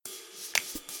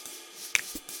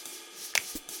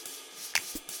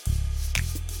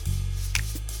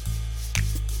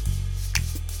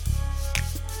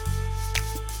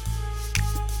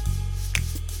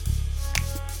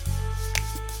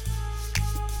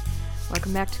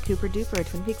Welcome back to Cooper Duper, a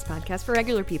Twin Peaks podcast for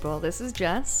regular people. This is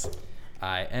Jess.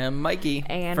 I am Mikey,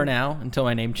 And- for now, until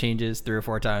my name changes 3 or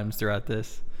 4 times throughout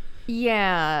this.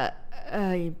 Yeah,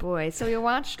 boy. So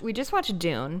we just watched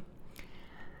Dune,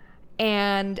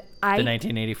 and The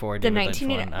 1984 David Lynch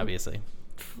one, obviously.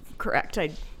 Correct.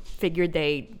 I figured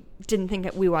they didn't think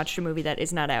that we watched a movie that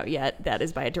is not out yet. That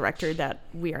is by a director that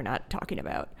we are not talking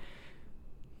about.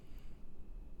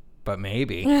 But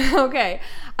maybe. Okay.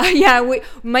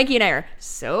 Mikey and I are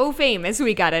so famous.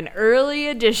 We got an early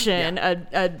edition,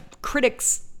 a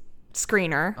critics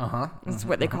screener. That's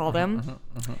what they call them.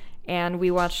 And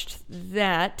we watched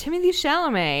that. Timothée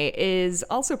Chalamet is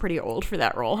also pretty old for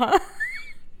that role, huh?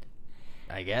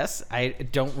 I guess. I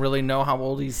don't really know how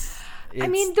old he's... I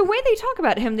mean, the way they talk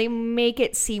about him, they make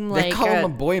it seem like... They call him a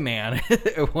boy man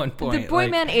at one point. The boy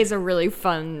man is a really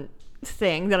fun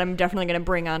thing that I'm definitely going to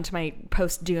bring onto my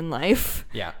post-Dune life.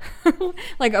 Yeah.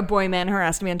 Like a boy man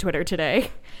harassed me on Twitter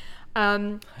today.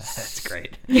 That's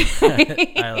great.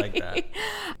 I like that.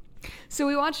 So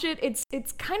we watched it.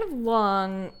 It's kind of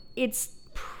long. It's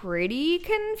pretty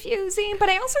confusing, but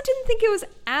I also didn't think it was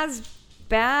as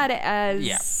bad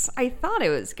as I thought it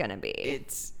was going to be.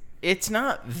 It's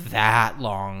not that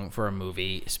long for a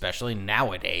movie, especially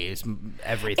nowadays.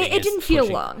 Everything It didn't feel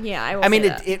pushing. long. Yeah, I mean,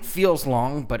 it feels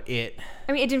long, but it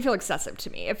didn't feel excessive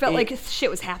to me. It felt like shit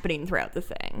was happening throughout the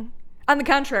thing. On the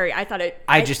contrary, I thought it...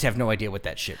 I just have no idea what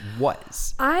that shit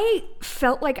was. I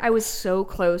felt like I was so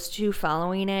close to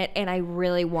following it, and I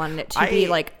really wanted it to be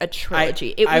like a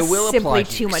trilogy. It was simply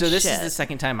too much shit. So this is the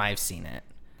second time I've seen it.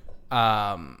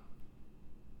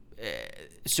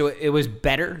 So it was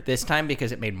better this time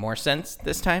because it made more sense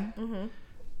this time.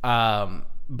 Mm-hmm.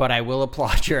 But I will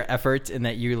applaud your efforts in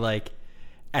that you like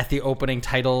at the opening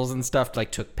titles and stuff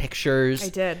like took pictures. I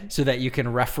did. So that you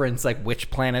can reference like which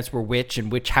planets were which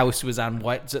and which house was on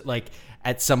what like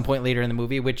at some point later in the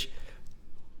movie, which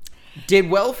did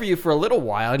well for you for a little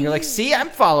while. And you're like, see, I'm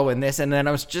following this. And then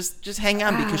I was just hang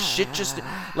on because shit just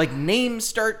like names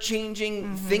start changing.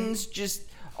 Mm-hmm. Things just...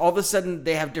 all of a sudden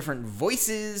they have different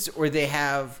voices or they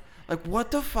have like what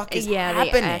the fuck is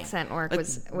happening? The accent work like,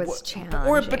 was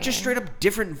challenging. But just straight up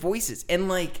different voices. And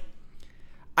like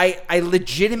I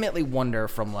legitimately wonder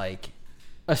from like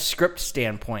a script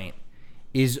standpoint,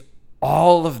 is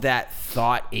all of that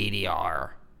thought ADR?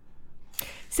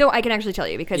 So I can actually tell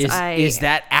you because is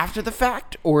that after the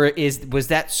fact or was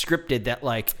that scripted that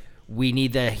like we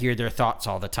need to hear their thoughts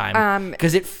all the time?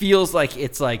 Because it feels like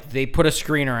it's like they put a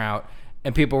screener out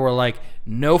and people were like,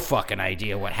 no fucking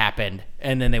idea what happened.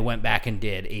 And then they went back and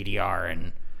did ADR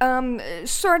and...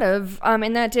 Sort of.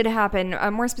 And that did happen.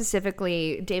 More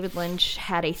specifically, David Lynch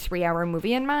had a 3-hour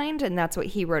movie in mind, and that's what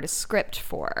he wrote a script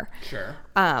for. Sure.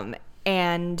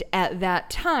 And at that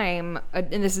time,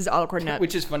 and this is all according to...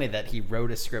 Which is funny that he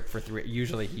wrote a script for 3...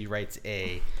 Usually he writes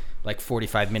a, like,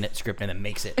 45-minute script and then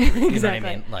makes it. You exactly. know what I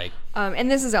mean? Like...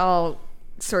 and this is all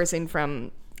sourcing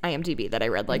from IMDb that I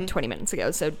read like 20 minutes ago,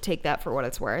 so take that for what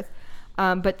it's worth.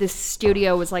 But the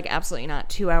studio was like, absolutely not.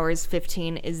 2 hours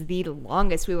 15 is the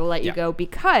longest we will let you go,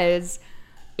 because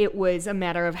it was a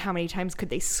matter of how many times could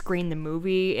they screen the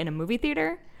movie in a movie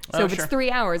theater. So if it's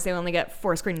 3 hours, they only get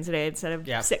 4 screenings a day instead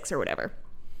of 6 or whatever.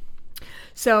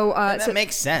 So that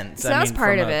makes sense. So that was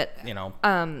part of it. You know,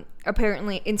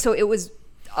 apparently, and so it was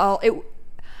all it.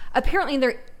 Apparently,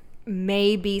 there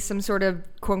may be some sort of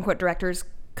quote unquote director's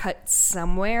cut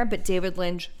somewhere, but David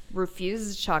Lynch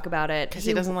refuses to talk about it because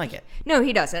he doesn't like it. No,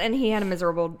 he doesn't, and he had a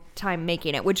miserable time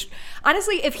making it. Which,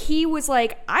 honestly, if he was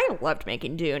like, I loved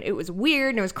making Dune, it was weird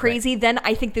and it was crazy, then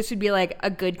I think this would be like a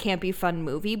good, campy, fun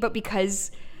movie. But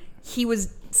because he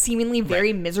was seemingly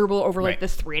very miserable over like the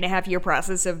 3.5 year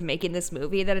process of making this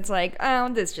movie, that it's like, oh,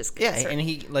 this just and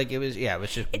he like it was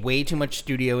just way too much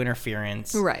studio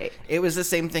interference. Right. It was the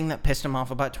same thing that pissed him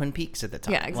off about Twin Peaks at the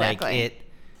time. Yeah, exactly. Like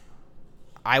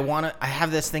I have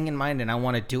this thing in mind and I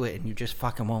want to do it and you just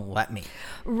fucking won't let me.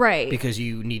 Right. Because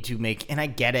you need to make, and I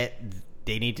get it,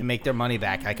 they need to make their money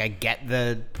back. Like I get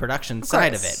the production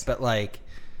side of it, but like.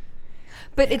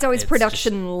 But it's always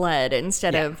production led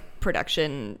instead of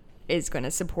production is going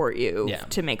to support you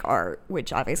to make art,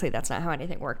 which obviously that's not how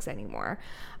anything works anymore.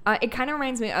 It kind of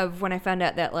reminds me of when I found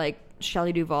out that like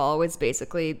Shelley Duvall was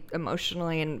basically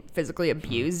emotionally and physically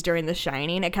abused during The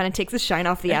Shining. It kind of takes the shine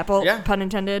off the apple, pun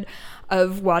intended,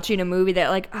 of watching a movie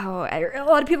that like, a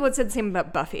lot of people had said the same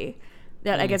about Buffy.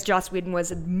 That I guess Joss Whedon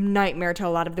was a nightmare to a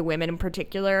lot of the women in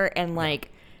particular, and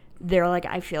like they're like,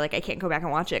 I feel like I can't go back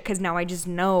and watch it because now I just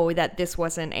know that this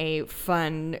wasn't a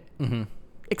fun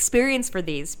experience for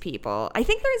these people. I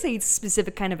think there's a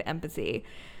specific kind of empathy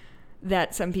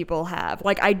that some people have.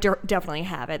 Like I definitely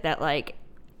have it, that like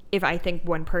if I think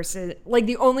one person, like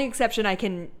the only exception I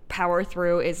can power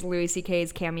through is Louis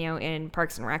C.K.'s cameo in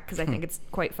Parks and Rec because I think it's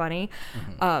quite funny.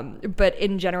 But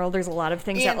in general, there's a lot of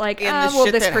things that like,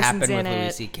 well, this person's in it.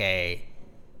 Louis C.K.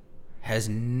 has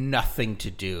nothing to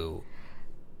do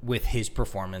with his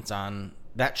performance on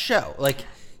that show. Like,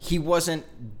 he wasn't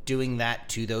doing that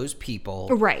to those people.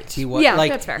 Right. He was, yeah,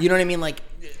 like, that's fair. You know what I mean? Like,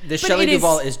 the Shelley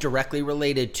Duvall is directly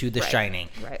related to The Shining.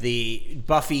 Right. The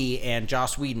Buffy and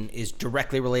Joss Whedon is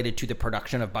directly related to the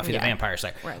production of Buffy the Vampire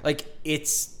Slayer. Right. Like,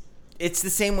 it's the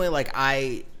same way, like,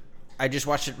 I just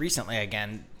watched it recently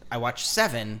again. I watched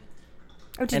Seven.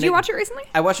 Oh, did you watch it recently?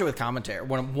 I watched it with commentary.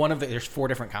 One of the, there's 4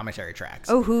 different commentary tracks.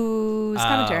 Oh, who's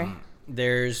commentary?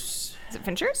 Is it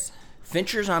Fincher's?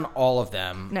 Fincher's on all of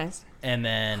them. Nice. And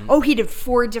then... Oh, he did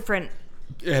 4 different...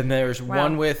 And there's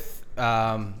one with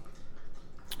Brad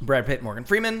Pitt and Morgan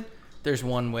Freeman. There's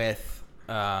one with,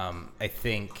 I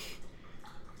think...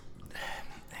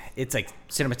 It's like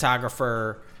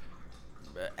cinematographer,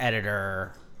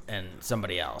 editor, and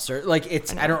somebody else. Or like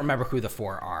it's... I don't remember who the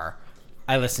 4 are.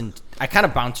 I kind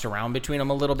of bounced around between them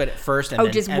a little bit at first.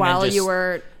 And you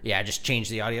were... Yeah, I just changed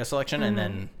the audio selection and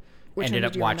then ended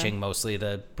up watching mostly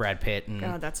the Brad Pitt.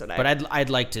 And, that's what But I'd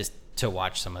like to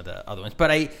watch some of the other ones.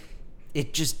 But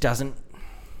it just doesn't...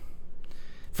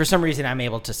 For some reason, I'm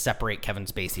able to separate Kevin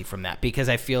Spacey from that because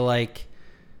I feel like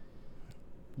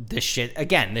the shit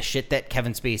that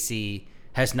Kevin Spacey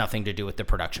has nothing to do with the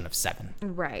production of Seven.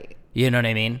 Right. You know what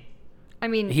I mean? I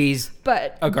mean, he's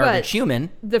a garbage human.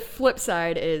 The flip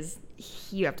side is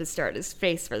you have to stare at his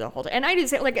face for the whole day. And I do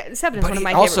say, like, Seven is one of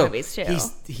my favorite movies, too.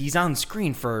 He's on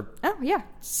screen for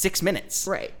 6 minutes.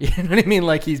 Right. You know what I mean?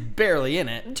 Like, he's barely in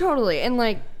it. Totally. And,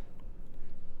 like,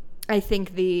 I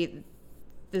think the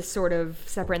sort of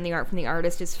separating the art from the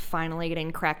artist is finally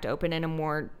getting cracked open in a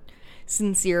more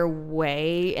sincere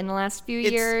way in the last few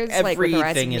years.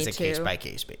 Everything is a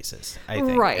case-by-case basis, I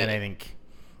think. Right. And I think...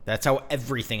 That's how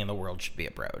everything in the world should be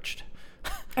approached.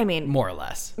 I mean, more or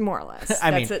less.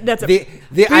 That's a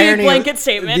the irony blanket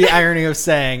statement. The irony of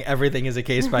saying everything is a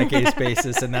case by case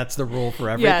basis, and that's the rule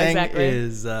for everything,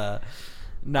 is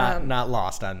not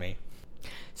lost on me.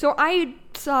 So I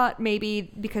thought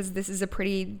maybe because this is a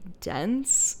pretty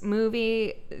dense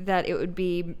movie that it would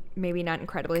be maybe not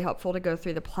incredibly helpful to go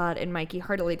through the plot, and Mikey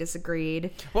heartily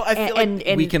disagreed. Well, I feel like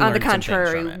we can on learn the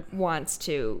contrary, some things from it. Wants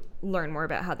to learn more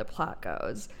about how the plot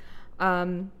goes.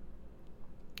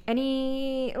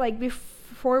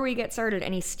 Before we get started,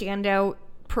 any standout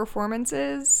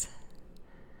performances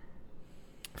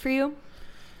for you?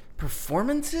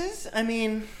 Performances? I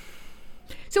mean...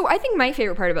 So I think my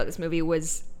favorite part about this movie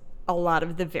was a lot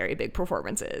of the very big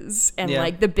performances and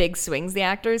like the big swings the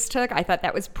actors took. I thought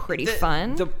that was pretty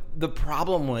fun. The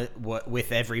problem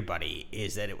with everybody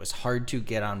is that it was hard to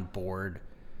get on board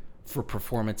for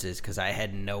performances because I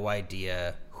had no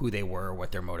idea who they were or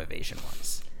what their motivation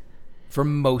was for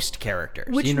most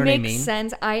characters. Which you know makes what I mean?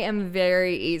 sense. I am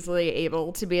very easily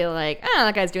able to be like,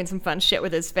 that guy's doing some fun shit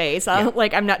with his face.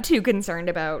 I'm not too concerned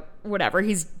about whatever.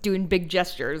 He's doing big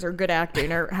gestures or good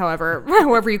acting or however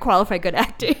you qualify good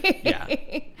acting. Yeah.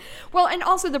 Well, and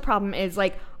also the problem is,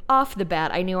 like, off the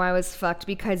bat, I knew I was fucked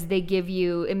because they give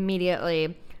you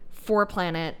immediately 4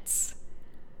 planets,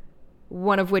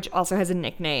 one of which also has a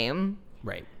nickname.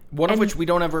 Right. One of which we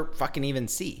don't ever fucking even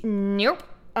see. Nope.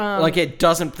 Like, it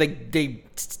doesn't... They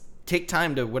take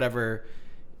time to whatever...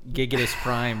 Gigatus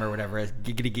Prime or whatever.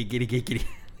 Giggity.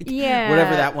 Yeah.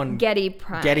 Whatever that one... Getty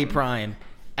Prime.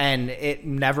 And it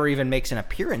never even makes an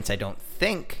appearance, I don't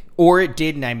think. Or it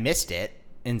did and I missed it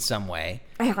in some way.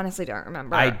 I honestly don't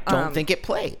remember. I don't think it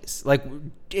plays. Like,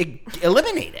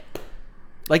 eliminate it.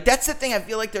 Like, that's the thing. I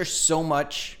feel like there's so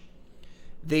much...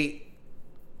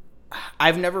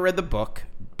 I've never read the book.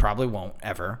 Probably won't,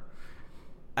 ever.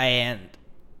 And...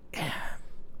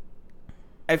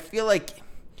 I feel like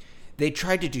they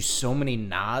tried to do so many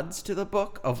nods to the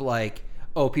book of like,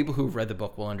 oh, people who've read the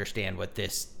book will understand what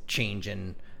this change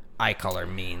in eye color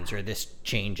means or this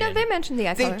change in... Yeah, they mentioned the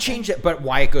eye color. They changed it, but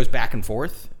why it goes back and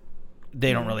forth,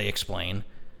 they don't really explain.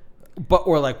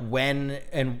 Or like when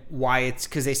and why it's...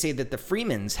 Because they say that the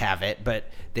Freemans have it, but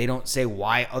they don't say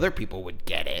why other people would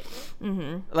get it.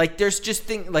 Mm-hmm. Like, there's just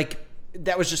things... Like,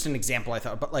 that was just an example I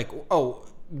thought. But like, oh...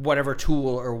 whatever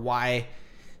tool or why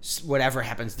whatever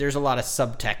happens, there's a lot of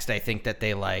subtext I think that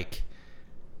they like,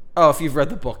 oh, if you've read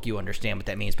the book you understand what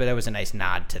that means, but that was a nice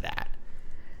nod to that.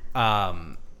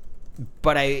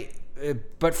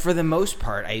 But for the most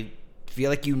part I feel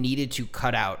like you needed to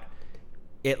cut out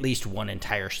at least one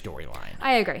entire storyline.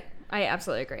 I agree. I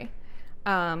absolutely agree.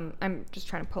 I'm just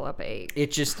trying to pull up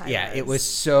it was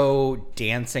so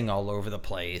dancing all over the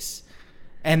place.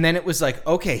 And then it was like,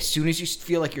 okay, as soon as you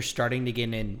feel like you're starting to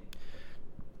get in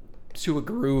to a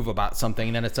groove about something,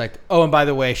 and then it's like, oh, and by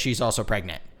the way, she's also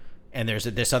pregnant. And there's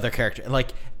this other character. And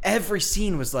like every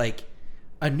scene was like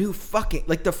a new fucking,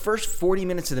 like the first 40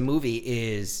 minutes of the movie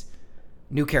is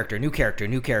new character, new character,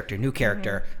 new character, new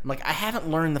character. I'm like, I haven't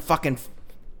learned the fucking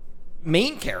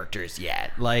main characters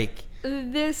yet. Like,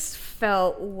 this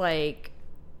felt like,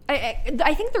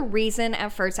 I think the reason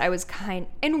at first I was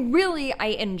and really I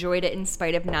enjoyed it in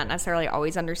spite of not necessarily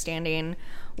always understanding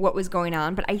what was going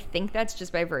on, but I think that's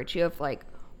just by virtue of like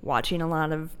watching a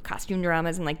lot of costume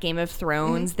dramas and like Game of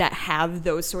Thrones that have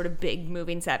those sort of big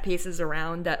moving set pieces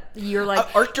around that you're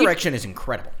like art direction is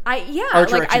incredible. I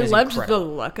loved the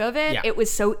look of it. Yeah. It was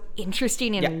so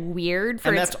interesting and weird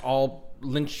and that's all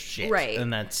Lynch shit. Right.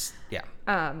 And that's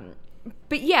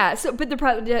but yeah,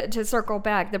 to circle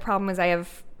back, the problem is I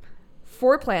have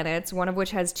 4 planets, one of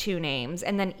which has 2 names,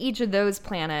 and then each of those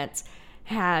planets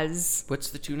has what's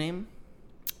the 2 name?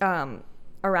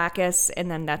 Arrakis, and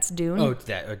then that's Dune. Oh,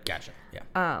 gotcha.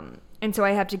 Yeah. And so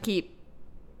I have to keep,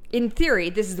 in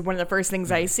theory, this is one of the first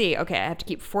things I see. Okay, I have to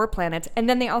keep 4 planets, and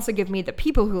then they also give me the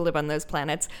people who live on those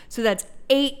planets. So that's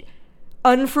 8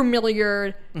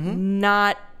 unfamiliar,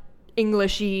 not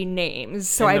Englishy names.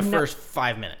 So in the first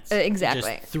 5 minutes,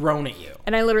 exactly, just thrown at you.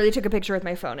 And I literally took a picture with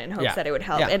my phone in hopes that it would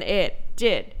help, and it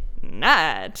did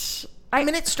not. I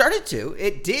mean, it started to.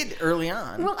 It did early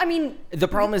on. Well, I mean, the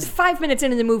problem is 5 minutes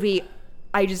into the movie,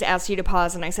 I just asked you to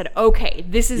pause, and I said, "Okay,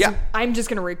 this is." Yeah. I'm just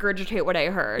going to regurgitate what I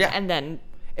heard, and then.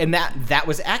 And that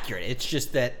was accurate. It's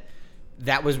just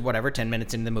that was whatever 10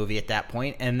 minutes into the movie at that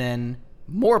point, and then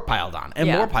more piled on, and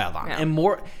more piled on, and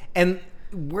more, and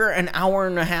we're an hour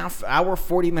and a half,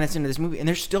 40 minutes into this movie, and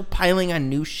they're still piling on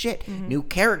new shit, new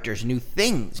characters, new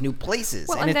things, new places,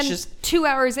 and it's then just 2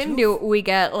 hours into it, we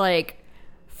get like.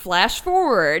 Flash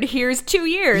forward, here's 2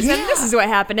 years, and this is what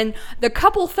happened, and the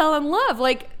couple fell in love.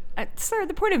 Like, sorry,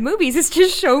 the point of movies is to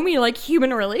show me like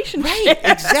human relationships. Right,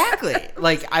 exactly.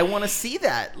 Like, I want to see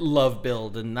that love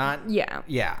build and not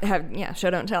show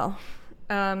don't tell.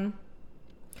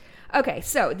 Okay,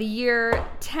 so the year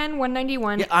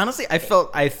 10191. Yeah, honestly, I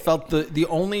felt the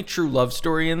only true love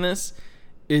story in this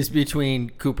is between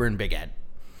Cooper and Big Ed.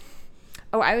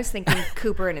 Oh, I was thinking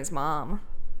Cooper and his mom.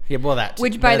 Yeah, well, that too.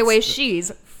 Which, by the way,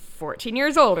 she's 14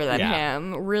 years older than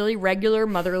him. Really regular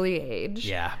motherly age.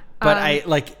 Yeah. But I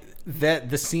like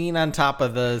the scene on top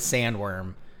of the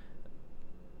sandworm,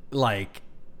 like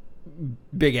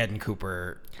Big Ed and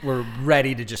Cooper were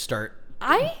ready to just start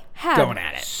going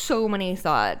at it. So many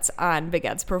thoughts on Big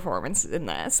Ed's performance in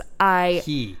this.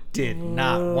 He did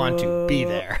not want to be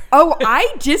there. Oh,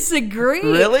 I disagree.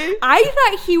 Really? I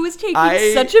thought he was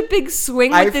taking such a big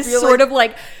swing with this sort of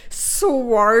like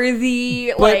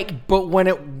swarthy, but when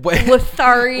it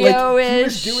Lothario-ish. Like, he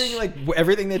was doing like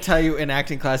everything they tell you in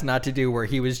acting class not to do, where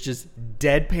he was just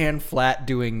deadpan flat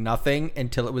doing nothing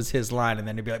until it was his line, and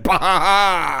then he'd be like,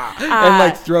 bah! And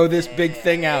like throw this big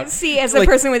thing out. See, as a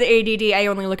person with ADD, I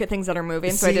only look at things that are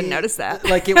moving, so I didn't notice that.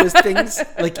 Like, it was things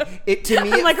like it to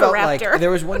me. It like felt a raptor. Like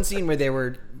there was one scene where they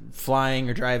were flying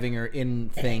or driving or in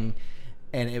thing,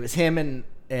 and it was him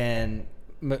and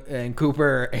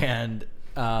Cooper and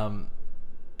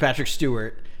Patrick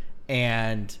Stewart,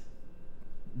 and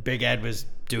Big Ed was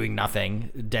doing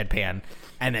nothing, deadpan,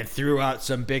 and then threw out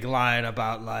some big line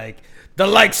about like the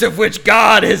likes of which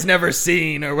God has never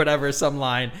seen or whatever, some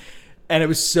line, and it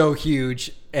was so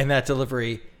huge, and that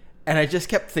delivery, and I just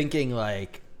kept thinking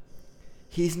like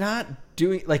he's not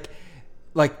doing like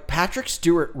Patrick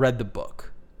Stewart read the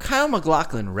book, Kyle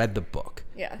MacLachlan read the book.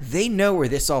 Yeah. They know where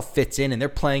this all fits in, and they're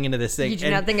playing into this thing. You do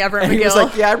nothing ever. And he was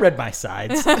like, "Yeah, I read my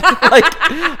sides. Like,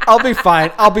 I'll be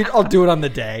fine. I'll do it on the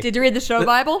day." Did you read the show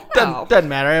Bible? No. Doesn't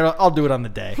matter. I'll do it on the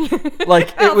day.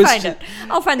 Like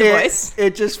I'll find the voice.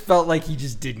 It just felt like he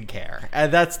just didn't care,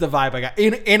 and that's the vibe I got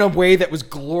in a way that was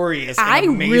glorious. And I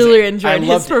amazing. Really enjoyed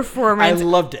his performance. I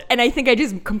loved it, and I think I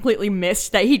just completely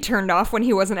missed that he turned off when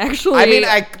he wasn't actually. I mean,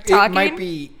 talking. It might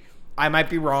be. I might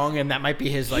be wrong, and that might be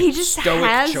his like he just stoic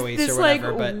has choice this, or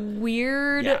whatever. Like, but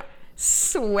weird,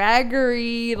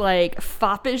 swaggery, like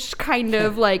foppish kind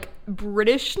of like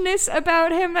Britishness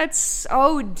about him that's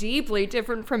so deeply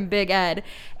different from Big Ed,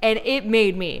 and it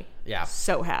made me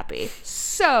so happy.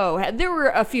 So there were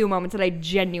a few moments that I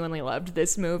genuinely loved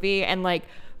this movie, and like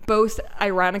both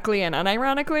ironically and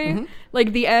unironically,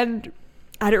 like the end.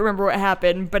 I don't remember what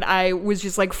happened, but I was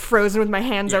just like frozen with my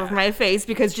hands over my face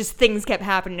because just things kept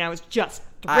happening and I was just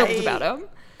thrilled about them.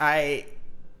 I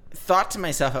thought to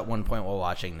myself at one point while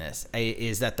watching this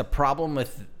is that the problem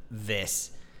with this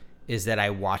is that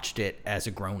I watched it as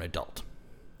a grown adult.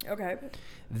 Okay.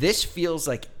 This feels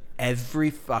like every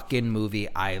fucking movie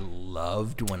I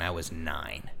loved when I was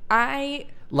 9.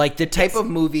 Like the type of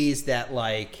movies that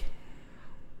like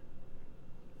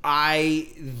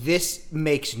this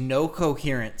makes no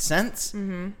coherent sense.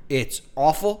 Mm-hmm. It's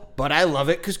awful, but I love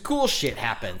it because cool shit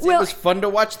happens. Well, it was fun to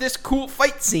watch this cool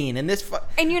fight scene and this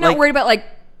and you're not worried about like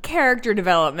character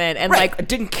development and like I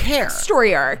didn't care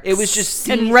story arcs. It was just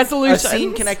and resolutions. A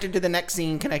scene connected to the next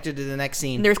scene, connected to the next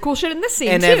scene. And there's cool shit in this scene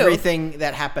and too. Everything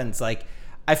that happens. Like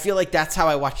I feel like that's how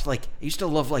I watched. Like I used to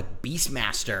love like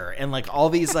Beastmaster and like all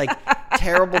these like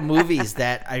terrible movies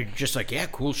that I just like. Yeah,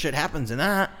 cool shit happens in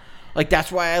that. Like,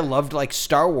 that's why I loved, like,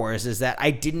 Star Wars, is that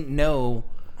I didn't know...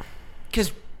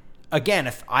 Because, again,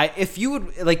 if you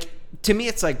would... Like, to me,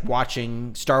 it's like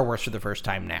watching Star Wars for the first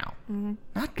time now. Mm-hmm.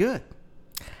 Not good.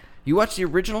 You watch the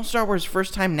original Star Wars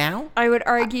first time now? I would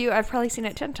argue I've probably seen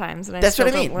it 10 times, and that's still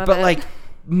what I mean. Don't love but, it. like,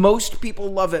 most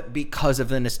people love it because of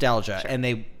the nostalgia. Sure.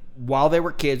 And while they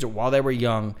were kids or while they were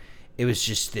young... It was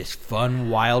just this fun,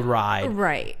 wild ride.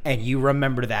 Right. And you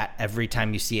remember that every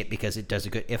time you see it because it does a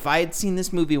good... If I had seen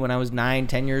this movie when I was 9,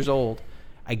 10 years old,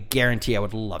 I guarantee I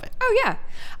would love it. Oh, yeah.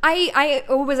 I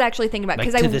was actually thinking about...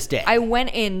 Like, to this day. I went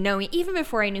in knowing... Even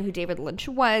before I knew who David Lynch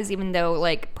was, even though,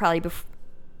 like, probably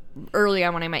early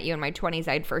on when I met you in my 20s,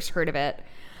 I'd first heard of it.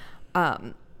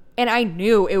 And I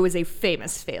knew it was a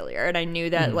famous failure. And I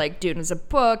knew that, like, Dune was a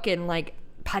book and, like...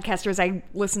 podcasters I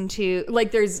listen to,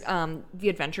 like there's The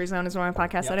Adventure Zone is one of my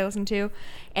podcasts that I listen to,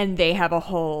 and they have a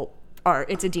whole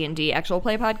it's a D&D actual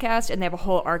play podcast, and they have a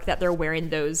whole arc that they're wearing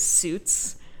those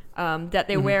suits that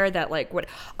they wear that like what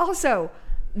also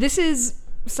this is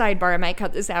sidebar, I might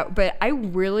cut this out, but I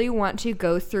really want to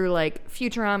go through like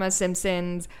Futurama,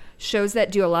 Simpsons, shows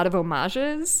that do a lot of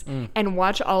homages and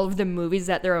watch all of the movies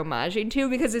that they're homaging to,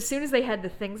 because as soon as they had the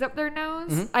things up their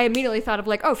nose, I immediately thought of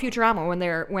like, oh, Futurama,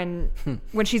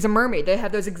 when she's a mermaid, they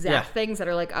have those exact things that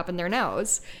are like up in their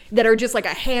nose that are just like a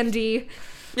handy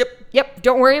yep,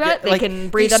 don't worry about it, they can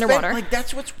breathe underwater. Like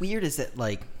that's what's weird is that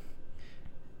like,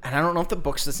 and I don't know if the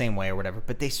book's the same way or whatever,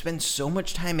 but they spend so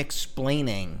much time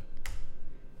explaining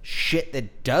shit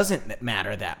that doesn't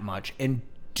matter that much and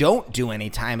don't do any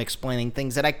time explaining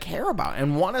things that I care about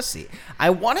and want to see.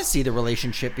 I want to see the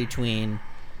relationship between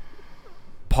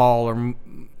Paul or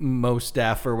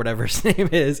Mostaf or whatever his name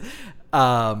is.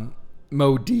 What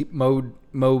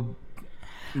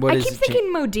I keep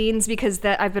thinking Modine's because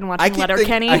that I've been watching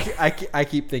Letterkenny. I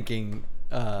keep thinking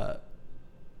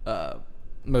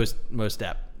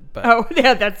Mostaf. But oh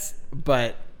yeah, that's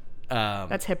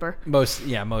hipper.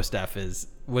 Mostaf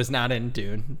was not in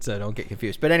Dune, so don't get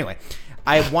confused. But anyway,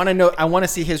 I want to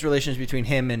see his relations between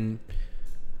him and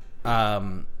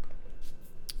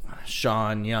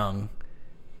Sean Young.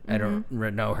 I don't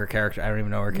know her character. I don't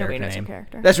even know her character name. Her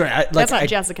character. That's right. That's not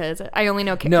Jessica, is it? I only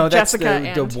know no, Jessica.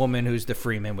 That's the woman who's the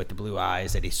Freeman with the blue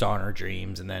eyes that he saw in her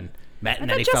dreams, and then met, and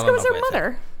then he fell in love with. Jessica was her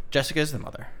mother. Jessica's the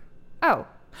mother.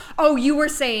 Oh, you were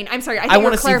saying. I'm sorry. I think you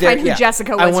were clarifying who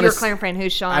Jessica was. You were clarifying who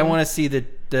Sean. I want to see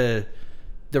the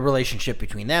relationship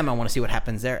between them. I want to see what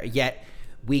happens there. Yet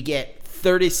we get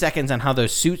 30 seconds on how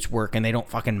those suits work, and they don't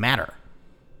fucking matter.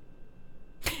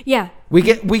 Yeah. We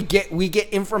get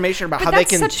information about how they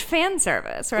can. That's such fan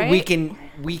service, right? We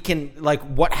can like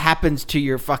what happens to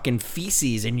your fucking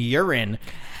feces and urine.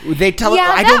 They tell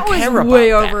yeah, I don't care about way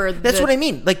that. Over That's what I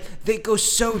mean. Like they go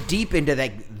so deep into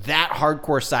that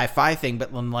hardcore sci-fi thing,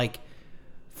 but then like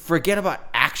forget about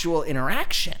actual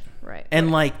interaction. Right.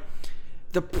 And like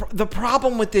the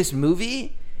problem with this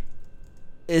movie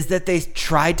is that they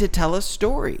tried to tell a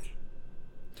story.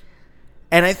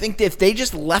 And I think if they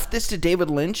just left this to David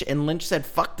Lynch and Lynch said,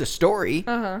 fuck the story,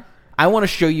 I want to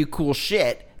show you cool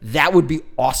shit, that would be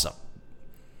awesome.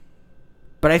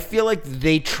 But I feel like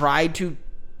they tried to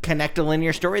connect a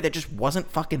linear story that just wasn't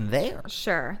fucking there.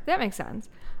 Sure. That makes sense.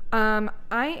 I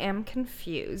am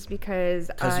confused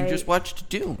because you just watched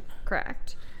Dune.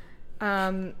 Correct.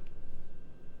 Anyway,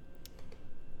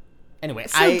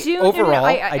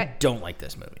 I don't like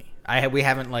this movie. We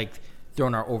haven't like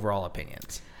thrown our overall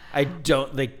opinions. I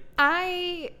don't like.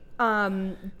 This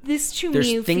to there's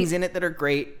me. There's things in it that are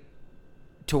great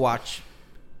to watch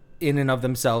in and of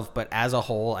themselves, but as a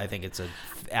whole, I think it's an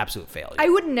absolute failure. I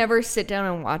would never sit down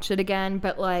and watch it again,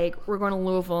 but like we're going to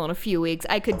Louisville in a few weeks.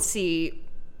 I could see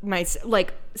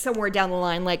like somewhere down the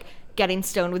line, like getting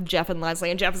stoned with Jeff and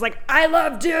Leslie, and Jeff is like, "I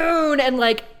love Dune," and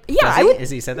like, yeah, I would. Is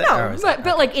he said that? No,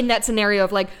 but like in that scenario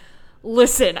of like.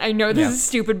 Listen, I know this is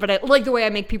stupid, but I like the way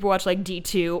I make people watch like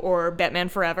D2 or Batman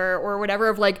Forever or whatever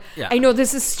of like, I know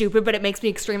this is stupid, but it makes me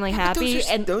extremely happy.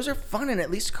 Those are fun and at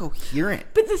least coherent.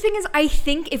 But the thing is, I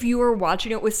think if you were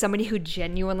watching it with somebody who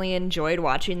genuinely enjoyed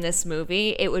watching this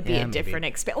movie, it would be a different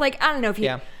experience. Like, I don't know if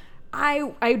you...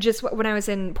 I just, when I was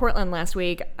in Portland last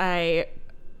week, I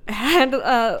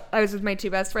was with my two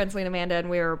best friends, Lee and Amanda, and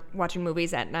we were watching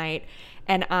movies at night,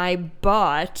 and I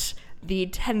bought the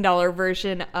 $10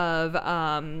 version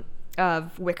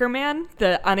of Wicker Man,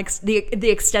 the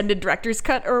extended director's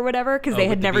cut or whatever, because they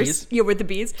had never with the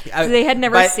bees. So they had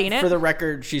never seen it. For the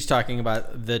record, she's talking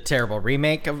about the terrible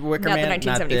remake of Wicker Man, not the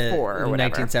 1974 or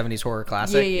whatever. 1970s horror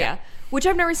classic. Yeah. Which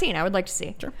I've never seen. I would like to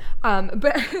see. Sure.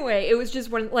 But anyway, it was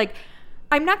just one, like,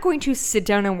 I'm not going to sit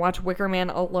down and watch Wicker Man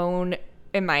alone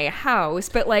in my house,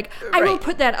 but like I will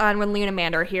put that on when Lee and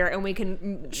Amanda are here, and we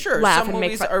can laugh and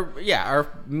make fun. Are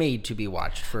made to be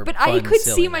watched for. But I could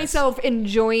see myself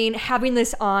enjoying having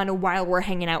this on while we're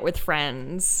hanging out with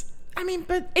friends. I mean,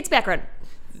 but it's background.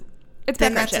 It's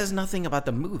then that says nothing about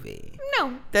the movie.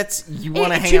 No, that's you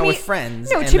want to hang out with friends,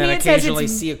 and then occasionally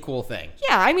see a cool thing.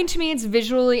 Yeah, I mean, to me, it's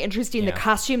visually interesting. Yeah. The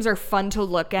costumes are fun to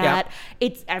look at. Yeah.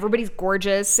 Everybody's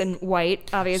gorgeous and white,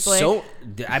 obviously. So,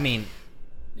 I mean,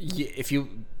 if you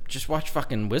just watch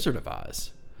fucking Wizard of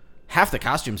Oz, half the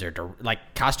costumes are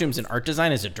costumes and art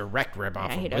design is a direct rip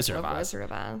off of Wizard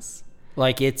of Oz.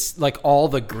 Like it's like all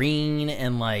the green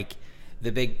and like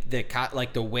the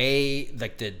way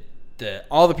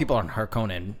all the people on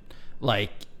Harkonnen,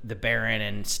 like the Baron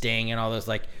and Sting and all those,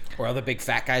 like, or all the big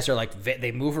fat guys are like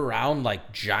they move around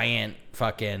like giant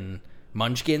fucking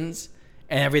munchkins.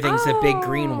 And everything's the big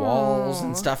green walls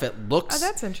and stuff. It looks... Oh,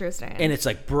 that's interesting. And it's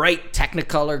like bright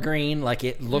Technicolor green. Like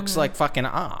it looks like fucking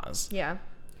Oz. Yeah.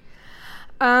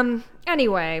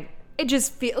 Anyway, it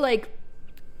just feels like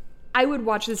I would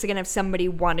watch this again if somebody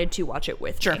wanted to watch it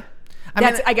with me.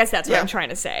 I guess that's what I'm trying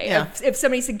to say. Yeah. If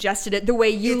somebody suggested it, the way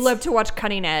you love to watch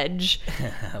Cutting Edge.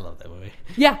 I love that movie.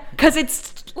 Yeah, because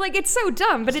it's so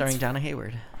dumb. But Starring Donna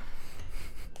Hayward.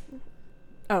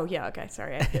 Oh, yeah, okay,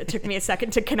 sorry. It took me a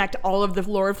second to connect all of the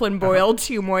Laura Flynn Boyle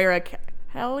to Moira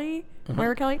Kelly.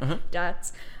 Moira Kelly?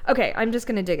 That's... Okay, I'm just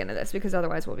going to dig into this because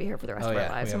otherwise we'll be here for the rest of our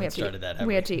lives.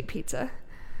 We have to eat pizza.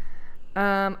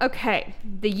 Okay,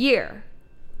 the year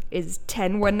is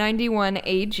 10191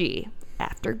 AG,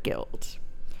 after Guild.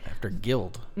 After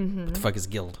Guild? Mm-hmm. What the fuck is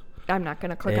Guild? I'm not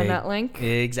going to click on that link.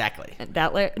 Exactly.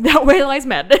 That way lies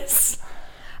madness.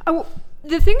 Oh...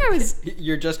 The thing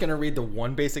You're just going to read the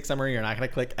one basic summary. You're not going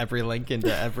to click every link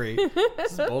into every...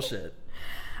 This is bullshit.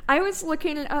 I was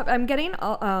looking it up. I'm getting...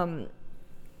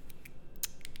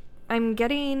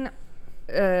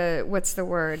 what's the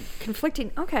word?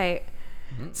 Conflicting... Okay.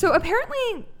 Mm-hmm. So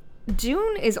apparently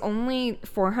Dune is only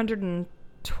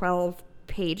 412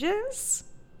 pages.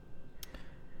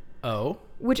 Oh.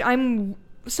 Which I'm...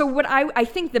 So what I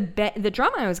think the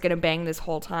drama I was going to bang this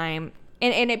whole time...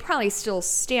 And it probably still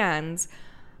stands,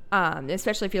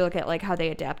 especially if you look at like how they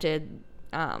adapted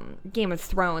Game of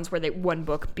Thrones, where one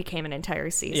book became an entire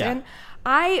season. Yeah.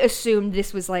 I assumed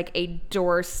this was like a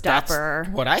doorstopper. That's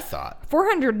what I thought.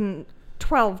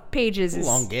 412 pages is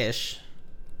longish.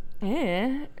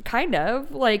 Kind of.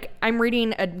 Like I'm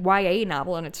reading a YA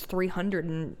novel and it's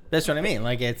 300. That's what I mean.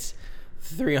 Like it's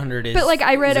 300 is... But like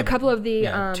I read a couple of the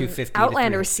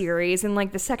Outlander series, and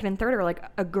like the second and third are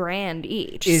like $1,000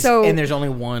 each. And there's only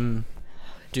one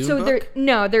Dune book?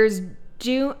 There's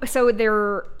Dune. So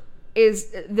there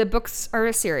is... The books are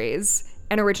a series,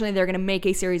 and originally they're going to make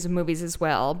a series of movies as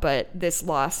well, but this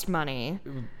lost money.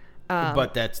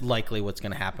 But that's likely what's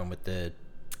going to happen with the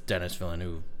Denis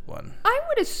Villeneuve one. I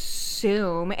would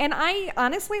assume. And I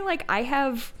honestly, like, I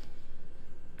have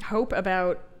hope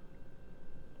about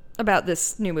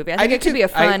this new movie. I think it could be a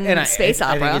fun space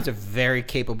opera. I think it's a very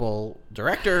capable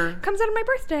director. Comes out on my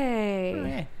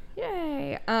birthday. Oh,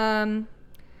 yay.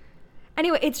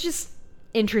 Anyway, it's just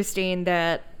interesting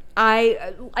that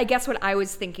I guess what I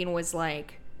was thinking was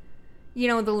like, you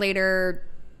know, the later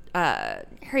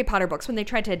Harry Potter books, when they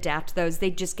tried to adapt those,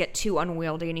 they just get too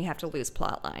unwieldy and you have to lose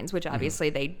plot lines, which obviously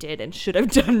they did and should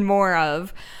have done more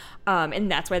of.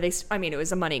 And that's why it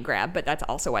was a money grab, but that's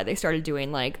also why they started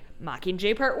doing like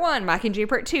Mockingjay Part 1, Mockingjay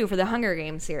Part 2 for the Hunger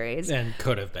Games series. And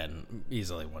could have been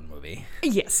easily one movie.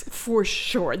 Yes, for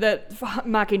sure. That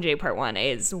Mockingjay Part 1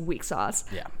 is weak sauce.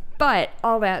 Yeah. But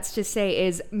all that's to say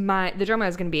is the drama I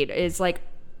was going to beat is like,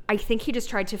 I think he just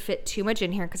tried to fit too much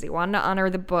in here because he wanted to honor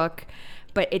the book,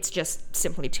 but it's just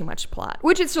simply too much plot,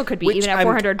 which it still could be, even at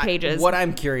 400 pages. What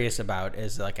I'm curious about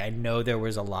is like, I know there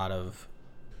was a lot of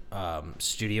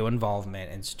studio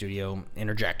involvement and studio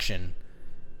interjection.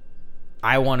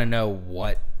 I want to know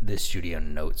what the studio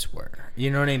notes were. You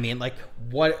know what I mean? Like,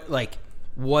 what, like,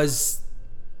 was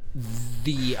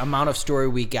the amount of story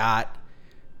we got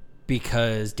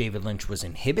because David Lynch was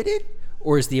inhibited,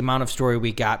 or is the amount of story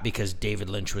we got because David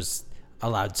Lynch was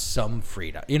allowed some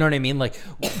freedom. You know what I mean? Like,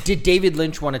 did David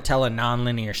Lynch want to tell a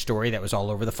non-linear story that was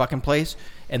all over the fucking place?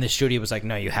 And the studio was like,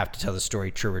 no, you have to tell the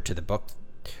story truer to the book.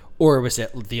 Or was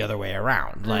it the other way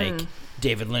around? Like,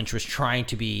 David Lynch was trying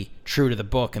to be true to the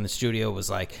book, and the studio was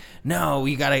like, no,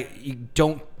 you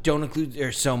don't include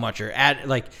there's so much, or add,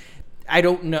 like, I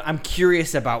don't know. I'm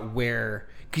curious about where,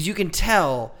 because you can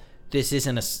tell this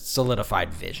isn't a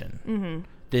solidified vision. Mm-hmm.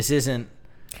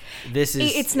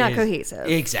 It's not cohesive.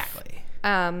 Exactly.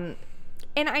 And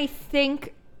I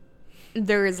think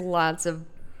there is lots of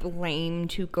blame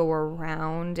to go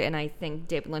around, and I think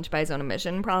David Lynch, by his own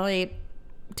admission, probably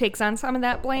takes on some of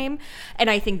that blame. And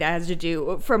I think that has to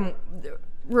do, from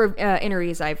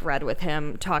interviews I've read with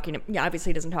him talking, obviously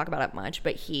he doesn't talk about it much,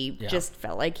 but he just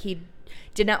felt like he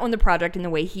did not own the project in the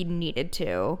way he needed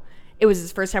to. It was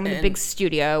his first time with a big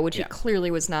studio, which he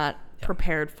clearly was not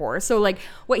prepared for. So, like,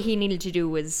 what he needed to do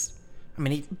was,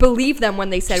 he believe them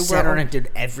when they said, sat around and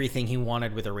did everything he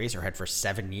wanted with Eraserhead for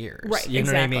 7 years. Right, you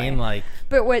exactly. know what I mean? Like,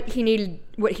 but what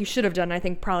he should have done, I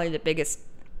think probably the biggest,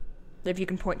 if you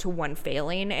can point to one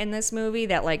failing in this movie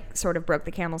that, like, sort of broke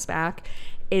the camel's back,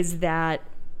 is that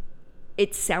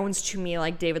it sounds to me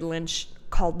like David Lynch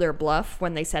called their bluff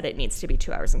when they said it needs to be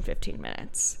 2 hours and 15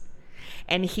 minutes.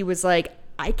 And he was like,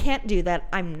 I can't do that.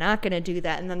 I'm not going to do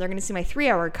that. And then they're going to see my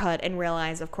 3-hour cut and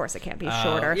realize, of course, it can't be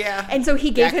shorter. Yeah. And so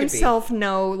he gave himself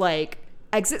no, like,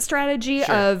 exit strategy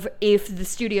of if the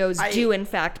studios do, in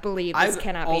fact, believe this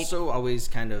cannot be. I've also always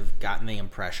kind of gotten the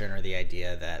impression or the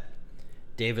idea that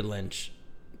David Lynch,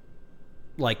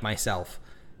 like myself,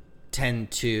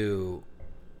 tend to,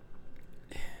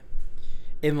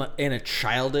 in a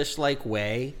childish-like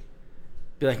way,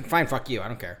 be like, fine, fuck you, I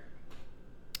don't care.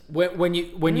 When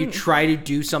you try to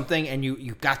do something and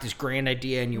you got this grand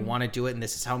idea and you want to do it and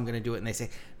this is how I'm going to do it, and they say,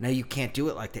 no, you can't do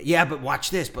it like that. Yeah, but watch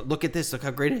this, but look at this, look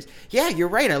how great it is. Yeah, you're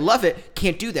right, I love it.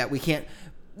 Can't do that, we can't.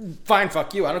 Fine,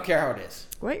 fuck you, I don't care how it is.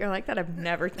 What, you're like that? I've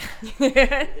never.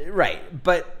 Right,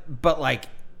 but like,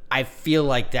 I feel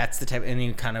like that's the type, and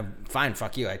you kind of, fine,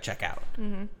 fuck you, I check out.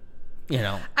 Mm-hmm. You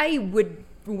know, I would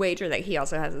wager that he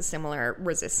also has a similar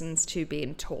resistance to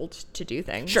being told to do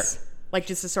things. Sure. Like,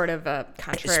 just a sort of a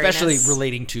contrariness. Especially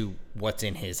relating to what's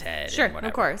in his head. Sure, and whatever.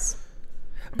 Of course.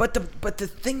 But the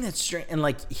thing that's strange, and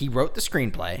like, he wrote the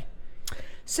screenplay.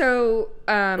 So,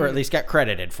 or at least got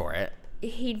credited for it.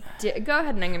 He did. Go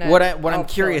ahead, and I'm gonna. What I'm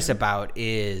curious about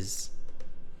is,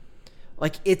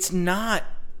 like, it's not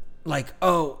like,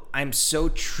 oh, I'm so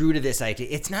true to this idea.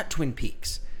 It's not Twin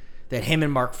Peaks, that him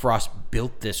and Mark Frost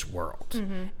built this world,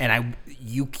 and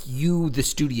you the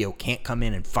studio can't come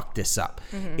in and fuck this up.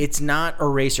 It's not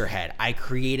Eraserhead. I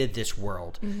created this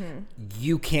world.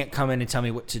 You can't come in and tell me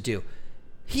what to do.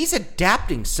 He's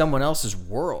adapting someone else's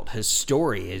world, his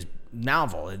story, his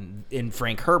novel, in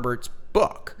Frank Herbert's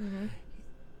book.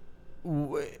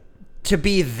 To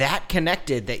be that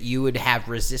connected that you would have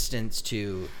resistance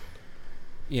to,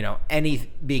 you know,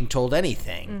 being told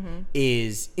anything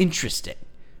is interesting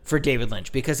for David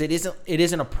Lynch, because it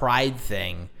isn't a pride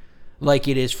thing like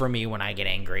it is for me when I get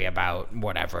angry about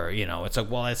whatever, you know. It's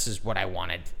like, well, this is what I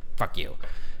wanted, fuck you.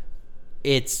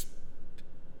 I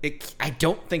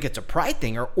don't think it's a pride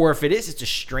thing, or if it is, it's a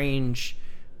strange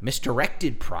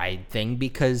misdirected pride thing,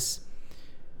 because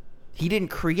he didn't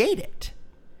create it.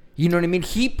 You know what I mean?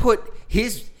 He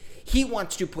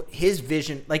wants to put his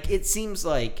vision, like, it seems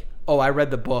like, oh, I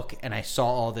read the book and I saw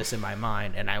all this in my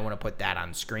mind and I want to put that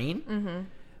on screen.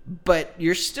 But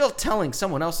you're still telling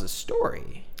someone else's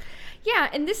story. Yeah,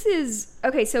 and this is...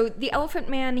 Okay, so The Elephant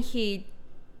Man, he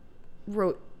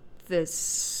wrote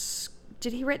this...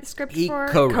 Did he write the script for? He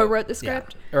co-wrote the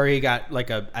script? Yeah. Or he got,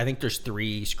 like, I think there's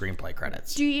 3 screenplay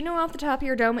credits. Do you know off the top of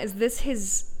your dome, is this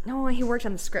his... No, he worked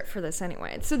on the script for this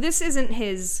anyway. So this isn't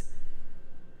his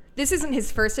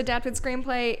first adapted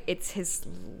screenplay. It's his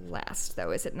last,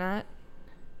 though, is it not?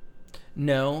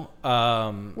 No.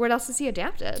 What else has he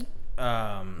adapted?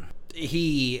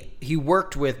 He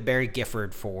worked with Barry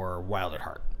Gifford for Wild at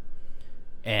Heart.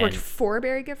 And worked for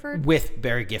Barry Gifford? With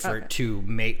Barry Gifford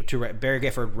Barry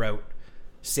Gifford wrote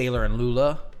Sailor and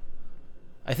Lula.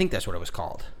 I think that's what it was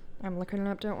called. I'm looking it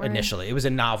up, don't worry. Initially. It was a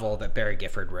novel that Barry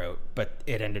Gifford wrote, but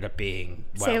it ended up being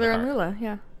Wild Sailor at Heart. and Lula,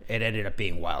 yeah. It ended up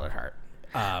being Wild at Heart.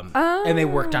 And they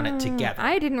worked on it together.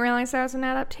 I didn't realize that was an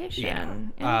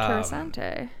adaptation. Yeah.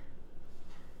 Interessante.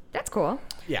 That's cool.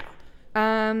 Yeah.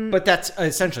 But that's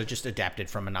essentially just adapted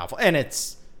from a novel.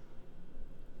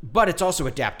 But it's also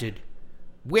adapted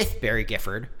with Barry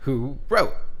Gifford, who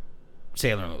wrote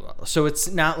Sailor and Lula. So it's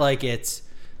not like it's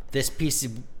this piece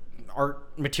of art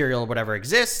material or whatever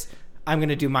exists, I'm going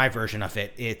to do my version of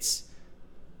it. It's,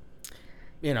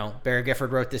 you know, Barry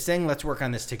Gifford wrote this thing, let's work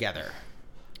on this together.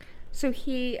 So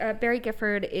Barry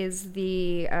Gifford is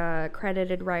the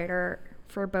credited writer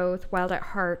for both Wild at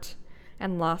Heart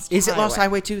and Lost Highway. Is it Lost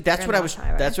Highway too? That's what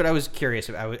I was curious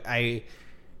about. I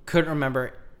couldn't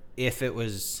remember if it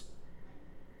was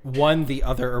one, the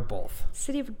other, or both.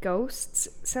 City of Ghosts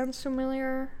sounds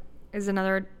familiar. Is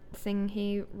another thing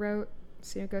he wrote.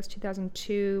 City of Ghosts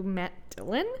 2002. Matt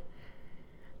Dillon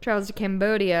travels to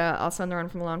Cambodia, also on the run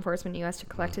from law enforcement in the U.S. to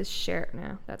collect his share.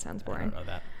 No, that sounds boring. I don't know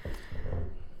that.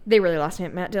 They really lost me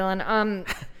at Matt Dillon.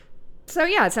 So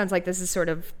yeah, it sounds like this is sort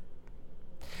of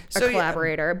a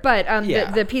collaborator. But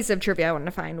the piece of trivia I wanted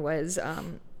to find was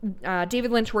David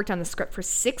Lynch worked on the script for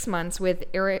 6 months with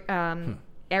Eric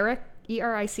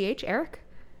E-R-I-C-H, Eric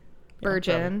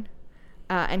Bergen,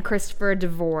 and Christopher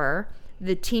DeVore.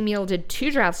 The team yielded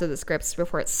 2 drafts of the scripts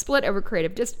before it split over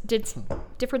creative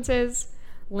differences.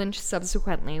 Lynch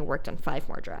subsequently worked on 5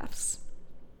 more drafts.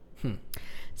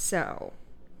 So,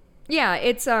 yeah,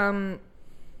 it's I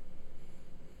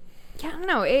don't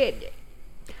know.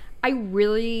 I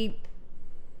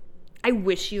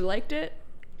wish you liked it,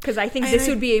 because I think this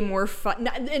would be a more fun.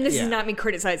 And this is not me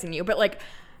criticizing you, but like,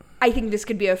 I think this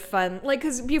could be a fun, like,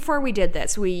 because before we did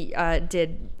this, we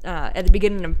did at the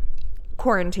beginning of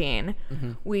quarantine,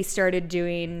 we started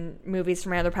doing movies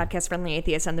from my other podcast, Friendly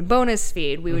Atheists, on the bonus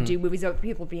feed. We would do movies about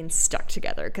people being stuck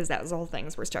together, because that was the whole thing,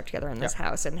 is we're stuck together in this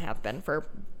house and have been for,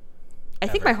 I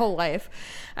think, my whole life.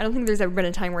 I don't think there's ever been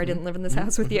a time where I didn't live in this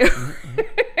house with you.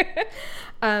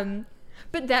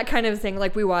 But that kind of thing,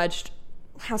 like we watched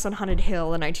House on Haunted Hill,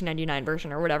 the 1999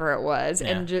 version or whatever it was,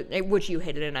 and which you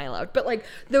hated and I loved. But like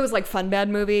those like fun bad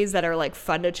movies that are like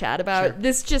fun to chat about. Sure.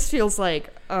 This just feels like,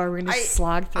 oh, we're gonna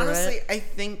slog through honestly, it.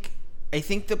 Honestly, I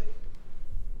think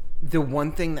the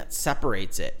one thing that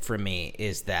separates it from me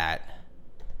is that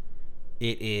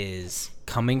it is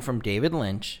coming from David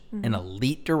Lynch, an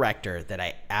elite director that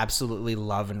I absolutely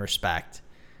love and respect.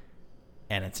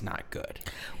 And it's not good.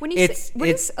 When you say, what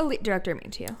does elite director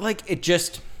mean to you? Like, it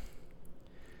just,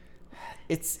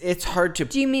 it's hard to.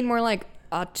 Do you mean more like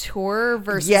auteur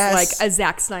versus like a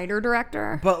Zack Snyder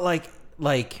director? But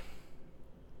like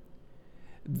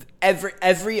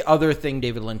every other thing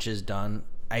David Lynch has done,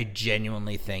 I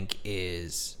genuinely think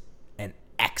is an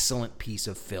excellent piece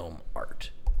of film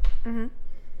art. And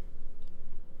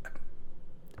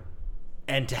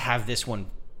to have this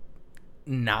one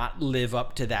not live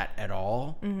up to that at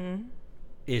all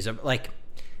is like.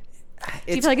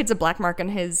 Do you feel like it's a black mark on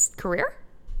his career?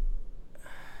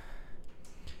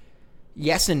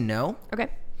 Yes and no. Okay.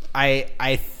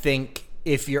 I think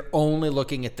if you're only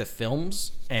looking at the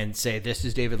films and say this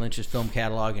is David Lynch's film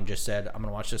catalog and just said I'm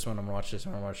gonna watch this one, I'm gonna watch this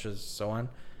one, I'm gonna watch this, so on,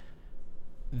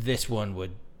 this one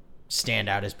would stand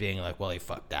out as being like, well, he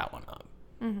fucked that one up.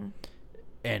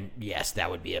 And yes,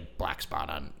 that would be a black spot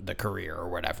on the career or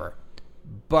whatever.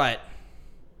 But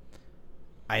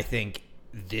I think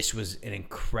this was an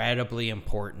incredibly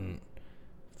important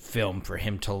film for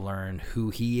him to learn who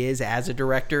he is as a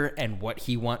director and what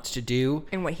he wants to do.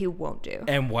 And what he won't do.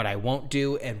 And what I won't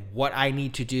do and what I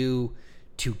need to do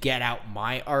to get out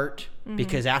my art.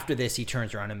 Because after this, he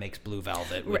turns around and makes Blue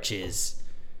Velvet, which is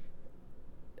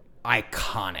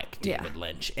iconic David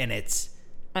Lynch. And it's...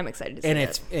 I'm excited to see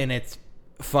it. And it's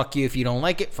fuck you if you don't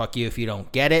like it. Fuck you if you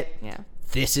don't get it. Yeah.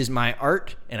 This is my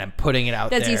art, and I'm putting it out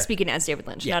there. That's you speaking as David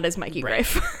Lynch, not as Mikey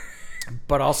Grafe.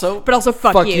 But also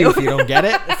fuck you if you don't get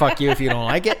it. Fuck you if you don't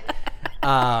like it.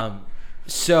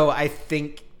 So I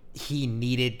think he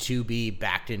needed to be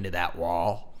backed into that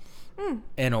wall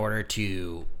in order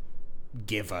to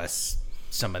give us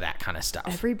some of that kind of stuff.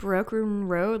 Every broken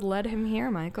road led him here,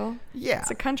 Michael. Yeah.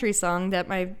 It's a country song that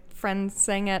my friend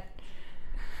sang at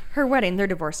her wedding. They're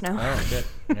divorced now. Oh, good.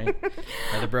 Right.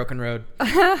 Another broken road.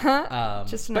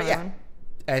 Just another one.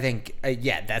 I think,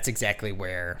 that's exactly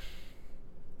where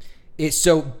it's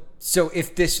so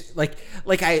if this,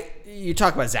 you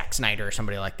talk about Zack Snyder or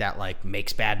somebody like that, like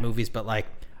makes bad movies, but like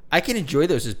I can enjoy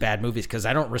those as bad movies because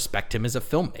I don't respect him as a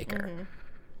filmmaker.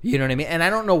 You know what I mean? And I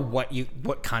don't know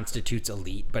what constitutes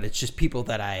elite, but it's just people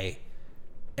that I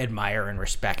admire and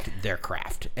respect their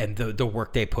craft and the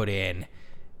work they put in.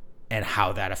 And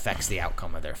how that affects the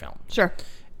outcome of their film. Sure.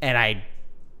 And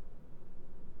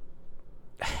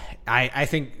I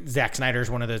think Zack Snyder is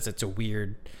one of those that's a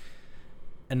weird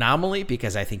anomaly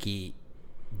because I think he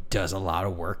does a lot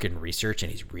of work and research and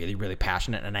he's really, really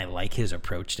passionate. And I like his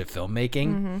approach to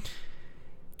filmmaking.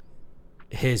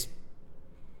 His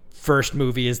first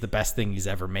movie is the best thing he's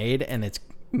ever made, and it's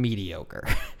mediocre.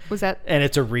 Was that? And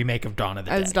it's a remake of Dawn of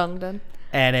the Dead. As Dawn of the Dead.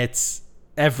 And it's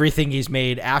everything he's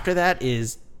made after that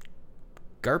is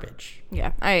garbage.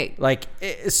 Yeah,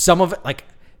 some of it, like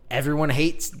everyone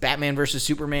hates Batman versus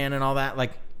Superman and all that.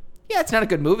 Like, yeah, it's not a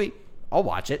good movie. I'll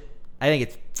watch it. I think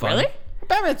it's fun. Really?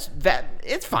 Batman's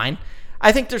it's fine.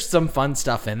 I think there's some fun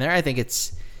stuff in there. I think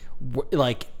it's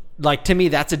like to me,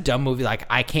 that's a dumb movie. Like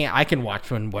I can watch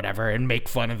one whatever and make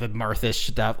fun of the Martha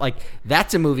stuff. Like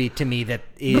that's a movie to me that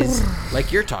is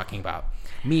like you're talking about.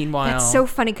 Meanwhile, that's so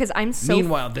funny because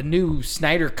Meanwhile, the new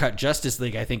Snyder Cut Justice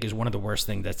League, I think, is one of the worst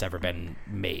things that's ever been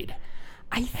made.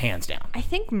 Hands down. I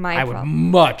think I would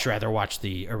much rather watch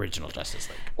the original Justice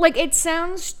League. Like it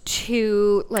sounds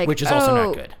too like, which is also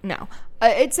not good. No,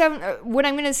 what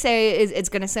I'm gonna say is it's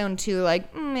gonna sound too like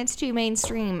it's too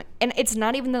mainstream, and it's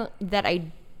not even that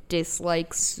I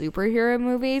dislike superhero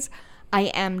movies. I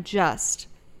am just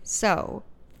so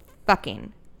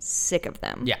fucking sick of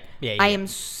them. Yeah. I am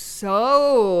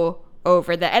so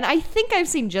over that, and I think I've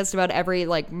seen just about every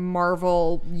like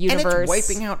Marvel universe. And it's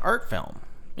wiping out art film.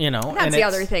 That's the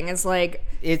other thing is like,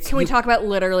 can we talk about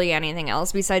literally anything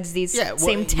else besides these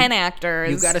same 10 actors?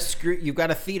 You've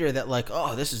got a theater that like,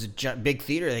 oh, this is a big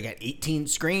theater. They got 18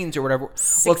 screens or whatever.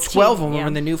 16, well, 12 of them are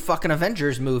in the new fucking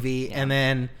Avengers movie, and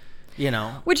then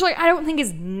which like I don't think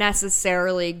is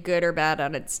necessarily good or bad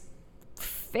on its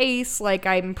face. Like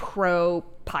I'm pro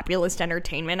populist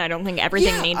entertainment. I don't think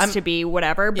everything needs to be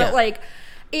whatever, but like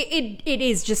it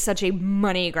is just such a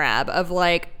money grab of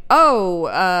like,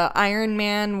 Iron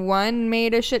Man 1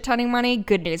 made a shit ton of money.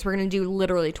 Good news. We're going to do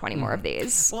literally 20 more of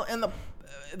these. Well, and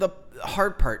the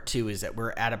hard part, too, is that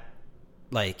we're at a,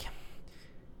 like,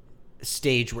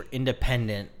 stage where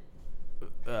independent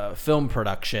film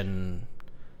production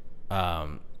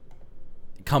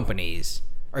companies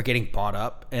are getting bought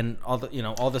up. And, all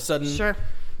of a sudden, sure.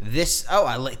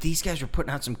 I like these guys are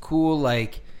putting out some cool,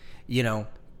 like,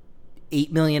 $8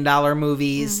 million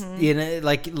movies,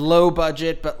 like low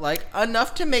budget, but like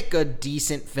enough to make a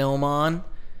decent film on,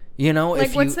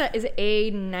 Like what's that? Is it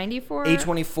A24?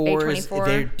 A24.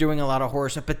 They're doing a lot of horror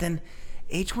stuff, but then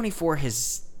A24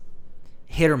 has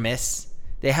hit or miss.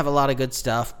 They have a lot of good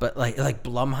stuff, but like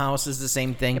Blumhouse is the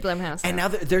same thing. Blumhouse, and now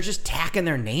they're just tacking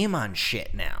their name on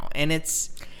shit now, and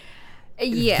it's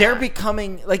they're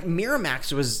becoming like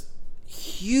Miramax was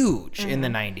huge in the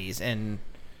 90s, and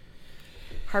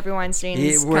Harvey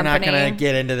Weinstein's we're company. not going to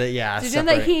get into the, Did you know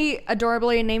that he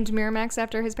adorably named Miramax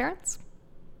after his parents?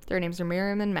 Their names are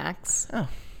Miriam and Max. Oh.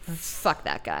 Fuck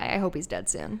that guy. I hope he's dead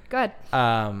soon. Go ahead.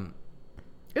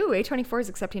 Ooh, A24 is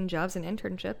accepting jobs and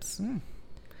internships.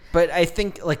 But I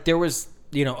think, like, there was,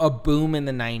 a boom in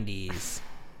the 90s.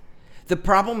 The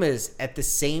problem is, at the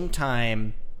same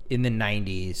time in the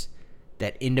 90s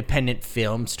that independent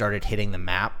film started hitting the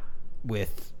map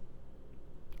with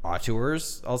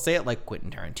auteurs, I'll say it, like Quentin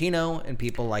Tarantino and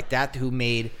people like that who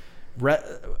made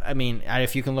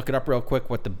if you can look it up real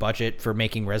quick what the budget for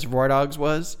making Reservoir Dogs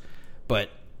was, but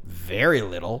very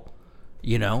little,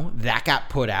 that got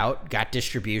put out, got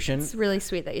distribution. It's really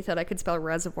sweet that you thought I could spell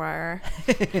reservoir.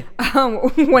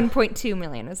 1.2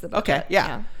 million is the budget. Okay,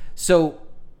 yeah. So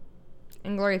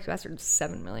Inglourious Basterds,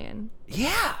 $7 million.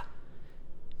 Yeah.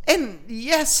 And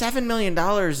 $7 million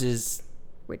is...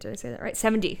 Wait, did I say that right?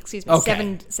 70, excuse me.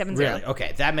 Okay. 70. Really?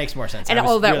 Okay, that makes more sense. And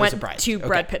all that really went surprised. to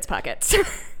Brad Pitt's pockets.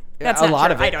 That's a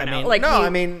lot of it. I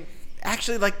don't know.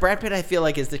 Actually, like Brad Pitt, I feel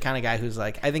like is the kind of guy who's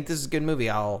like, I think this is a good movie.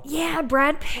 Yeah,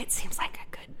 Brad Pitt seems like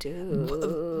a good dude.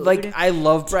 Like, I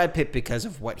love Brad Pitt because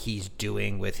of what he's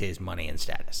doing with his money and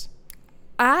status.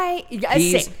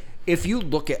 If you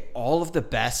look at all of the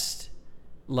best,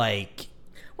 like...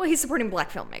 Well, he's supporting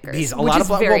black filmmakers. He's a lot of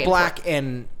black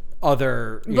and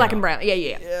other... Black and brown.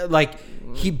 Yeah.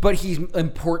 But he's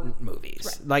important movies.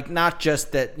 Right. Like, not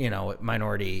just that,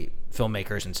 minority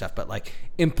filmmakers and stuff, but, like,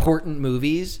 important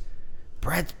movies.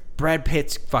 Brad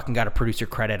Pitt's fucking got a producer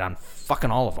credit on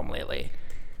fucking all of them lately.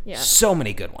 Yeah. So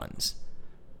many good ones.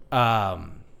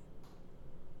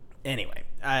 Anyway,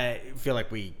 I feel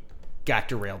like we got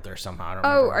derailed there somehow. I don't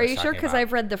remember what are you sure? Because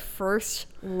I've read the first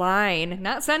line,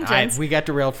 not sentence. We got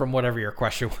derailed from whatever your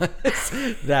question was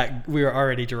that we were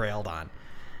already derailed on.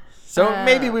 So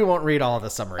maybe we won't read all of the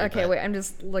summary. Okay, wait. I'm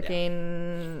just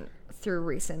looking through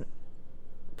recent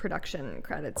production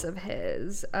credits of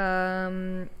his.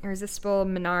 Irresistible,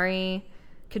 Minari,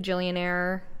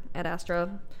 Kajillionaire, Ad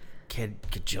Astra.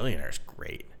 Kajillionaire's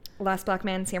great. Last Black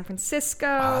Man in San Francisco.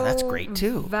 Oh, that's great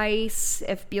too. Vice,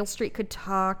 If Beale Street Could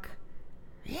Talk.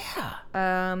 Yeah.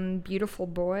 Beautiful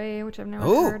Boy, which I've never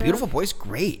heard of. Beautiful Boy's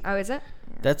great. Oh, is it?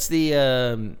 Yeah. That's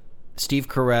the Steve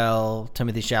Carell,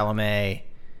 Timothée Chalamet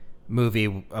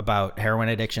movie about heroin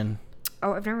addiction.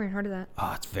 Oh, I've never even heard of that.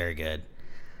 Oh, it's very good.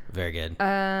 Very good.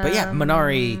 But yeah,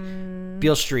 Minari,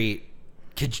 Beale Street.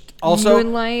 Also,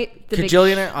 Moonlight.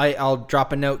 Kajillionaire. I'll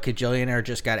drop a note. Kajillionaire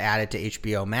just got added to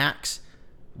HBO Max.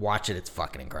 watch it. It's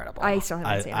fucking incredible. I still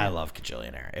haven't seen it. I love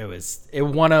Kajillionaire. It was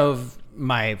one of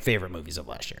my favorite movies of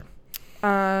last year.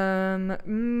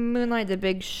 Moonlight, The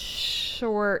Big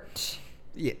Short.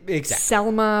 Yeah, exactly.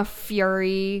 Selma,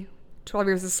 Fury, 12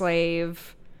 Years a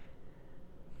Slave,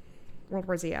 World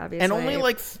War Z, obviously. And only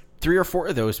like 3 or 4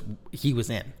 of those he was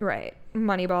in. Right.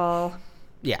 Moneyball.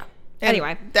 Yeah. And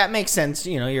anyway, that makes sense.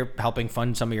 You know, you're helping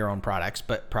fund some of your own projects,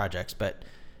 but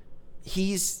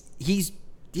he's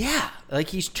like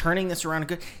he's turning this around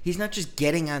good. He's not just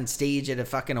getting on stage at a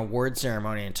fucking award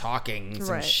ceremony and talking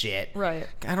some shit. Right.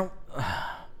 I don't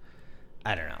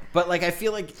know. But like I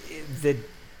feel like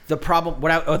the problem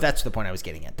that's the point I was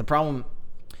getting at. The problem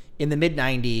in the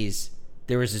mid-90s,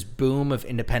 there was this boom of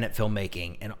independent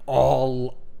filmmaking, and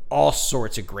all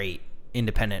sorts of great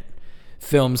independent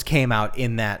films came out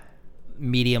in that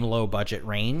medium low budget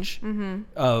range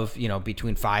of, you know,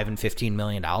 between $5 and $15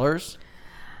 million.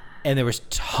 And there was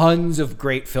tons of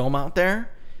great film out there.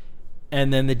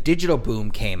 And then the digital boom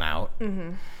came out.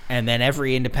 And then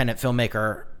every independent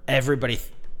filmmaker,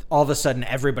 all of a sudden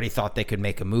everybody thought they could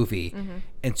make a movie.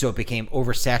 And so it became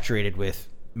oversaturated with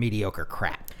mediocre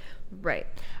crap. Right.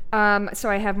 So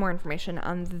I have more information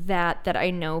on that I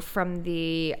know from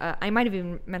the, I might have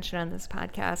even mentioned on this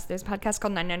podcast. There's a podcast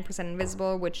called 99%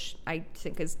 Invisible, which I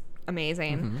think is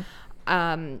amazing.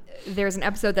 There's an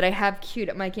episode that I have queued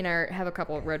up. Mikey and I have a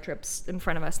couple of road trips in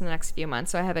front of us in the next few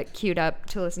months, so I have it queued up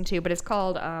to listen to, but it's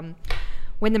called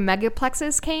When the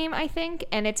Megaplexes Came, I think,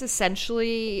 and it's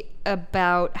essentially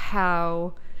about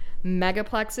how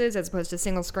megaplexes, as opposed to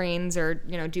single screens or,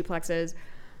 you know, duplexes,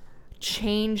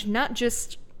 change not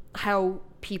just how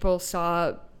people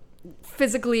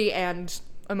physically and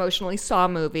emotionally saw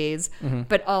movies,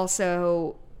 but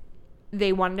also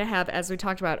they wanted to have, as we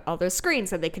talked about, all those screens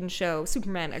that they can show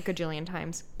Superman a gajillion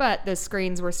times, but those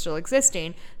screens were still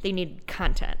existing. They needed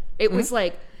content. It was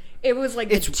like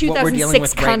the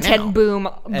 2006 content boom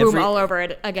all over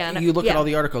it again. You look at all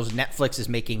the articles, Netflix is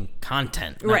making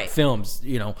content, not films.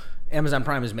 You know, Amazon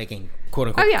Prime is making quote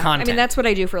unquote content. I mean, that's what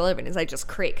I do for a living, is I just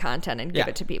create content and give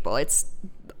it to people. It's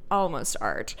almost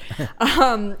art.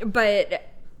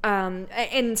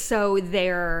 And so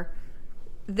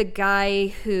the guy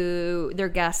who their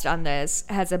guest on this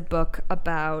has a book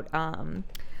about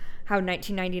how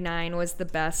 1999 was the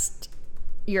best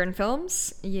year in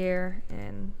films.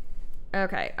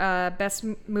 Best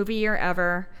movie year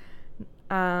ever.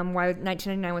 Why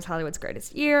 1999 was Hollywood's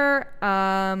greatest year.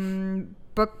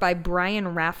 Book by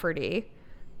Brian Rafferty.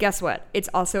 Guess what? It's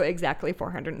also exactly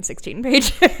 416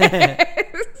 pages.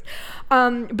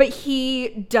 But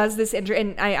he does this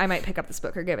and I might pick up this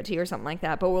book or give it to you or something like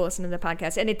that, but we'll listen to the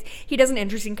podcast. And he does an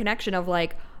interesting connection of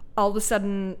like, all of a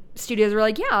sudden studios were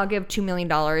like, yeah, I'll give $2 million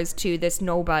to this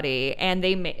nobody. And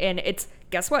it's,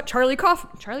 guess what? Charlie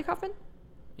Kaufman?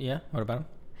 Yeah. What about him?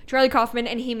 Charlie Kaufman.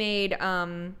 And he made,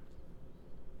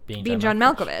 Being John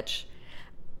Malkovich.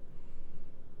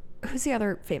 Who's the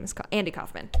other famous? Andy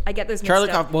Kaufman. I get those mixed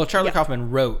up. Charlie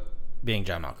Kaufman wrote Being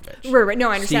John Malkovich. Right.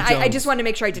 No, I understand. I just wanted to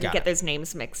make sure I didn't get those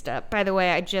names mixed up. By the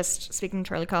way, speaking of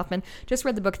Charlie Kaufman, just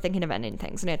read the book Thinking of Ending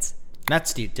Things, and it's... Not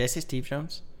Steve. Did I say Steve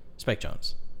Jones? Spike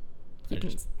Jones. I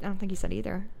don't think you said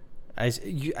either. I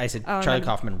said Charlie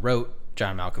Kaufman wrote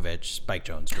John Malkovich, Spike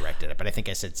Jones directed it, but I think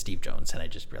I said Steve Jones, and I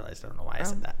just realized I don't know why I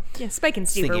said that. Yeah, Spike and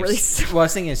Steve are really... I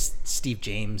was thinking is Steve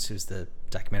James, who's the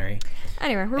documentary.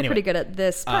 Anyway, we're pretty good at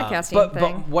this podcasting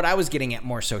thing. But what I was getting at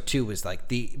more so too was like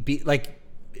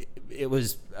it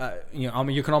was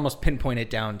you can almost pinpoint it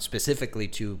down specifically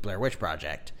to Blair Witch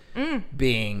Project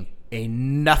being a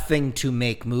nothing to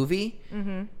make movie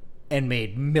and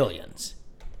made millions,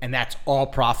 and that's all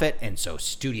profit. And so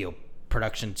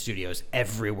production studios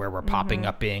everywhere were popping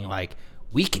up being like,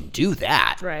 we can do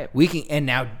that. Right. We can, and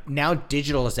now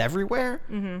digital is everywhere.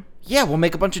 Yeah, we'll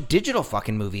make a bunch of digital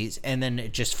fucking movies, and then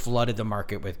it just flooded the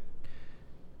market with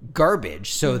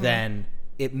garbage. So then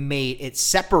it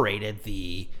separated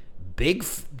the big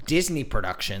Disney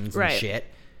productions and shit,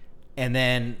 and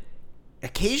then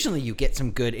occasionally you get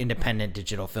some good independent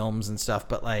digital films and stuff,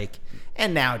 but like,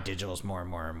 and now digital's more and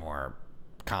more and more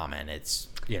common. It's,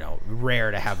 you know,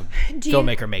 rare to have a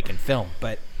filmmaker making film,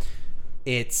 but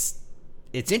it's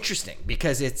interesting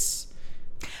because it's...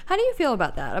 How do you feel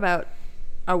about that? About,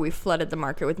 we flooded the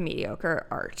market with mediocre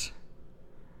art?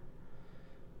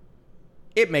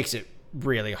 It makes it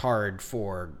really hard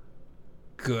for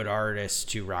good artists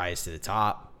to rise to the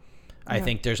top. Yeah. I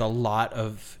think there's a lot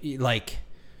of, like,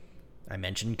 I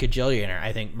mentioned Kajillionaire.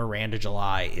 I think Miranda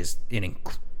July is an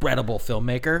incredible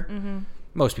filmmaker.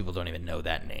 Most people don't even know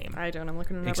that name. I don't. I'm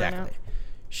looking it up exactly. right now.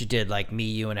 She did like Me,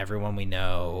 You, and Everyone We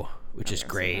Know, which is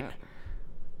great.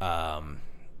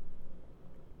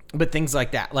 But things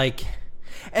like that, like,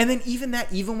 and then even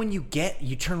when you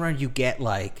turn around, you get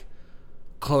like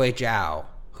Chloe Zhao,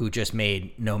 who just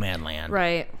made No Man Land.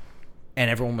 Right. And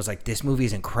everyone was like, this movie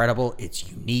is incredible. It's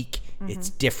unique. It's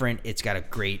different. It's got a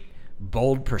great,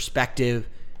 bold perspective.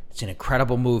 It's an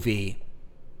incredible movie.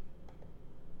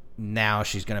 Now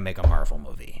she's going to make a Marvel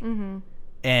movie. Mm-hmm.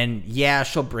 And yeah,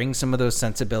 she'll bring some of those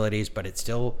sensibilities, but it's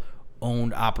still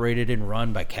owned, operated, and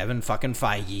run by Kevin fucking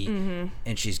Feige. Mm-hmm.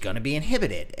 And she's going to be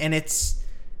inhibited. And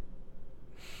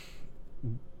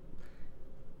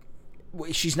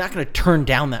she's not going to turn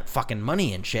down that fucking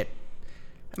money and shit.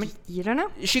 I mean, you don't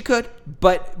know. She could,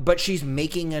 but she's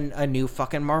making a new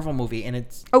fucking Marvel movie, and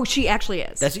it's... Oh, she actually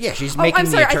is. She's making. I'm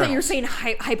sorry. I thought you were saying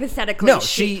hypothetically. No,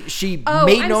 she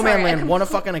made No Man Land, won a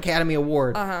fucking Academy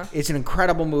Award. It's an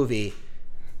incredible movie,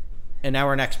 and now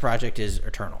her next project is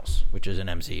Eternals, which is an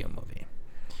MCU movie.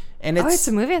 And it's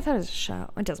a movie. I thought it was a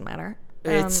show. It doesn't matter.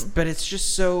 But it's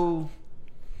just so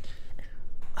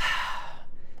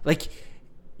like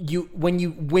when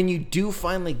you do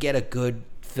finally get a good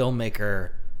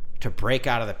filmmaker to break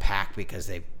out of the pack because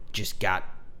they've just got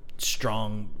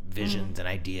strong visions and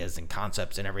ideas and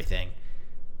concepts and everything,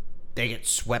 they get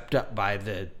swept up by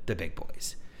the big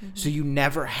boys. Mm-hmm. So you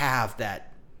never have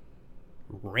that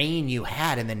reign you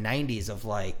had in the 90s of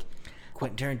like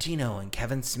Quentin Tarantino and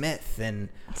Kevin Smith and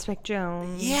Spike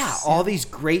Jonze. Yeah, all these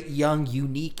great, young,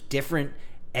 unique, different,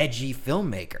 edgy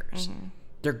filmmakers. Mm-hmm.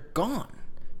 They're gone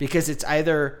because it's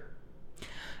either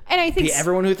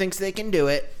everyone who thinks they can do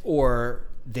it, or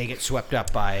they get swept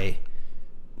up by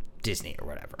Disney or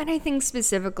whatever. And I think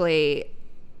specifically,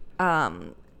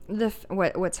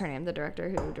 what's her name? The director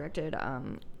who directed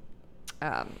the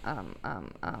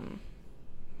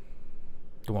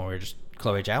one where just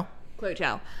Chloe Zhao. Chloe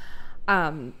Zhao.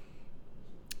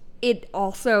 It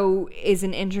also is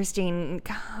an interesting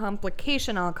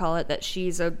complication, I'll call it, that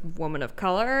she's a woman of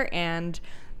color, and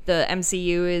the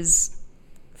MCU is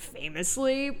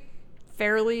famously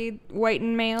fairly white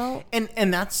and male.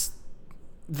 And that's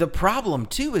the problem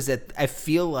too, is that I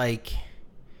feel like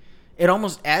it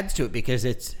almost adds to it because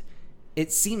it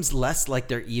seems less like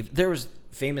they're even. There was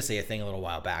famously a thing a little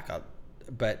while back,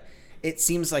 but it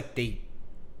seems like they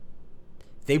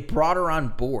brought her on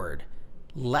board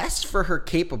less for her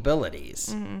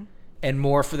capabilities and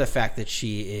more for the fact that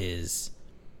she is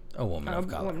a woman of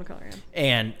color. Woman of color, yeah.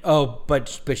 And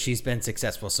but she's been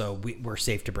successful, so we're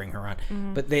safe to bring her on.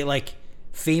 Mm-hmm. But they like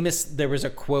there was a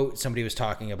quote somebody was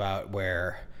talking about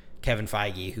where Kevin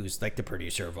Feige, who's like the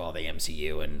producer of all the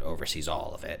MCU and oversees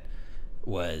all of it,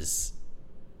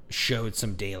 showed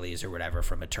some dailies or whatever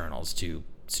from Eternals to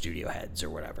studio heads or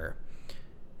whatever.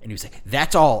 And he was like,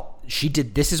 that's all she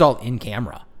did. This is all in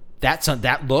camera.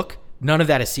 That look, none of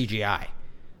that is CGI.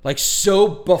 Like, so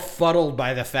befuddled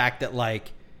by the fact that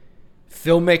like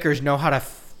filmmakers know how to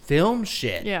film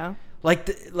shit. Yeah.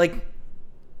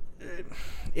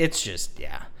 It's just,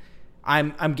 yeah.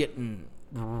 I'm getting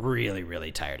really,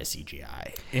 really tired of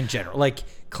CGI in general. Like,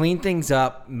 clean things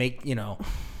up, make,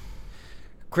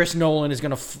 Chris Nolan is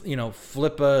going to,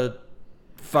 flip a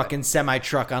fucking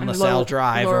semi-truck on LaSalle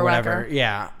Drive or whatever. Wacker.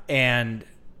 Yeah. And,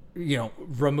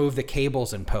 remove the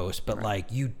cables in post, but like,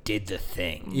 you did the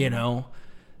thing,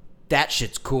 That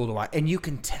shit's cool to watch. And you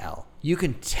can tell. You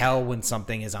can tell when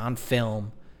something is on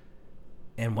film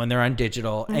and when they're on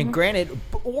digital. Mm-hmm. And granted,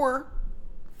 or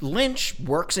Lynch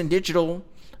works in digital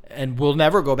and will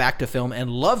never go back to film and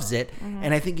loves it. Mm-hmm.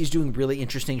 And I think he's doing really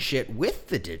interesting shit with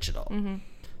the digital. Mm-hmm.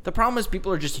 The problem is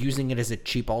people are just using it as a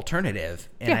cheap alternative.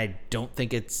 And I don't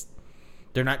think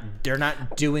they're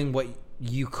not doing what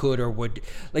you could or would.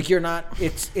 Like, you're not,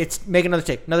 it's make another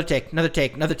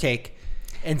take.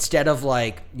 Instead of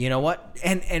like, you know what?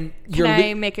 And Can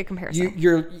I make a comparison?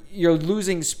 You're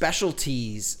losing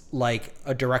specialties like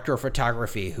a director of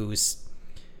photography who's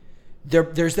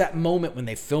there's that moment when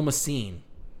they film a scene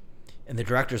and the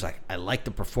director's like, I like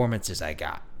the performances I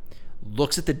got.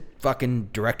 Looks at the fucking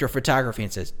director of photography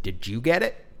and says, did you get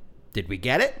it? Did we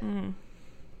get it? Mm-hmm.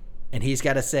 And he's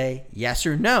got to say yes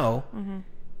or no. Mm-hmm.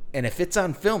 And if it's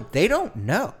on film, they don't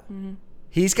know. Mm-hmm.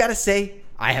 He's got to say,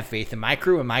 I have faith in my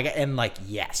crew and my guy, and like,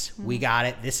 yes, we got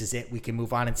it. This is it. We can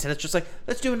move on. Instead, it's just like,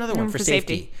 let's do another one for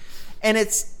safety. And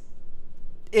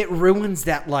it ruins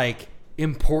that like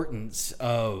importance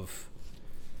of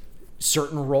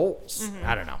certain roles. Mm-hmm.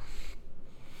 I don't know.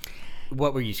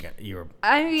 What were you were?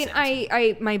 I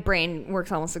mean, my brain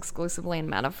works almost exclusively in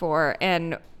metaphor,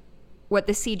 and what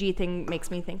the CG thing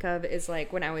makes me think of is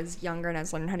like when I was younger and I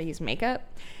was learning how to use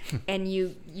makeup and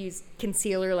you use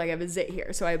concealer, like I have a zit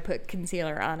here, so I would put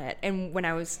concealer on it. And when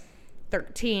I was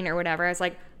 13 or whatever, I was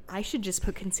like, I should just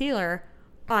put concealer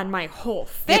on my whole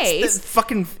face. It's the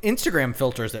fucking Instagram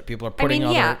filters that people are putting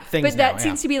on their things but that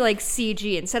seems to be like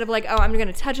CG instead of like, oh, I'm going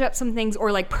to touch up some things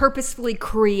or like purposefully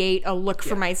create a look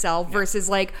for myself versus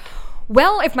like,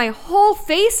 well, if my whole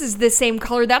face is the same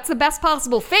color, that's the best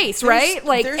possible face, right?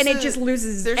 Like, and it just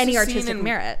loses any artistic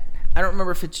merit. I don't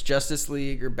remember if it's Justice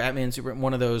League or Batman Superman,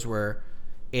 one of those where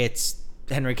it's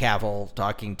Henry Cavill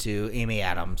talking to Amy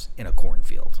Adams in a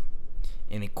cornfield.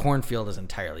 And the cornfield is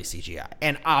entirely CGI.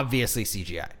 And obviously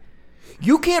CGI.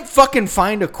 You can't fucking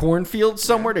find a cornfield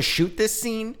somewhere to shoot this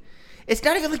scene. It's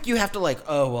not even like you have to like,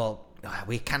 oh, well,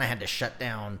 we kind of had to shut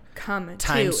down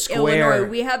Times Square. Illinois.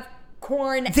 We have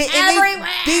corn everywhere.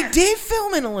 They did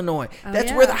film in Illinois.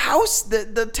 That's where the house,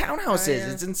 the townhouse is.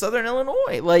 Yeah. It's in southern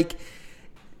Illinois. Like,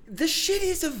 the shit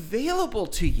is available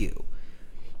to you.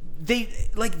 They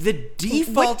like the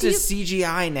default is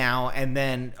CGI now, and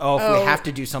then if we have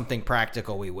to do something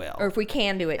practical, we will. Or if we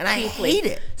can do it, and cheaply. I hate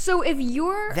it. So if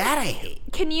you're that, I hate.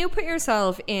 Can you put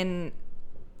yourself in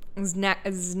Zack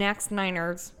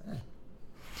Snyder's?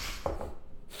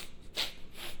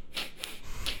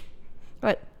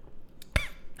 What?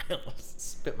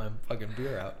 Spit my fucking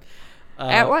beer out.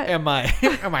 At what? Am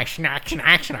I snack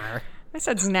Snyder? I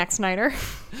said Zack Snyder.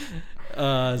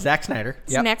 Zack Snyder.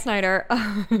 Yep. Zack Snyder.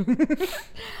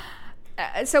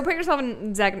 So put yourself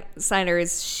in Zack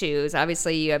Snyder's shoes.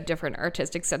 Obviously, you have different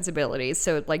artistic sensibilities,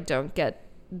 so like don't get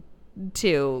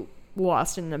too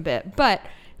lost in the bit. But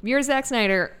if you're Zack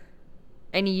Snyder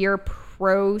and you're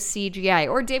pro CGI,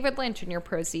 or David Lynch and you're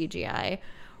pro CGI,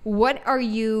 what are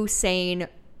you saying?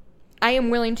 I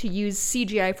am willing to use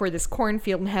CGI for this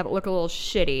cornfield and have it look a little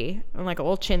shitty and like a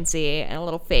little chintzy and a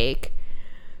little fake,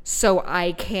 so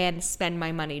I can spend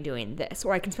my money doing this,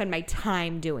 or I can spend my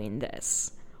time doing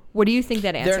this. What do you think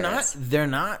that answer is? They're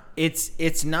not.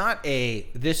 It's not a,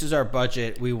 this is our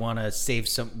budget, we want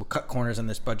to cut corners on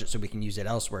this budget so we can use it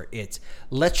elsewhere. It's,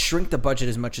 let's shrink the budget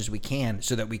as much as we can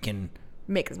so that we can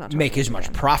make as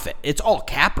much profit. It's all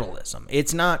capitalism.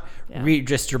 It's not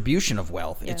redistribution of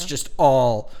wealth. Yeah. It's just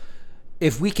all,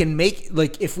 if we can make,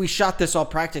 like, if we shot this all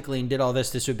practically and did all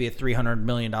this would be a $300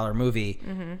 million movie.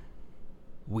 Mm-hmm.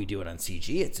 We do it on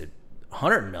CG, it's a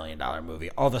 $100 million movie.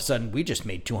 All of a sudden, we just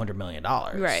made $200 million.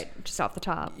 Right, just off the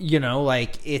top. You know,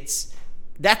 like,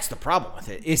 that's the problem with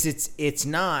it. It's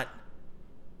not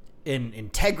an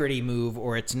integrity move,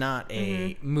 or it's not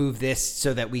a move this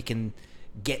so that we can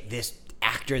get this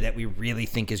actor that we really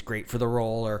think is great for the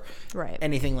role, or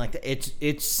anything like that.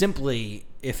 It's simply,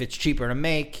 if it's cheaper to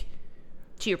make,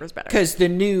 cheaper's better. Because the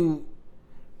new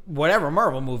whatever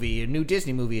Marvel movie, a new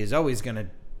Disney movie is always going to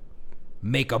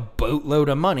make a boatload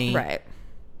of money, right?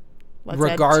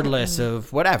 Regardless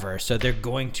of whatever. So they're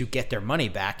going to get their money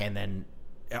back, and then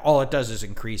all it does is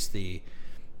increase the,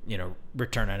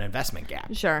 return on investment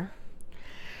gap. Sure.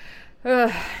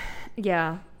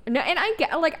 Yeah. No, and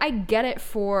I get it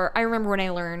for. I remember when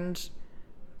I learned,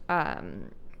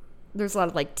 there's a lot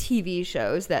of like TV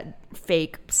shows that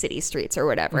fake city streets or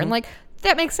whatever, and like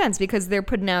that makes sense because they're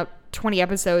putting out 20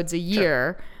 episodes a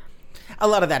year. Sure. A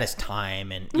lot of that is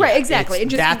time and exactly, and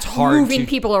just that's hard moving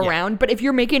people around. But if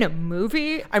you're making a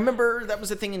movie, I remember that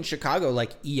was a thing in Chicago.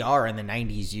 Like ER in the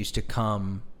 90s used to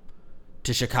come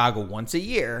to Chicago once a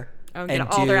year and do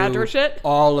all their outdoor shit,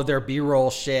 all of their B-roll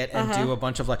shit, and do a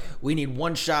bunch of like, we need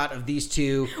one shot of these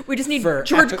two. We just need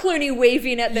George Clooney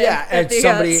waving at the at the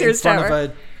somebody Sears in front Tower.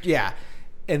 of a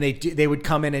and they would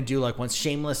come in and do like, once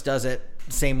Shameless does it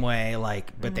same way,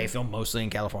 like, but they film mostly in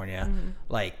California,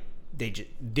 like.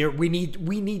 We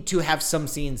need to have some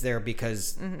scenes there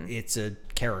because it's a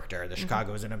character. The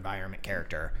Chicago is an environment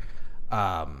character,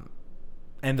 and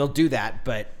they'll do that.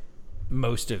 But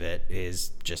most of it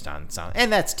is just on sound,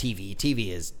 and that's TV. TV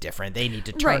is different. They need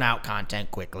to turn out content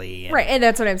quickly, and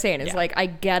that's what I'm saying. Is like, I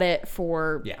get it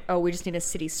for we just need a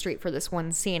city street for this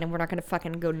one scene, and we're not going to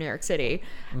fucking go to New York City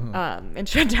and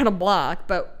shut down a block.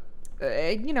 But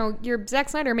you're Zack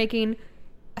Snyder making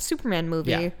a Superman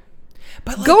movie. Yeah.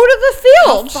 But like, go to the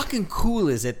field. How fucking cool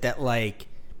is it that like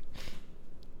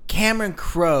Cameron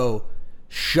Crowe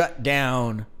shut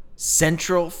down Times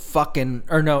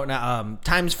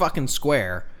fucking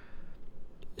Square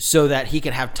so that he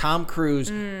could have Tom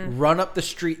Cruise run up the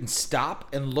street and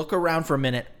stop and look around for a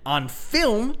minute on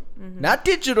film, not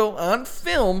digital, on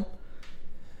film,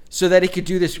 so that he could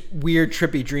do this weird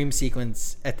trippy dream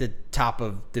sequence at the top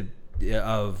of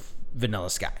Vanilla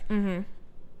Sky. Mm-hmm.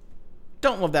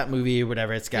 Don't love that movie or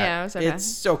whatever.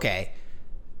 It's okay.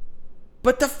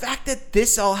 But the fact that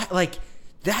this all like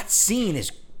that scene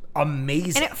is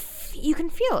amazing, and you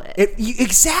can feel it.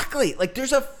 Exactly. Like,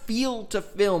 there's a feel to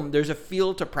film. There's a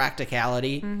feel to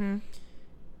practicality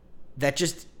that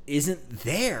just isn't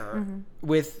there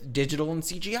with digital and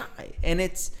CGI. And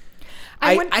it's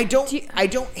I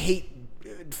don't hate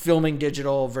filming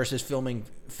digital versus filming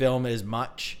film as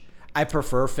much. I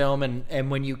prefer film,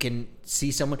 and when you can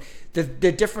see someone, the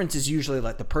difference is usually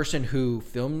like the person who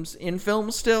films in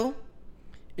film still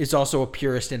is also a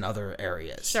purist in other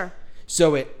areas. Sure.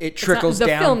 So it trickles down.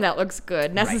 The film that looks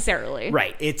good necessarily.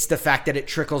 Right. It's the fact that it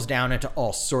trickles down into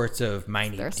all sorts of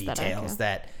minute details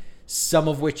that some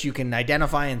of which you can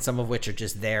identify and some of which are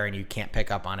just there and you can't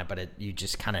pick up on it, but you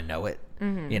just kind of know it.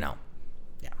 You know.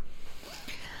 Yeah.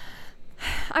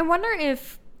 I wonder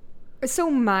if.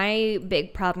 So my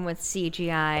big problem with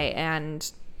CGI,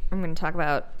 and I'm going to talk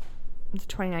about the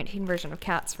 2019 version of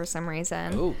Cats for some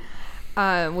reason,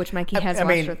 which Mikey has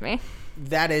watched with me.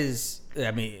 That is.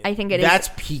 I think that's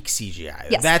peak CGI.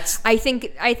 Yes. I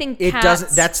think it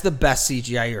doesn't. That's the best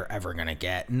CGI you're ever gonna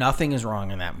get. Nothing is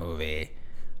wrong in that movie.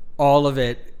 All of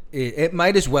it. It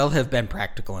might as well have been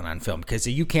practical and on film because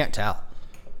you can't tell.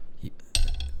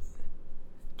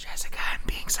 Jessica, I'm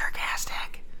being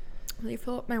sarcastic. Will you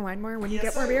fill up my wine more when you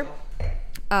get more beer?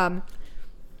 So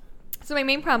my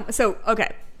main problem. So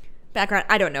okay, background.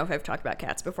 I don't know if I've talked about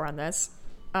Cats before on this.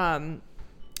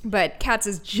 But Cats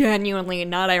is genuinely,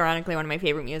 not ironically, one of my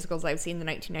favorite musicals. I've seen the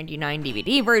 1999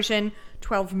 DVD version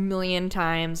 12 million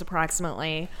times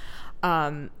approximately.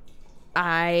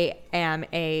 I am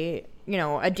a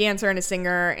dancer and a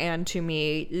singer, and to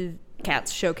me,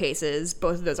 Cats showcases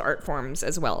both of those art forms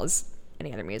as well as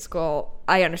any other musical.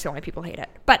 I understand why people hate it.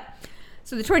 But,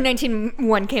 so the 2019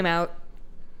 one came out,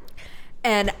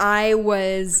 and I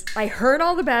heard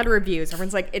all the bad reviews.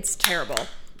 Everyone's like, it's terrible.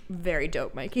 Very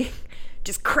dope, Mikey.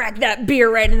 Just crack that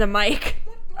beer right in the mic.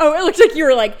 Oh, it looks like you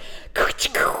were like...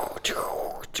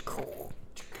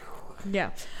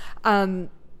 Yeah.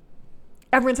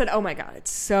 Everyone said, oh my God, it's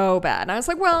so bad. And I was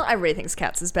like, well, everybody thinks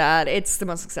Cats is bad. It's the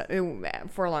most successful...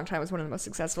 For a long time, it was one of the most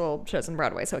successful shows on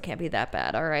Broadway, so it can't be that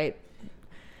bad, all right?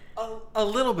 A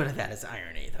little bit of that is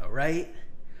irony, though, right?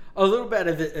 A little bit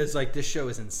of it is like, this show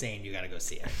is insane, you gotta go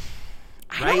see it.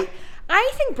 Right?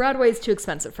 I think Broadway is too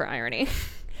expensive for irony.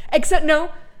 Except, no,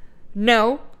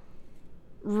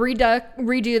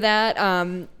 redo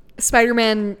that.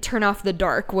 Spider-Man Turn Off the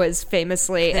Dark was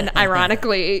famously an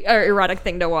ironically or erotic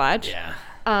thing to watch. Yeah.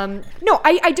 No,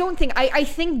 I don't think. I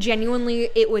think genuinely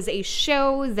it was a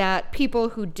show that people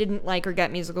who didn't like or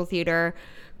get musical theater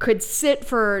could sit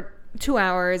for 2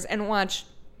 hours and watch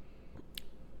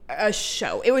a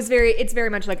show. It's very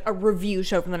much like a review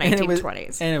show from the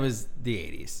 1920s. And it was the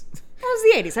 80s. It was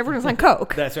the 80s. Everyone was on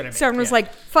coke. That's what I mean. So everyone was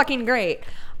like, fucking great.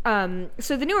 So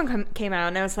the new one came out,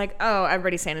 and I was like, oh,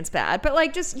 everybody's saying it's bad. But,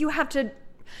 like, just you have to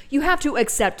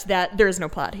accept that there is no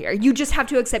plot here. You just have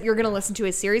to accept you're going to listen to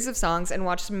a series of songs and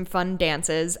watch some fun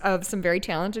dances of some very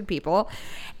talented people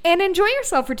and enjoy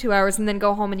yourself for 2 hours and then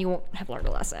go home and you won't have learned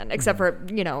a lesson. Except for,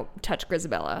 Touch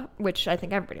Grisabella, which I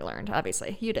think everybody learned,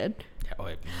 obviously. You did.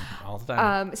 All the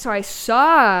time. So I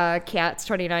saw Cats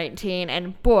 2019,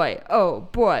 and boy,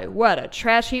 what a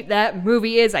trash heap that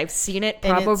movie is. I've seen it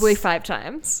probably 5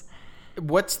 times.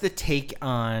 What's the take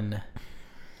on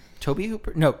Toby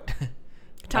Hooper? No.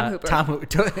 Tom Hooper. Tom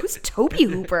Hooper. Who's Toby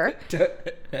Hooper?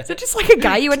 Is it just like a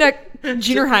guy you went to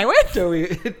junior high with?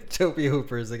 Toby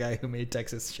Hooper is the guy who made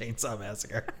Texas Chainsaw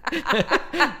Massacre.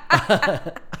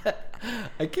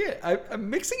 I can't. I'm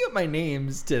mixing up my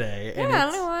names today. Yeah, I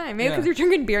don't know why. Maybe because you're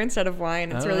drinking beer instead of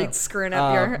wine. It's really screwing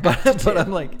up your... But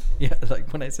I'm like,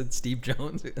 like when I said Steve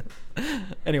Jones.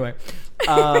 Anyway.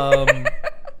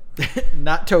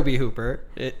 Not Toby Hooper.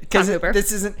 Because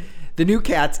this isn't... The new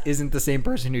Cats isn't the same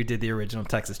person who did the original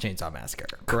Texas Chainsaw Massacre,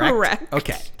 correct? Correct.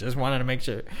 Okay, just wanted to make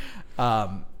sure.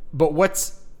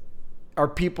 But are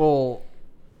people...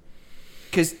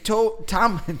 Because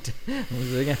Tom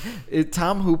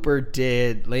Hooper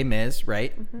did Les Mis,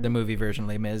 right? Mm-hmm. The movie version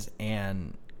Les Mis,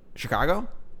 and Chicago?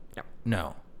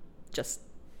 No. Just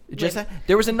that?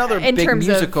 There was another big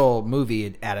musical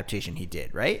movie adaptation he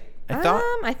did, right?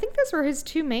 I think those were his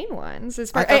 2 main ones. I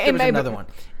thought there was another one.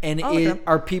 And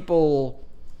are people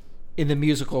in the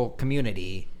musical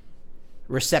community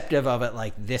receptive of it?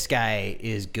 Like, this guy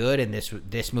is good, and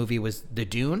this movie was The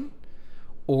Dune,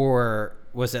 or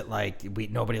was it like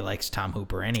nobody likes Tom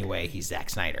Hooper anyway? He's Zack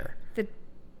Snyder.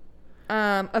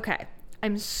 Okay,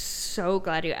 I'm so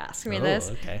glad you asked me this.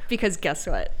 Okay. Because guess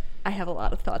what? I have a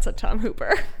lot of thoughts on Tom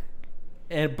Hooper.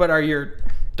 But are your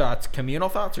thoughts communal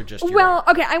thoughts or just okay,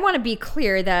 I want to be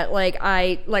clear that like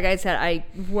I said, I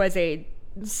was a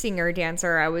singer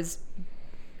dancer. I was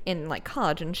in like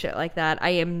college and shit like that.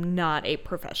 I am not a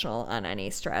professional on any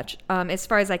stretch. As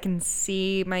far as I can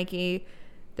see, Mikey,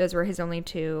 those were his only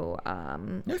 2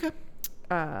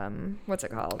 what's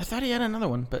it called? I thought he had another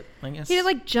one, but I guess he did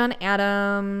like John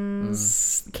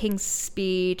Adams, King's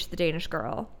Speech, The Danish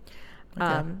Girl.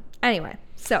 Okay. Anyway,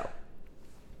 so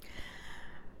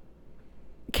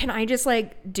can I just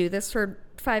like do this for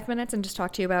 5 minutes and just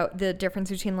talk to you about the difference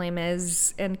between Les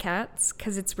Mis and Cats?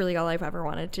 Because it's really all I've ever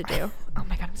wanted to do. Oh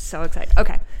my god, I'm so excited.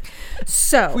 Okay,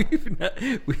 so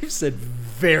we've said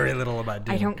very little about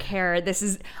Dune. I don't care. This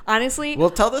is honestly, we'll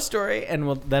tell the story and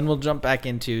we'll jump back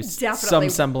into some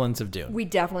semblance of Dune. We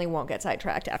definitely won't get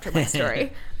sidetracked after my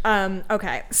story.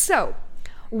 Okay, so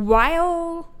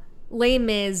while Les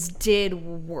Mis did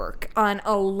work on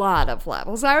a lot of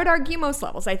levels, I would argue most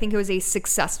levels, I think it was a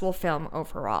successful film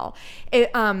overall.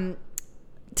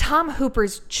 Tom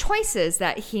Hooper's choices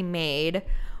that he made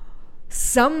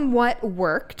somewhat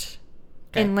worked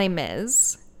in Les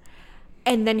Mis,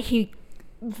 and then he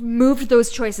moved those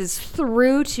choices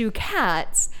through to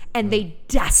Cats, and they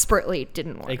desperately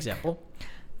didn't work.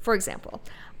 For example,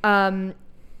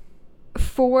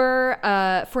 for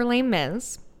Les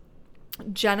Mis,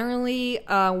 generally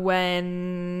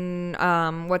when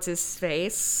what's his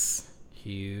face?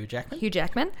 Hugh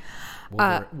Jackman.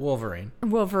 Wolverine.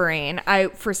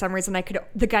 For some reason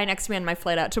the guy next to me on my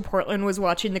flight out to Portland was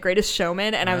watching The Greatest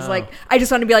Showman, and I was like, I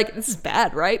just wanted to be like, this is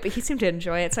bad, right? But he seemed to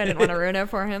enjoy it, so I didn't want to ruin it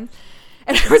for him.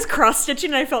 And I was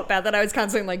cross-stitching, and I felt bad that I was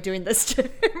constantly like doing this to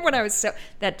him when I was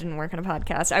that didn't work on a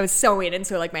podcast. I was sewing, and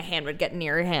so like my hand would get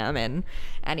near him, and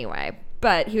anyway.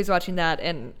 But he was watching that,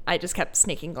 and I just kept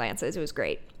sneaking glances. It was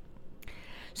great.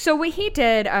 So what he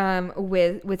did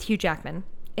with Hugh Jackman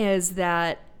is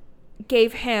that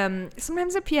gave him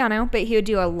sometimes a piano, but he would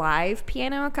do a live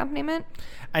piano accompaniment.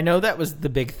 I know that was the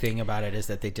big thing about it, is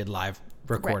that they did live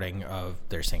recording of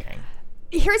their singing.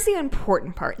 Here's the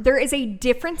important part. There is a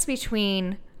difference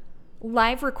between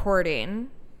live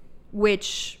recording,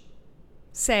 which,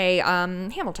 say,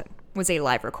 Hamilton was a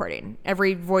live recording.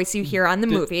 Every voice you hear on the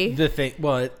movie. The thing,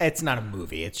 well, it's not a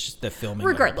movie. It's just the filming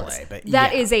regardless, of the play. But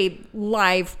that is a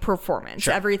live performance.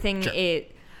 Sure, everything is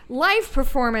live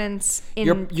performance.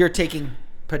 You're taking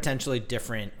potentially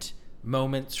different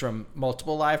moments from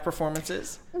multiple live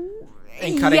performances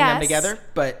and cutting them together.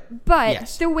 But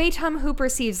yes. The way Tom Hooper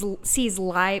sees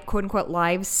live, quote unquote,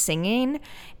 live singing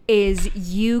is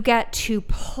you get to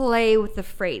play with the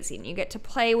phrasing, you get to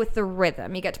play with the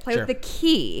rhythm, you get to play with the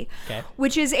key,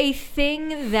 which is a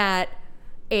thing that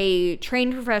a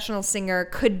trained professional singer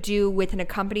could do with an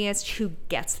accompanist who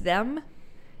gets them.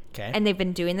 And they've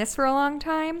been doing this for a long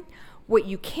time. What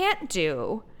you can't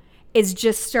do is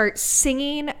just start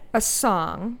singing a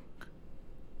song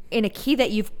in a key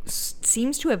that you've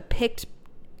seems to have picked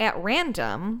at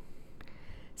random,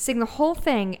 sing the whole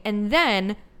thing, and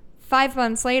then 5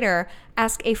 months later,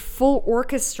 ask a full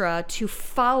orchestra to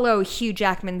follow Hugh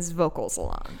Jackman's vocals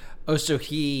along. Oh, so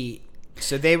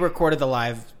they recorded the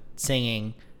live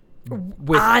singing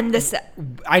on the set.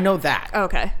 I know that.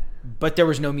 Okay. But there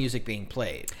was no music being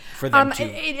played for them to...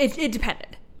 It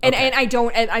depended. And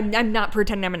I'm not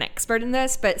pretending I'm an expert in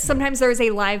this, but sometimes there was a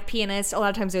live pianist. A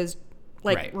lot of times it was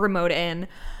remote in.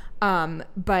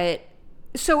 But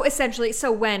so essentially,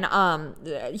 when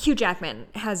Hugh Jackman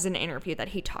has an interview that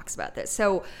he talks about this.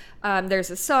 So there's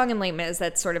a song in Les Mis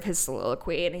that's sort of his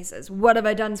soliloquy, and he says, "What have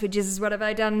I done, sweet Jesus? What have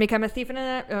I done? Become a thief in the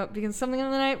night? Become something in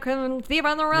the night? Become a thief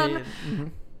on the run?" Mm-hmm.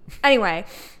 Anyway,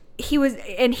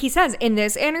 he says in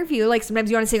this interview, like,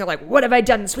 sometimes you want to sing like, "What have I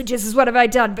done, sweet Jesus? What have I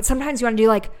done?" But sometimes you want to do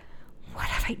like, "What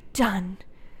have I done,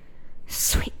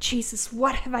 sweet Jesus?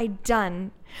 What have I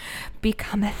done?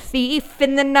 Become a thief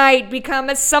in the night, become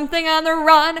a something on the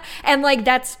run." And like,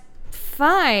 that's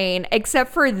fine,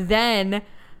 except for then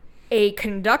a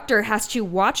conductor has to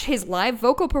watch his live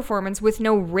vocal performance with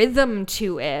no rhythm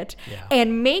to it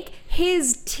and make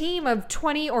his team of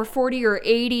 20 or 40 or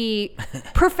 80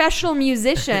 professional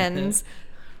musicians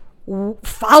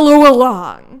follow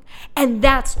along. And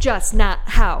that's just not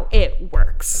how it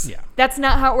works. Yeah. That's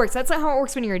not how it works. That's not how it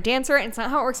works when you're a dancer, and it's not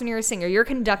how it works when you're a singer. Your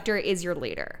conductor is your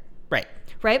leader.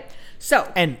 Right?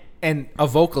 So, and a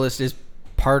vocalist is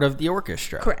part of the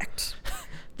orchestra. Correct.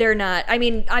 They're not, I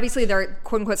mean, obviously they're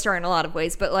quote unquote star in a lot of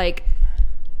ways, but like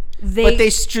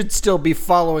they should still be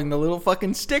following the little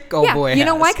fucking stick boy has. You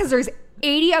know why? Because there's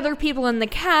 80 other people in the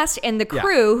cast and the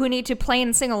crew who need to play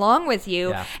and sing along with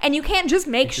you, and you can't just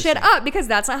make shit up, because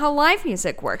that's not how live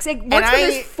music works. It works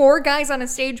when there's 4 guys on a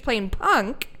stage playing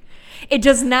punk. It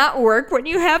does not work when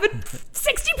you have a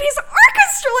 60-piece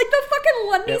orchestra like the fucking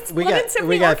London Symphony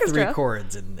We got Orchestra. 3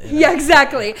 chords. Yeah,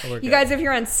 exactly. You guys, if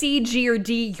you're on C, G, or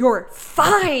D, you're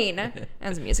fine. That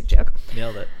was a music joke.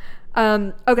 Nailed it.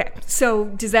 Okay, so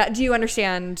do you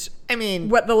understand? I mean,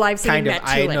 what the live singing meant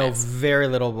to I Les know Mis? very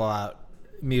little about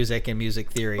music and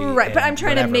music theory. Right, but I'm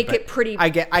trying to make it pretty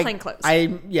plain clothes.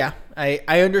 I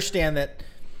understand that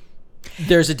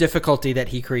there's a difficulty that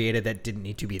he created that didn't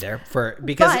need to be there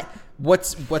because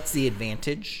what's the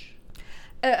advantage?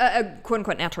 A quote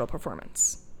unquote natural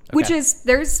performance, which is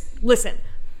listen.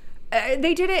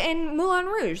 They did it in Moulin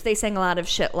Rouge. They sang a lot of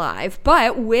shit live,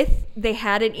 but they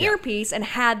had an earpiece and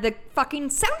had the fucking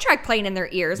soundtrack playing in their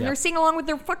ears, and they're singing along with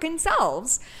their fucking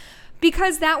selves,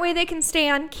 because that way they can stay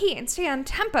on key and stay on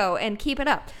tempo and keep it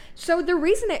up. So the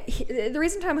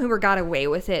reason Tom Hooper got away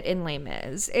with it in Les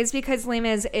Mis is because Les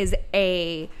Mis is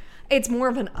it's more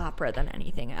of an opera than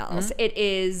anything else. Mm-hmm. It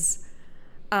is.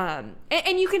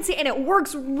 And you can see, and it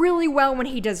works really well when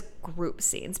he does group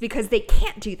scenes, because they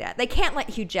can't do that. They can't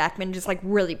let Hugh Jackman just like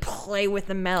really play with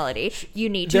the melody. You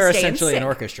need to They're stay essentially in sync. an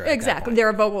orchestra. Exactly. They're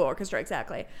a vocal orchestra.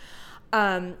 Exactly.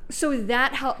 So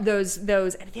that helped those,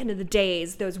 at the end of the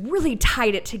days, those really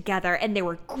tied it together, and they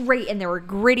were great, and they were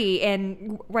gritty.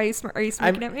 And why are you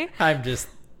smirking at me?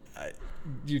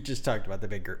 You just talked about the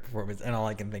big group performance, and all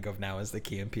I can think of now is the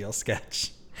Key and Peele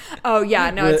sketch. Oh,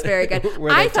 yeah. No, it's very good.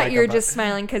 I thought you were just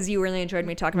smiling because you really enjoyed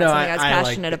me talking about something I was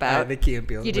passionate about. The Key and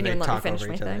Peele. You didn't even let me finish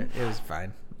my thing. It was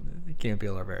fine. The Key and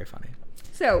Peele are very funny.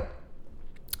 So,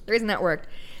 the reason that worked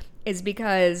is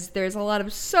because there's a lot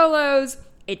of solos.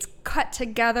 It's cut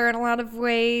together in a lot of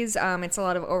ways. It's a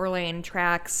lot of overlaying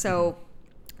tracks. So,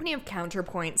 when you have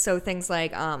counterpoint, so things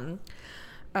like... God,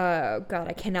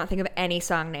 I cannot think of any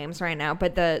song names right now,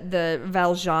 but the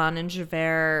Valjean and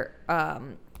Javert...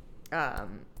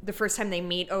 the first time they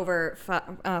meet over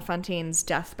Fantine's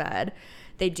deathbed,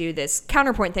 they do this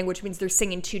counterpoint thing, which means they're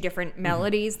singing two different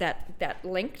melodies that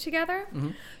link together.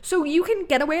 Mm-hmm. So you can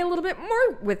get away a little bit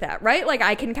more with that, right? Like,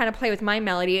 I can kind of play with my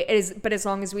melody, but as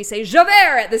long as we say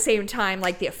Javert at the same time,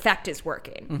 like, the effect is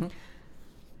working. Mm-hmm.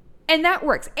 And that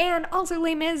works. And also,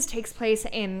 Les Mis takes place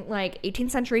in, like, 18th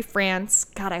century France.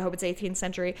 God, I hope it's 18th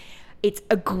century. It's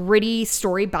a gritty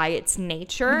story by its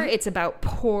nature. Mm-hmm. It's about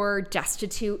poor,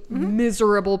 destitute,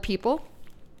 miserable people.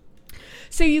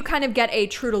 So you kind of get a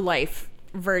true-to-life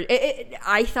version.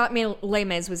 I thought Les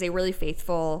Mis was a really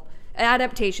faithful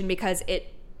adaptation because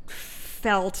it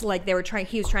felt like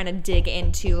he was trying to dig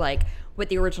into, like, what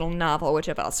the original novel, which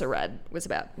I've also read, was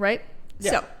about, right?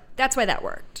 Yeah. So that's why that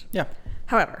worked. Yeah.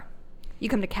 However, you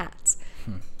come to Cats.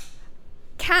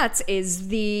 Cats is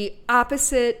the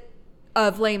opposite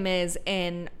of Les Mis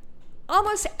in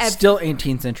almost still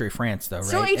 18th century France, though, right?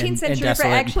 Still 18th century France.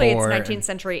 Actually, it's 19th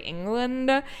century England.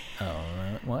 Oh,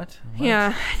 what?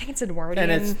 Yeah, I think it's Edwardian.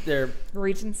 And they're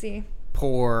Regency.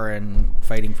 Poor and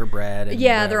fighting for bread. And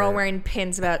yeah, they're all wearing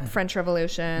pins about French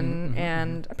Revolution,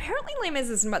 and apparently Les Mis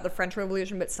isn't about the French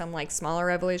Revolution, but some like smaller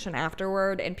revolution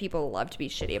afterward, and people love to be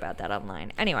shitty about that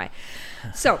online. Anyway,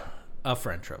 so. A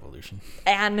French Revolution.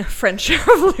 And French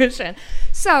Revolution.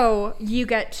 So you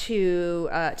get to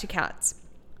Cats.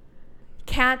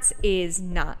 Cats is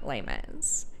not Les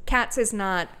Mis. Cats is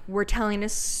not, we're telling a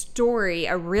story,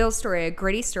 a real story, a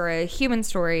gritty story, a human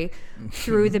story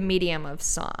through the medium of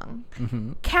song.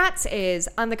 Mm-hmm. Cats is,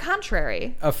 on the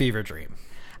contrary, a fever dream.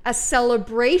 A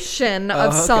celebration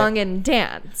of song and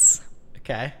dance.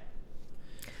 Okay.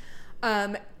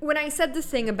 When I said the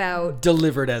thing about...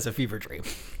 Delivered as a fever dream.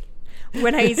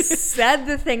 When I said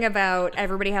the thing about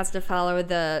everybody has to follow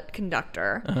the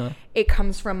conductor, it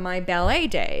comes from my ballet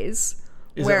days.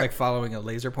 Is it like following a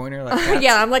laser pointer? Like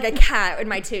yeah, I'm like a cat in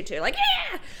my tutu. Like,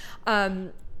 yeah!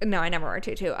 No, I never wear a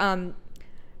tutu.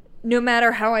 No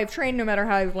matter how I've trained, no matter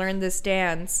how I've learned this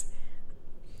dance,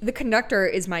 the conductor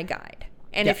is my guide.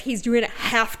 And if he's doing it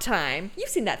halftime, you've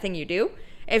seen that thing you do.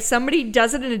 If somebody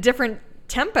does it in a different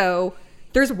tempo,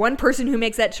 there's one person who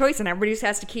makes that choice, and everybody just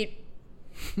has to keep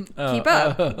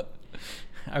up.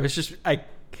 I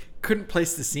couldn't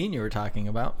place the scene you were talking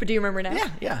about. But do you remember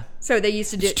now? Yeah. So they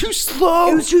used to do... It's too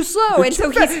slow! It was too slow! It's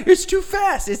too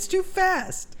fast! It's too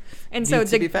fast! And so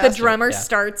the drummer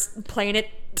starts playing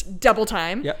it double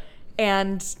time. Yep.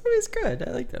 And... It was good.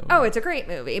 I like that one. Oh, it's a great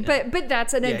movie. Yeah. But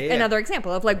that's another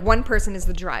example of, like, one person is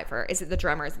the driver. Is it the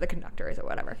drummer? Is it the conductor? Is it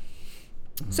whatever?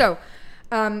 Mm-hmm. So,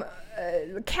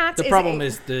 Cats The problem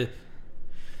is the...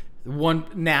 One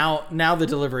now the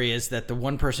delivery is that the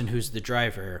one person who's the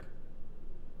driver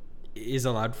is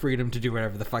allowed freedom to do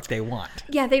whatever the fuck they want.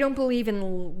 Yeah, they don't believe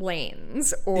in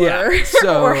lanes or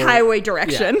or highway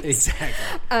directions. Yeah,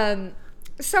 exactly.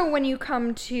 So when you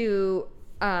come to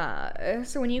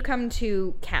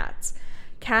Cats,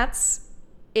 Cats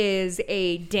is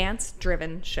a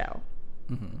dance-driven show.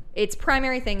 Mm-hmm. Its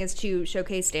primary thing is to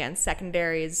showcase dance.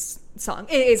 Secondary is song.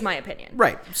 Is my opinion.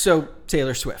 Right. So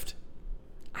Taylor Swift.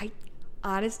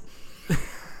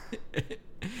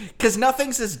 Because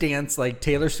nothing says dance like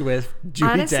Taylor Swift, Judi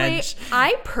Honestly, Dench,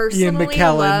 I personally Ian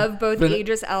McKellen, love both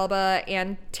Idris Elba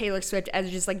and Taylor Swift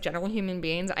as just like general human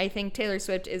beings. I think Taylor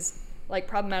Swift is like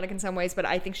problematic in some ways, but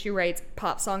I think she writes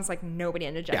pop songs like nobody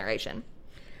in a generation.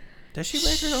 Does she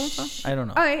write her own song? I don't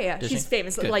know. Oh yeah. Does She's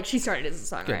famous. Good. Like she started as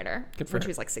a songwriter when she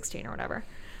was like 16 or whatever.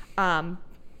 And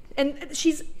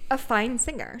she's a fine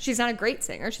singer. She's not a great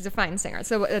singer. She's a fine singer.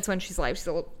 So that's when she's live. She's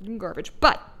a little garbage.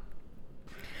 But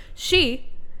she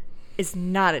is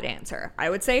not a dancer. I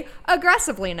would say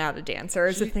aggressively not a dancer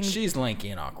is the thing. She's lanky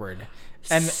and awkward.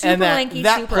 Super lanky,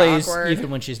 that super plays awkward. even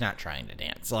when she's not trying to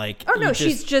dance. Like, oh no,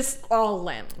 she's just all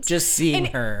limbs. Just seeing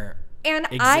her. And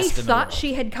I thought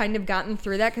she had kind of gotten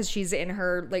through that because she's in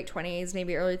her late 20s,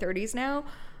 maybe early 30s now.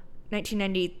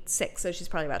 1996, so she's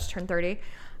probably about to turn 30.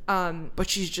 But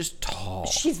she's just tall.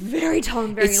 She's very tall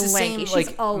and very it's the lanky. Same,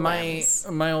 she's all my limbs.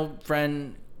 My old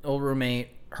friend, old roommate,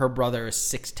 her brother is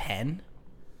 6'10",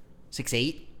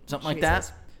 6'8", something like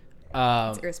that.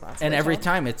 It's irresponsible. And every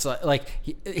time it's like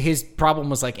his problem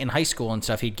was like in high school and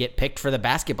stuff, he'd get picked for the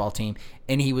basketball team,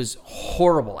 and he was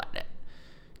horrible at it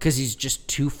because he's just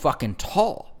too fucking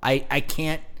tall. I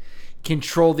can't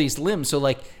control these limbs, so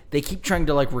like they keep trying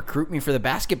to like recruit me for the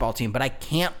basketball team, but I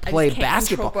can't play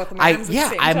basketball. I'm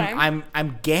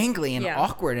gangly and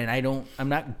awkward, and I'm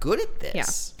not good at this.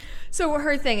 Yeah. So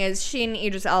her thing is, she and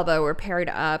Idris Elba were paired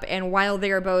up, and while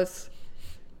they are both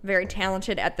very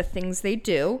talented at the things they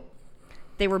do,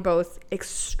 they were both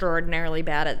extraordinarily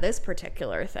bad at this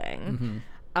particular thing.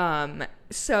 Mm-hmm.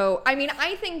 So I mean,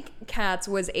 I think Cats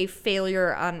was a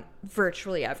failure on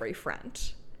virtually every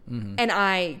front, and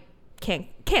I can't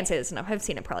say this enough. I've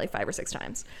seen it probably 5 or 6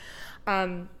 times.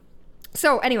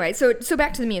 So anyway, so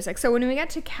back to the music. So when we get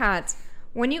to Cats,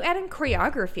 when you add in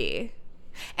choreography,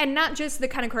 and not just the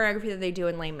kind of choreography that they do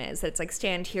in Les Mis, that it's like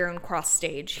stand here and cross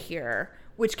stage here,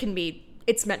 which can be,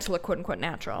 it's meant to look quote unquote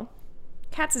natural.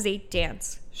 Cats is a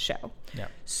dance show. Yeah.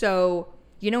 So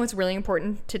you know what's really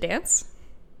important to dance?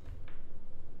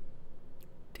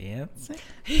 Dancing?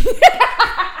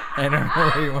 I don't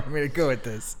know where you want me to go with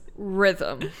this.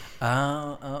 Rhythm.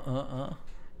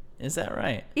 Is that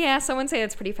right? Yeah, someone say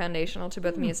it's pretty foundational to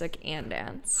both music and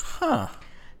dance. Huh.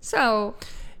 So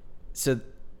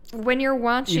when you're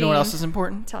watching... You know what else is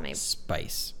important? Tell me.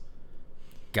 Spice.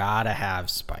 Gotta have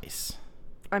spice.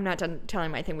 I'm not done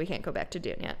telling my thing. We can't go back to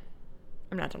Dune yet.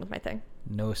 I'm not done with my thing.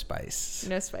 No spice.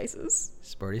 No spices.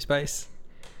 Sporty spice?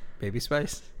 Baby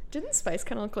spice? Didn't spice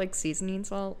kind of look like seasoning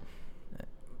salt?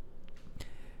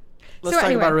 Let's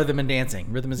talk about rhythm and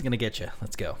dancing. Rhythm is going to get you.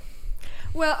 Let's go.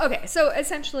 Well, okay. So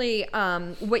essentially,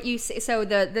 what you see, so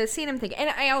the scene I'm thinking, and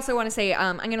I also want to say,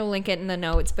 I'm going to link it in the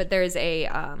notes, but there's a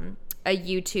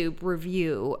YouTube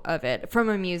review of it from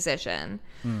a musician,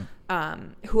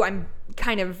 who I'm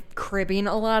kind of cribbing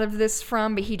a lot of this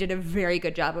from, but he did a very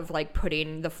good job of like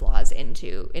putting the flaws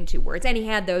into words. And he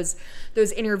had those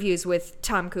interviews with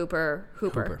Tom Hooper,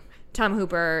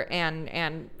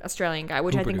 and Australian guy,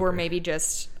 which I think were maybe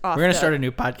just off. We're going to start a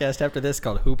new podcast after this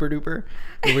called Hooper Duper,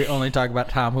 where we only talk about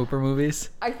Tom Hooper movies.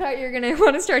 I thought you were going to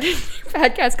want to start a new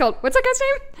podcast called, what's that guy's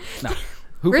name?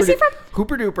 No. Where's he from?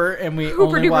 Hooper Duper, and we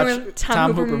only watch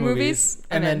Tom Hooper movies.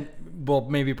 And then we'll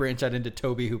maybe branch out into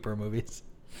Toby Hooper movies.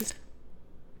 Is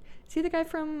he the guy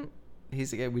from...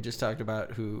 He's the guy we just talked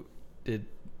about who did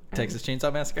Texas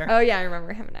Chainsaw Massacre. Oh, yeah, I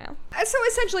remember him now. So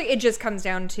essentially, it just comes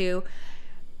down to...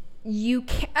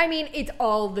 it's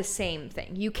all the same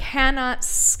thing. You cannot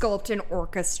sculpt an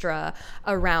orchestra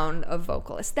around a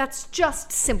vocalist. That's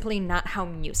just simply not how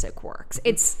music works.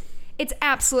 It's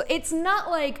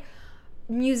not like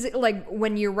music, like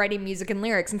when you're writing music and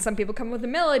lyrics and some people come with a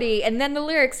melody and then the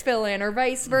lyrics fill in or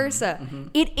vice versa. Mm-hmm.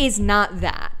 It is not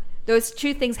that. Those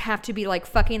two things have to be like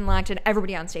fucking locked, and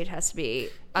everybody on stage has to be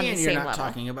on the same level. And you're not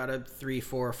talking about a 3,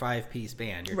 4, 5 piece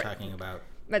band. You're talking about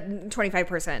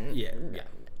 25%. Yeah.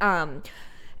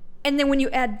 And then when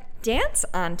you add dance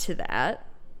onto that,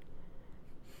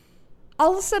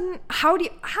 all of a sudden,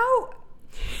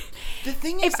 the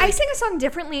thing is, if I sing a song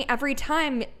differently every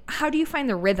time, how do you find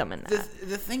the rhythm in that?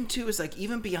 The thing too is like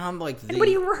even beyond like what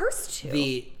do you rehearse to?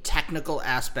 The technical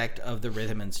aspect of the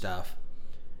rhythm and stuff.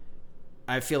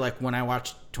 I feel like when I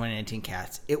watched 2019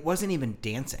 Cats, it wasn't even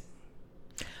dancing.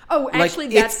 Oh, actually,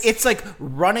 that's... It's like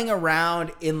running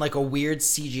around in like a weird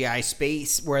CGI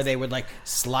space where they would like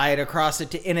slide across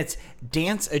it, and it's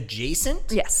dance adjacent.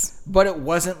 Yes. But it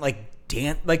wasn't like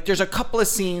dance. Like there's a couple of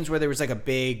scenes where there was like a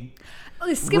big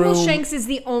Skimbleshanks is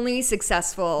the only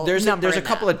successful There's a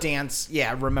couple of dance,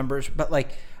 remembers, but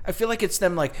like I feel like it's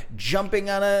them like jumping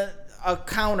on a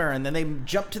counter and then they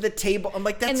jump to the table. I'm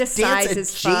like, that's and the dance size adjacent.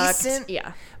 Is fucked.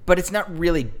 Yeah. But it's not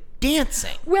really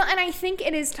dancing. Well, and I think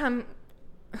it is Tom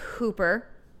Hooper,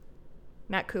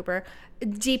 not Cooper,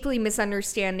 deeply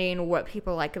misunderstanding what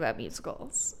people like about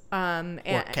musicals.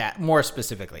 More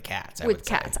specifically Cats. With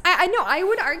Cats. I know. I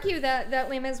would argue that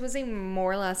Les Mis was a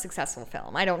more or less successful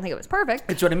film. I don't think it was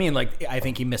perfect. It's what I mean. Like, I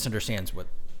think he misunderstands what...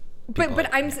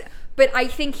 But I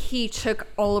think he took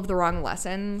all of the wrong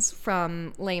lessons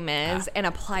from Les Mis and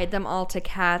applied them all to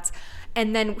Cats,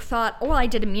 and then thought, well, I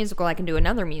did a musical, I can do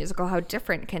another musical. How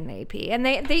different can they be? And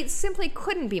they simply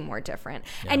couldn't be more different.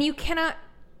 Yeah. And you cannot.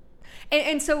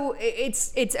 And so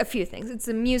it's a few things. It's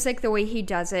the music, the way he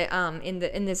does it.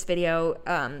 In this video,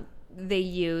 they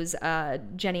use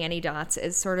Jenny Any Dots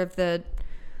as sort of the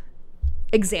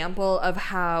example of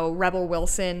how Rebel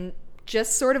Wilson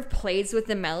just sort of plays with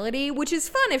the melody, which is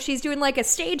fun if she's doing like a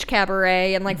stage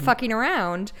cabaret and like fucking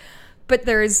around. But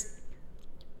there's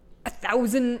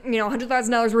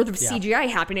 $100,000 worth of CGI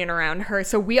happening around her,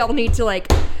 so we all need to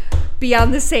like be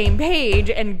on the same page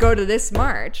and go to this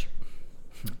march.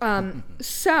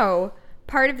 So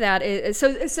part of that is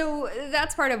so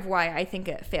that's part of why I think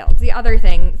it failed. The other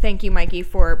thing, thank you, Mikey,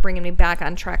 for bringing me back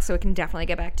on track, so we can definitely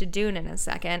get back to Dune in a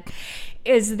second,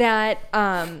 is that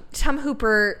Tom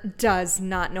Hooper does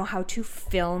not know how to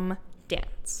film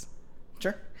dance.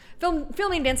 Sure.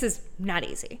 Filming dance is not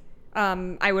easy.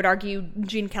 I would argue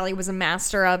Gene Kelly was a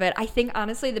master of it. I think,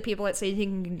 honestly, the people that say you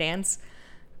can dance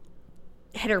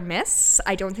hit or miss.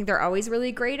 I don't think they're always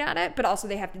really great at it, but also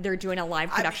they're doing a live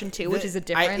production too, which is a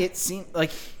different. It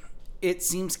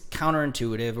seems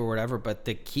counterintuitive or whatever, but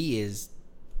the key is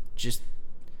just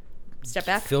step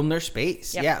back, film their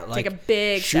space. Yep. Yeah, like take a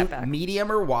big shoot step back, medium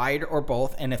or wide or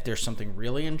both. And if there's something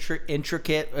really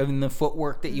intricate in the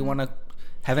footwork that you want to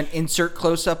have an insert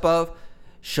close up of,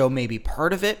 show maybe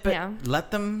part of it, but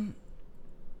let them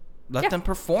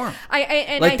perform.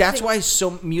 That's why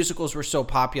musicals were so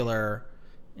popular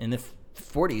in the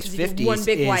 40s, 50s. One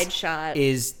big wide shot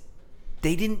is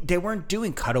they weren't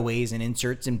doing cutaways and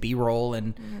inserts and B-roll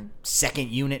and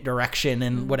second unit direction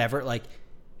and whatever. Like,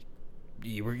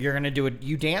 you're going to do it.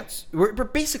 You dance. We're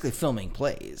basically filming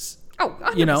plays. Oh,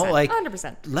 100%, like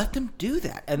 100%. Let them do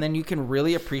that, and then you can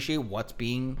really appreciate what's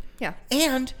being. Yeah.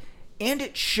 And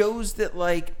it shows that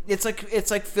like it's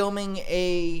like filming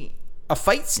a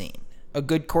fight scene, a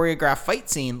good choreographed fight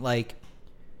scene. Like,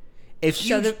 if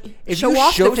you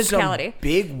show some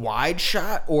big wide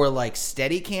shot or like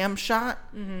steady cam shot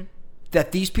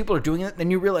that these people are doing it, then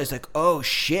you realize like, oh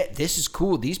shit, this is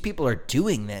cool. These people are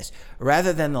doing this,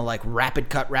 rather than the like rapid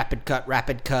cut,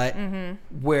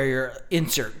 where you're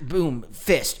insert, boom,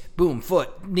 fist, boom,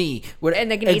 foot, knee,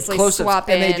 and they can easily swap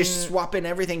in, and they just swap in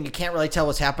everything. You can't really tell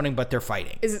what's happening, but they're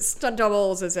fighting. Is it stunt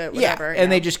doubles? Is it whatever? Yeah,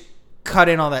 and they just cut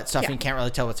in all that stuff and you can't really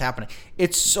tell what's happening.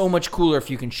 It's so much cooler if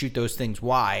you can shoot those things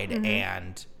wide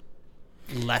and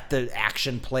let the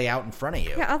action play out in front of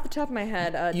you. Yeah, off the top of my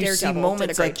head, you Daredevil see moments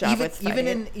did a great job with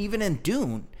even in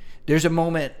Dune, there's a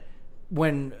moment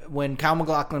when Kyle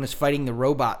MacLachlan is fighting the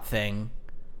robot thing,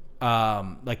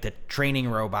 like the training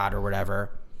robot or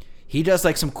whatever. He does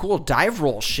like some cool dive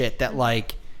roll shit that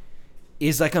like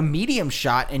is like a medium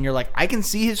shot, and you're like, I can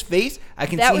see his face. I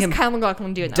can see him Kyle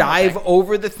MacLachlan doing that dive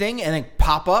over the thing and then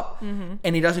pop up,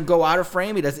 and he doesn't go out of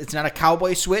frame. It's not a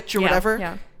cowboy switch or whatever.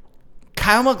 Yeah.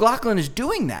 Kyle MacLachlan is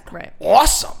doing that. Right.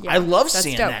 Awesome. Yeah, I love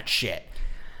seeing that shit.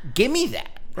 Give me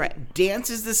that. Right. Dance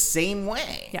is the same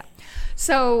way. Yeah.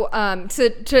 So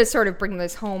to sort of bring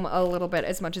this home a little bit,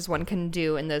 as much as one can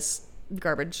do in this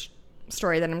garbage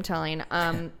story that I'm telling,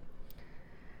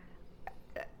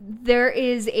 there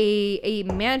is a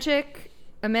magic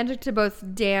to both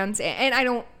dance and I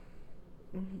don't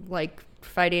like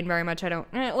fighting very much. I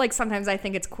don't like, sometimes I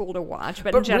think it's cool to watch,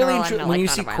 but in general, really, I'm not, when like, you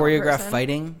not see a violent choreographed person.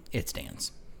 fighting, it's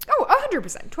dance. Oh,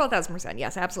 100%, 12,000%,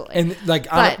 yes, absolutely. And like,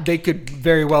 they could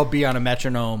very well be on a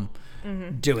metronome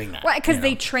doing that. Well, because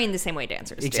they train the same way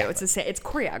dancers do. It's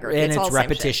choreography, and it's all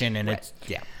repetition, and it's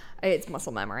it's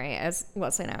muscle memory, as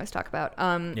Leslie and I always talk about.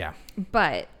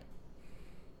 But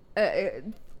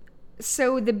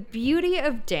so the beauty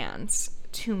of dance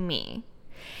to me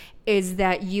is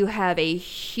that you have a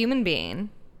human being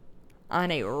on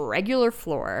a regular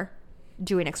floor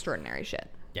doing extraordinary shit.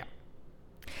 Yeah.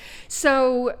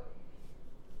 So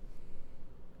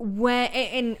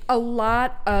and a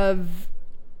lot of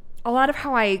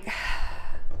how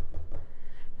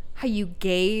you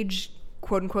gauge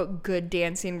quote unquote good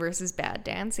dancing versus bad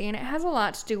dancing, it has a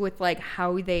lot to do with like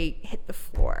how they hit the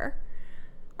floor.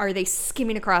 Are they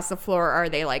skimming across the floor? Are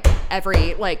they like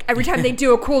every time they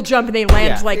do a cool jump and they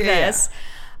land this?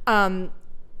 And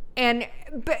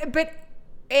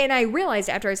I realized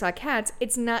after I saw Cats,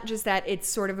 it's not just that. It's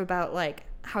sort of about like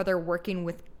how they're working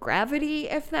with gravity,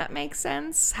 if that makes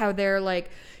sense. How they're like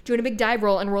doing a big dive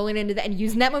roll and rolling into that and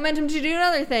using that momentum to do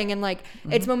another thing, and like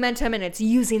it's momentum and it's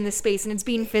using the space and it's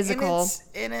being physical.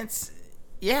 And it's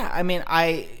yeah, I mean,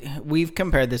 we've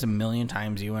compared this a million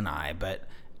times, you and I, but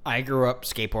I grew up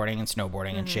skateboarding and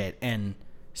snowboarding and shit, and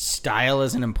style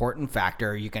is an important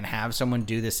factor. You can have someone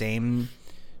do the same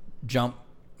jump,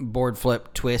 board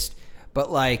flip, twist,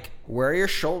 but like, where are your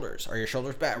shoulders? Are your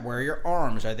shoulders back? Where are your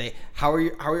arms? How are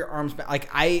your arms back? Like,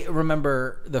 I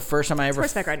remember the first time I ever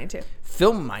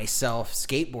filmed myself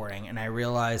skateboarding, and I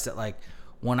realized that like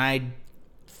when I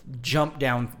jump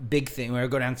down big thing, when I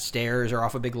go down stairs or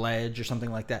off a big ledge or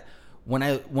something like that, when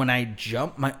I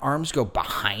jump, my arms go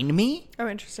behind me. Oh,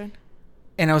 interesting.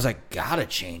 And I was like, gotta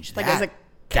change that. Like as a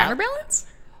counterbalance?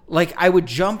 Like I would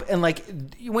jump, and like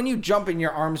when you jump and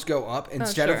your arms go up,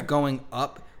 instead of going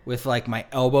up with like my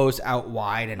elbows out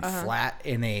wide and flat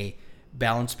in a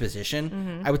balanced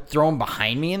position, I would throw them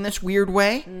behind me in this weird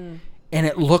way, and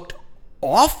it looked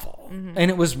awful.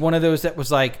 And it was one of those that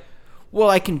was like, well,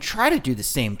 I can try to do the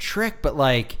same trick, but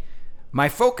like my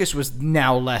focus was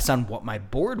now less on what my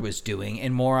board was doing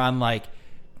and more on like,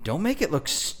 don't make it look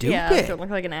stupid. Yeah, don't look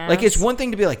like an ass. Like, it's one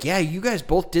thing to be like, yeah, you guys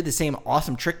both did the same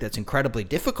awesome trick that's incredibly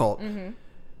difficult.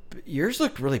 But yours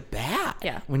looked really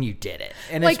bad when you did it.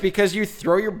 And like, it's because you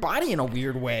throw your body in a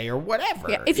weird way or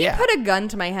whatever. Yeah, if you put a gun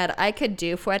to my head, I could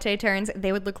do fouette turns.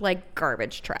 They would look like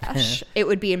garbage trash. It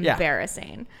would be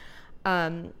embarrassing.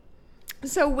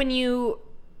 So when you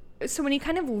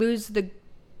kind of lose the...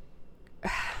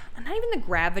 not even the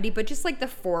gravity, but just like the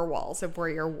four walls of where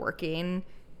you're working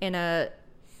in a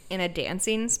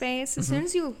dancing space, as soon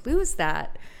as you lose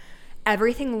that,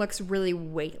 everything looks really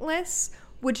weightless,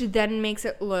 which then makes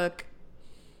it look,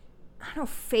 I don't know,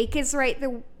 fake is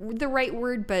the right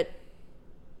word, but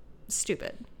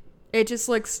stupid. It just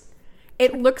looks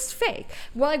fake.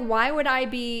 Well, like, why would I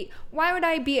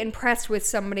be impressed with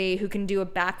somebody who can do a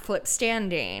backflip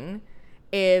standing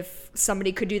if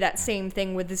somebody could do that same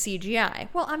thing with the CGI?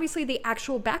 Well, obviously the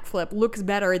actual backflip looks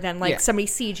better than like somebody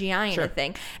CGI-ing a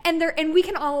thing. And we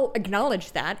can all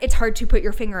acknowledge that. It's hard to put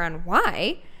your finger on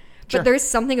why. But there's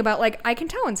something about like, I can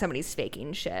tell when somebody's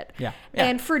faking shit. Yeah.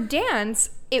 And for dance,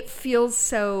 it feels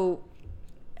so,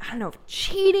 I don't know if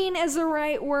cheating is the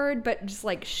right word, but just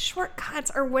like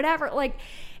shortcuts or whatever. Like,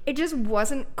 it just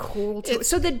wasn't cool to...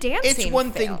 So the dancing It's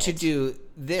one failed. thing to do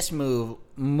this move,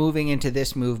 moving into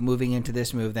this move,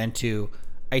 than to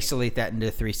isolate that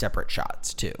into 3 separate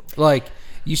shots, too. Like,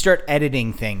 you start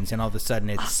editing things, and all of a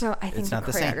sudden it's also, I think it's not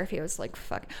the choreography was like,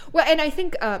 fuck. Well, and I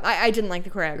think... I didn't like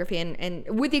the choreography,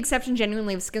 and with the exception,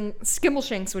 genuinely, of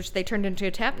Skimbleshanks, which they turned into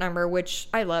a tap number, which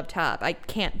I love tap. I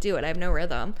can't do it. I have no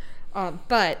rhythm.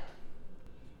 But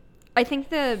I think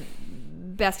the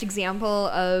best example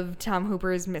of Tom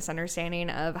Hooper's misunderstanding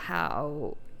of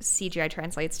how CGI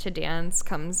translates to dance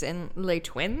comes in Les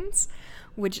Twins,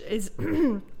 which is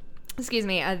excuse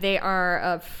me, they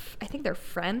are I think they're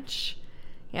French.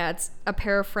 Yeah, it's a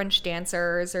pair of French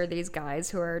dancers, or these guys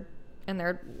who are,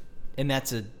 and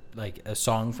that's a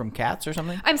song from Cats or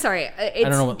something. I'm sorry,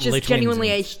 it's just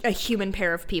genuinely a human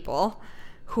pair of people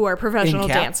who are professional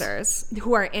dancers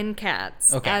who are in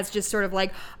Cats, as just sort of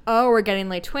like, oh, we're getting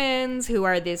Les Twins, who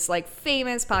are this like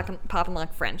famous pop and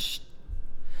lock French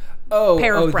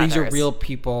pair of brothers. These are real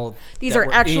people. These are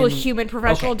actual human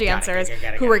professional dancers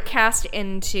who were cast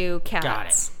into Cats. Got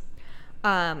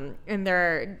it. And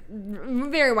they're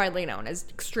very widely known as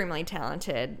extremely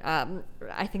talented.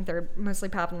 I think they're mostly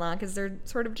pop and lock is their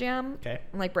sort of jam,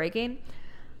 like breaking.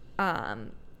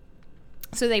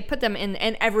 So they put them in,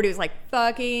 and everybody was like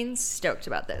fucking stoked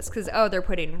about this because, they're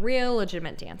putting real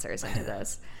legitimate dancers into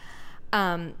this.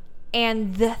 And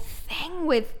the thing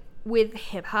with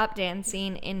hip hop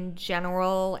dancing in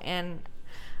general, and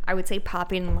I would say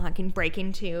popping and locking,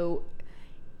 breaking too,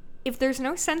 if there's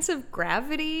no sense of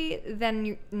gravity,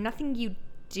 then nothing you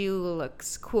do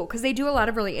looks cool, because they do a lot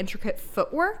of really intricate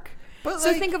footwork. But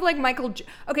so think of like Michael.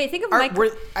 Think of Michael.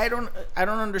 I don't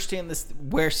understand this.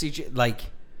 Where CG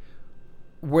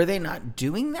were they not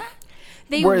doing that?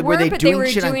 Were they doing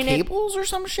shit on cables or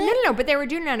some shit? No, but they were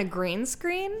doing it on a green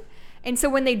screen. And so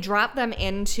when they drop them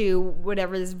into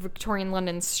whatever this Victorian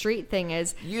London street thing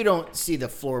is... You don't see the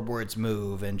floorboards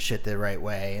move and shit the right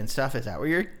way and stuff. Is that what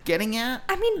you're getting at?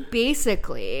 I mean,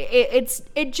 basically.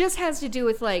 It just has to do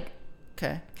with, like...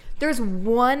 Okay. There's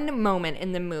one moment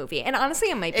in the movie, and honestly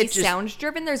it might be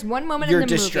sound-driven. There's one moment in the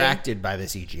movie... You're distracted by the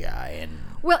CGI and...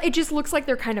 Well, it just looks like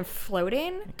they're kind of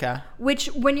floating. Okay. Which,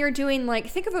 when you're doing, like...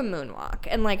 Think of a moonwalk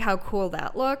and, like, how cool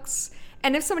that looks...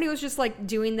 And if somebody was just like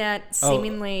doing that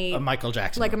seemingly a Michael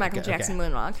Jackson, like a Michael Jackson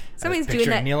moonwalk, somebody's doing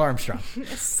that Neil Armstrong,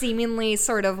 seemingly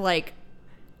sort of like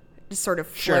just sort of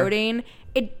floating.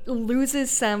 It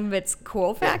loses some of its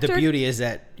cool factor. The beauty is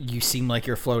that you seem like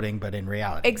you're floating, but in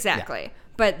reality, exactly. Yeah.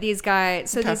 But these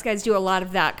guys, these guys do a lot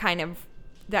of that kind of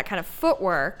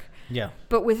footwork. Yeah.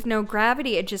 But with no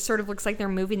gravity, it just sort of looks like they're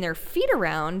moving their feet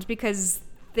around because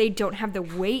they don't have the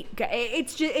weight.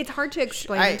 It's hard to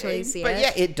explain until you see it. But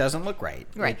yeah, it doesn't look right.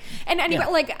 Right. And anyway,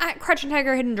 like Crouching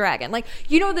Tiger, Hidden Dragon, like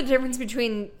you know the difference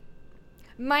between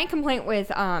my complaint with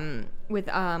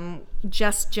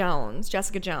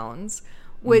Jessica Jones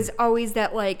was always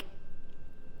that like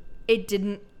it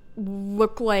didn't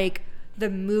look like the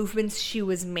movements she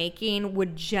was making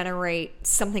would generate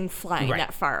something flying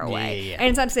that far away. Yeah. And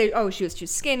it's not to say, she was too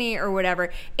skinny or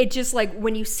whatever. It just like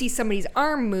when you see somebody's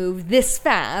arm move this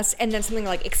fast and then something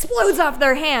like explodes off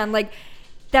their hand, like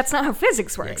that's not how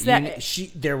physics works.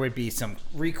 There would be some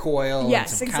recoil.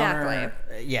 Yes, and some exactly.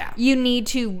 Counter, yeah. You need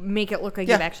to make it look like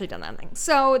you've actually done that thing.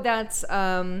 So that's,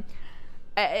 I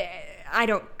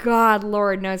don't, God,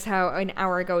 Lord knows how an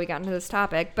hour ago we got into this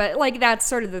topic, but like that's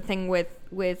sort of the thing with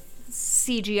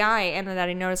CGI, and that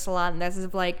I noticed a lot, and this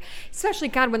is like, especially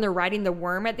God, when they're riding the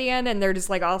worm at the end and they're just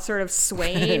like all sort of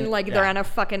swaying like they're on a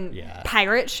fucking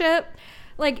pirate ship.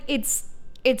 Like it's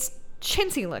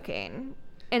chintzy looking,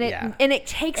 and it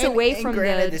takes away from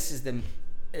granted, this is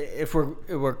if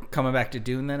we're coming back to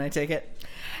Dune, then I take it.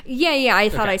 Yeah, I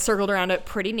thought I circled around it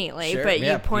pretty neatly, but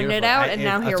you pointed it out, and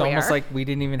now here we are. It's almost like we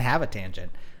didn't even have a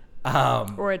tangent.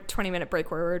 Or a 20-minute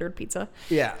break where we ordered pizza.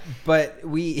 Yeah, but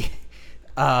we...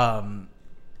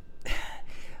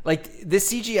 like the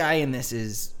CGI in this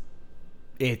it's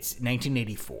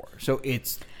 1984, so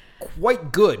it's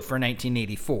quite good for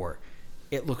 1984.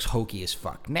 It looks hokey as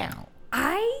fuck now.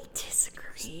 I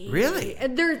disagree. Really?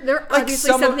 There are obviously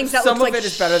some things that look like some of it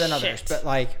is better than others, but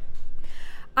like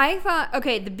I thought,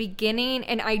 the beginning,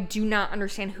 and I do not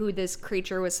understand who this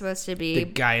creature was supposed to be. The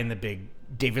guy in the big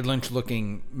David Lynch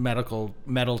looking metal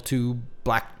tube,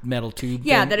 black metal tube.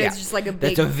 Yeah, thing. Is just like a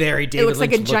big. That's a very David Lynch. It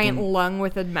looks like a giant lung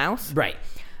with a mouth. Right.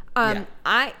 I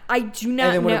do not.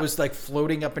 And then when it was like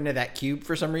floating up into that cube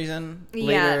for some reason.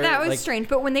 Later, that was strange.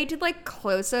 But when they did like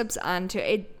close-ups onto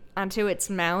its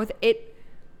mouth,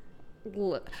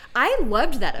 I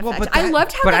loved that effect. I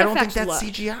loved how that effect looked. But I don't think that's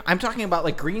CGI. I'm talking about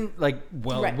like green,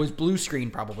 it was blue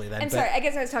screen probably then. Sorry, I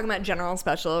guess I was talking about general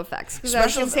special effects. Because I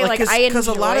was going to say, because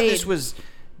a lot of this was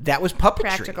puppetry.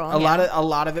 Practical, a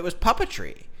lot of it was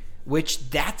puppetry, which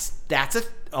that's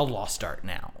a lost art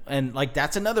now, and like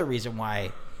that's another reason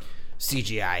why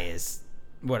CGI is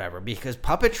whatever, because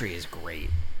puppetry is great.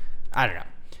 I don't know,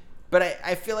 but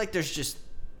I feel like there's just.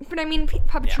 But I mean,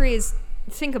 puppetry is,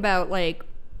 think about like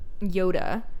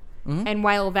Yoda, and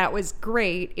while that was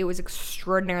great, it was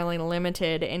extraordinarily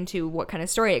limited into what kind of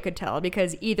story it could tell,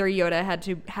 because either Yoda had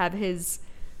to have his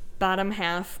bottom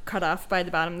half cut off by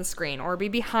the bottom of the screen, or be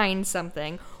behind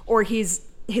something, or his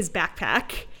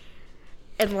backpack,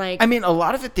 and like, I mean, a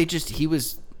lot of it he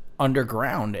was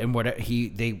underground, and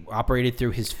they operated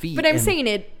through his feet. But I'm saying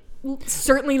it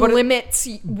certainly limits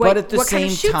what kind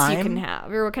of shoots you can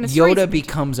have, or what kind of Yoda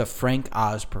becomes a Frank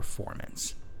Oz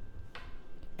performance,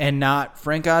 and not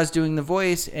Frank Oz doing the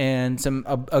voice and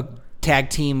a tag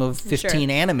team of 15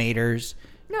 animators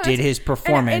did his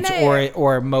performance,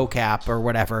 or mocap or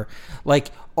whatever.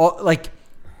 Like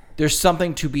there's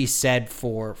something to be said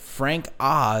for Frank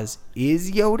Oz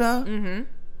is Yoda,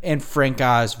 and Frank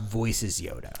Oz voices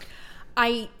Yoda.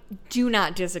 I do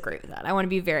not disagree with that. I want to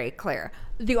be very clear.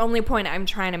 The only point I'm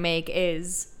trying to make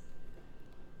is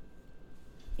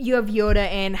you have Yoda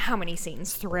in how many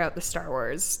scenes throughout the Star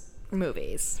Wars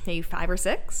movies? Maybe 5 or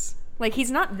 6? Like,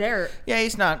 he's not there. Yeah,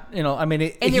 he's not, I mean...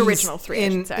 in the original 3,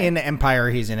 in Empire,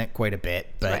 he's in it quite a bit.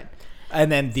 But right.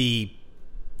 And then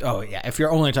if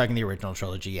you're only talking the original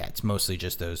trilogy, it's mostly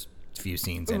just those few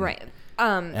scenes in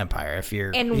Empire.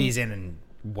 He's in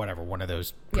whatever, one of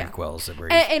those prequels.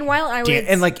 And while I was...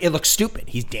 and, like, it looks stupid.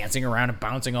 He's dancing around and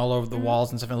bouncing all over the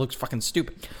walls and stuff, and it looks fucking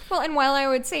stupid. Well, and while I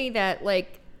would say that,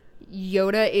 like,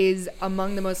 Yoda is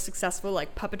among the most successful,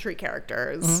 like, puppetry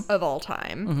characters of all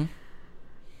time,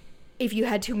 if you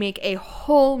had to make a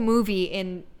whole movie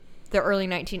in the early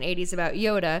 1980s about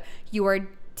Yoda, you are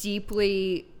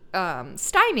deeply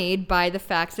stymied by the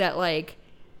fact that, like,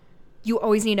 you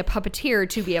always need a puppeteer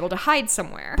to be able to hide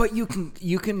somewhere. But you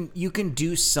can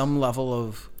do some level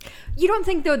of... You don't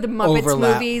think, though, the Muppets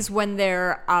overlap. movies, when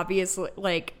they're obviously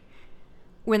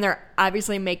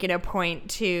making a point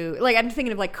to... Like, I'm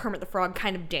thinking of, like, Kermit the Frog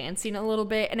kind of dancing a little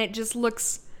bit, and it just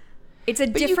looks... It's a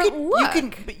different look.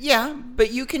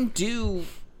 But you can do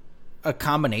a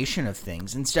combination of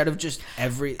things instead of just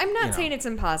every. I'm not saying it's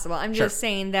impossible. I'm just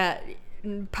saying that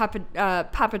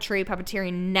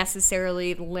puppeteering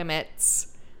necessarily limits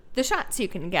the shots you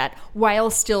can get while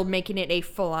still making it a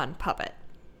full-on puppet.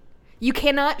 You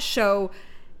cannot show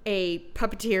a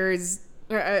puppet's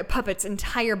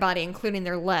entire body, including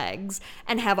their legs,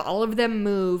 and have all of them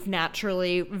move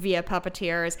naturally via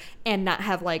puppeteers and not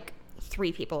have like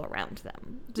 3 people around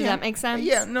them. Does that make sense?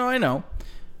 Yeah, no, I know.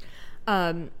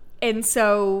 And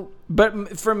so,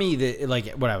 but for me,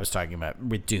 what I was talking about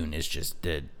with Dune is just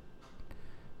the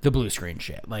blue screen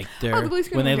shit. Like the blue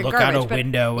screen when they look out a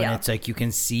window and it's like you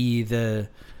can see the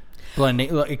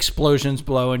blending explosions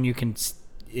blow, and you can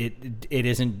it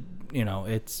isn't, you know,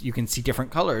 it's you can see different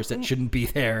colors that shouldn't be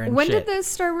there. And when did the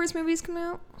Star Wars movies come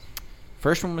out?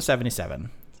 First one was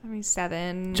 77.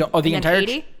 77. So the entire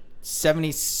 80?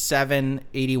 77,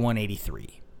 81,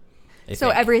 83. So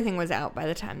everything was out by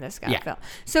the time this guy fell.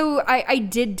 So I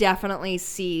did definitely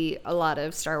see a lot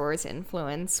of Star Wars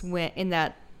influence in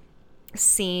that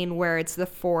scene where it's the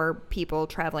 4 people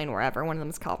traveling wherever. One of them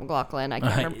is Calvin McLaughlin. I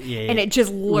can't remember. And it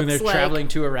just looks when they're like traveling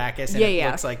to Arrakis, and it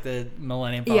looks like the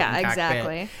Millennium Falcon cockpit.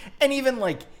 Exactly. And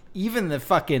even the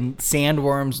fucking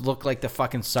sandworms look like the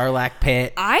fucking Sarlacc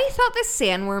pit. I thought the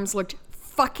sandworms looked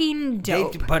fucking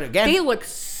dope. But again, they look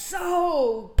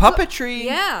so puppetry.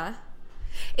 Yeah.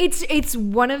 It's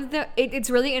one of the. It's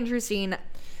really interesting.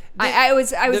 I was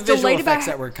the delayed about effects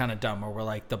that were kind of dumb, or were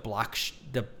like the block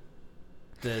the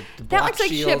that block looks like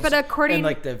shields, shit. But according and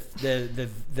like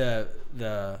the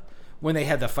when they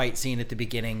had the fight scene at the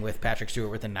beginning with Patrick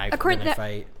Stewart with the knife according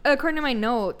fight. According to my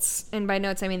notes, and by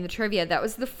notes I mean the trivia, that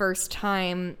was the first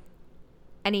time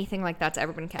anything like that's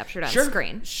ever been captured on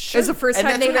screen. It was the first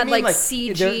time they had like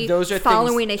CG those are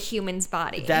following a human's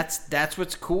body. That's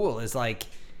what's cool is like.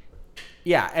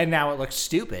 Yeah, and now it looks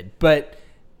stupid, but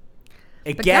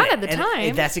again, not at the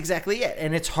time. That's exactly it,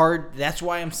 and it's hard. That's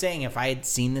why I'm saying if I had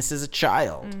seen this as a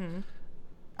child,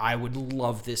 I would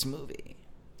love this movie.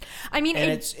 I mean, and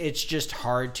it's just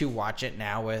hard to watch it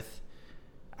now with.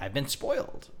 I've been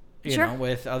spoiled, you know,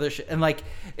 with other shit, and like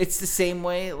it's the same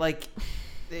way. Like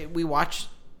we watch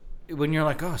when you're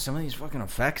like, oh, some of these fucking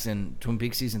effects in Twin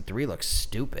Peaks season 3 look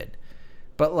stupid.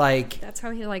 But like that's how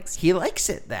he likes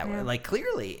it that way, like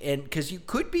clearly, and because you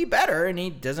could be better, and he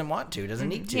doesn't want to, doesn't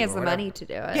need to. He has the money to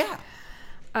do it. Yeah,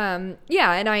 and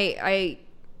I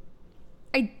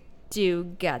do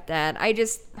get that. I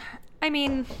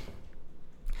mean,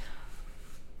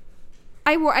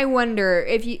 I wonder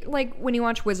if you like when you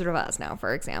watch Wizard of Oz now,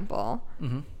 for example,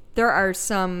 there are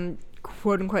some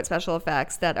quote unquote special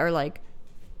effects that are like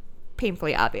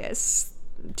painfully obvious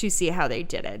to see how they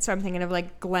did it. So I'm thinking of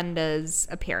like Glenda's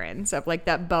appearance of like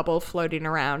that bubble floating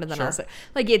around, and then also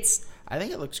like it's. I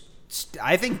think it looks.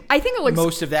 I think it looks.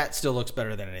 Most of that still looks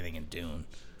better than anything in Dune.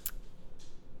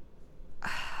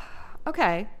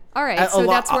 Okay, all right. So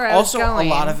that's where I was going. Also, a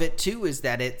lot of it too is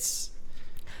that it's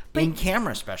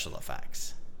in-camera special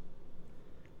effects.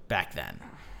 Back then,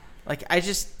 like I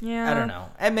don't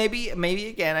know, and maybe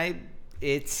again and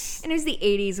it was the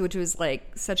 80s, which was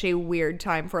like such a weird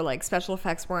time for like special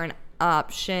effects were an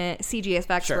option. CG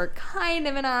effects were kind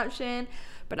of an option,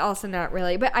 but also not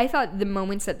really. But I thought the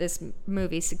moments that this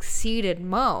movie succeeded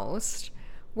most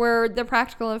were the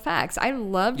practical effects. I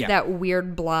loved that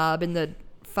weird blob in the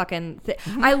fucking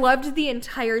I loved the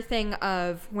entire thing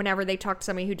of whenever they talked to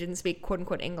somebody who didn't speak quote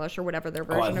unquote English or whatever their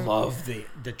version of. I love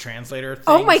the translator thing.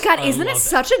 Oh my god, isn't it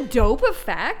such a dope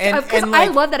effect? Because I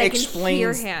love that I can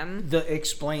hear him.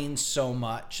 Explains so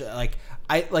much. Like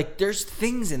there's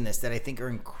things in this that I think are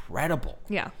incredible.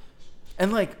 Yeah.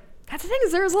 And like that's the thing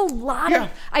is there's a lot of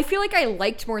I feel like I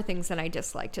liked more things than I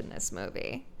disliked in this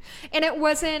movie. And it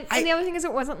wasn't and the other thing is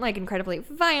it wasn't like incredibly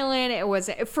violent. It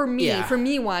wasn't for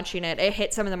me watching it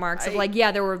hit some of the marks of like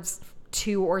there were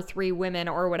 2 or 3 women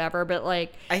or whatever, but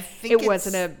like I think it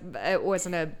wasn't a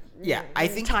I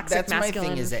think toxic that's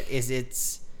masculine. My thing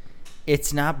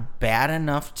it's not bad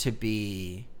enough to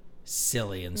be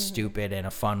silly and stupid and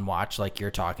a fun watch like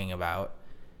you're talking about,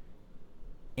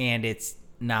 and it's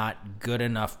not good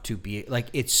enough to be like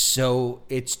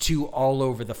it's too all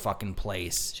over the fucking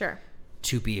place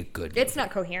to be a good movie. It's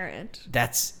not coherent.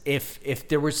 That's if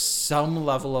there was some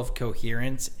level of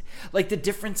coherence, like the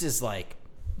difference is like,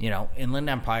 you know, Inland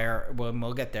Empire, well,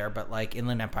 we'll get there, but like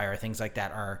Inland Empire, things like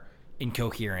that are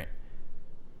incoherent,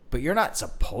 but you're not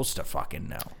supposed to fucking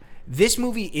know. This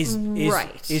movie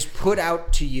is put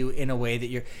out to you in a way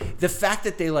that the fact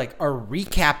that they like are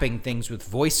recapping things with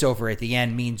voiceover at the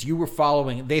end means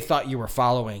they thought you were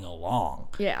following along.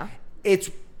 Yeah.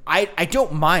 I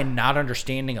don't mind not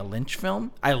understanding a Lynch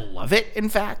film. I love it, in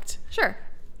fact. Sure.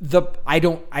 I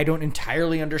don't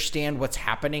entirely understand what's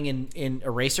happening in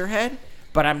Eraserhead,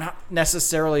 but I'm not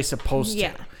necessarily supposed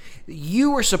to.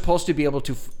 You were supposed to be able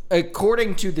to,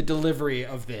 according to the delivery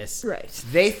of this, right?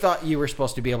 They thought you were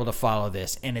supposed to be able to follow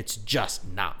this, and it's just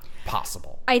not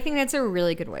possible. I think that's a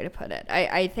really good way to put it.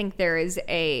 I think there's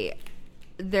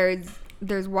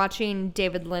watching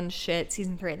David Lynch shit.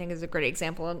 Season 3, I think, is a great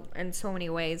example in so many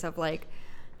ways of like,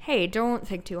 hey, don't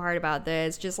think too hard about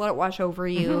this. Just let it wash over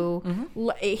you.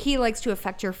 He likes to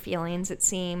affect your feelings, it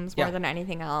seems, more than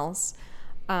anything else.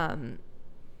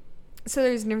 So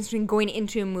there's a difference between going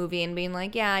into a movie and being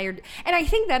like, yeah, you're... And I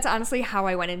think that's honestly how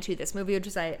I went into this movie, which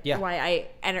is why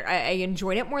I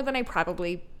enjoyed it more than I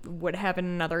probably would have in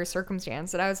another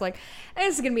circumstance. That I was like,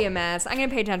 this is going to be a mess. I'm going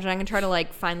to pay attention. I'm going to try to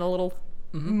like find the little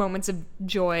moments of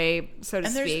joy, so to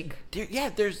speak.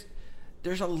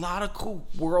 There's a lot of cool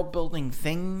world building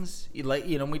things. We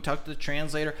talked to the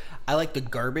translator. I like the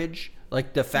garbage.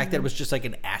 Like the fact that it was just like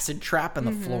an acid trap on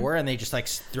the floor and they just like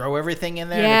throw everything in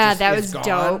there. Yeah, and that was gone.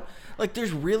 dope. Like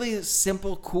there's really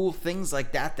simple, cool things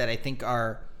like that I think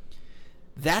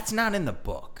that's not in the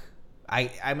book. I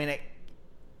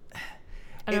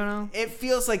don't know. It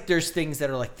feels like there's things that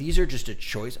are like, these are just a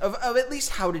choice of at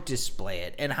least how to display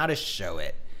it and how to show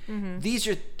it.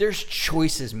 There's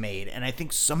choices made, and I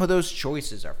think some of those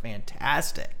choices are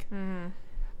fantastic.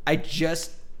 I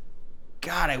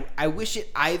wish it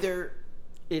either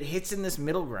it hits in this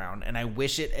middle ground, and I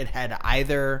wish it had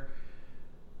either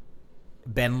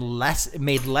been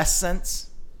made less sense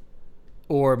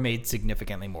or made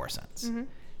significantly more sense.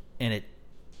 And it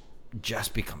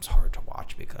just becomes hard to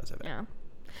watch because of it. Yeah.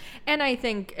 And I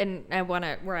think,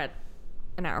 we're at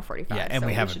an hour 45. Yeah, and so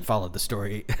we haven't followed the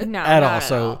story at all.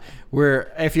 So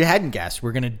if you hadn't guessed,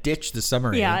 we're going to ditch the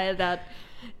summary. Yeah, that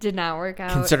did not work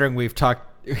out. Considering we've talked,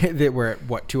 that we're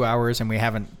at 2 hours, and we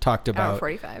haven't talked about... Hour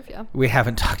 45, yeah. We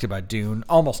haven't talked about Dune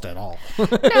almost at all.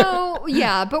 No,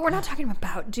 yeah, but we're not talking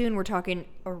about Dune. We're talking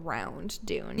around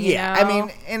Dune. You know? I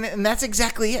mean, and that's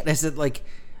exactly it. Is that like,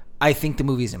 I think the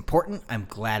movie is important. I'm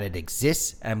glad it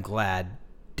exists. I'm glad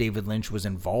David Lynch was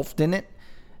involved in it.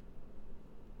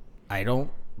 I don't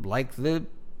like the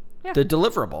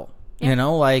deliverable,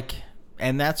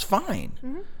 and that's fine.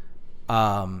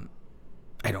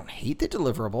 I don't hate the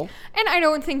deliverable. And I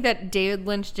don't think that David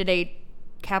Lynch did a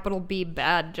capital B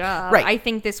bad job. Right. I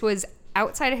think this was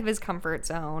outside of his comfort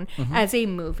zone as a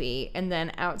movie, and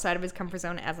then outside of his comfort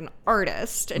zone as an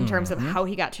artist in terms of how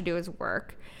he got to do his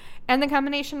work. And the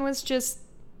combination was just,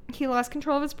 he lost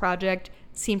control of his project,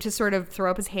 seemed to sort of throw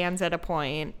up his hands at a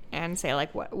point and say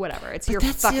like, whatever, it's your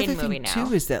fucking movie now.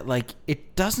 Too, is that like,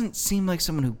 it doesn't seem like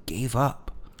someone who gave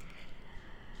up.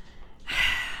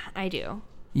 I do.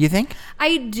 You think?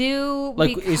 I do.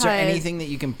 Like, is there anything that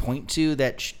you can point to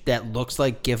that looks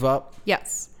like give up?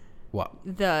 Yes. What?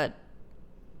 The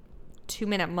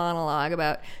 2-minute monologue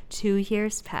about 2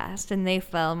 years passed and they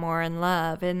fell more in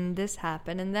love and this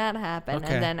happened and that happened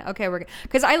and then we're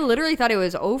because I literally thought it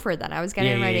was over then. I was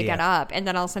getting ready to get up and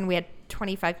then all of a sudden we had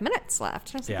 25 minutes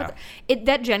left. And I was like,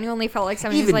 that genuinely felt like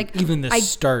something was like even the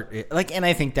start and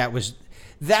I think that was.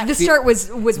 The start was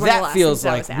one of the last feels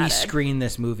like we screened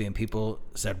this movie and people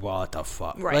said, "Well, what the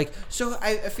fuck?" Right. Like, so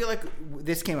I feel like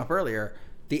this came up earlier.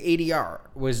 The ADR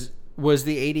was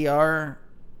the ADR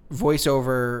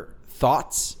voiceover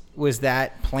thoughts. Was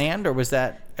that planned or was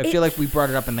that? I feel like we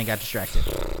brought it up and then got distracted.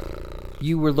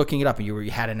 You were looking it up and you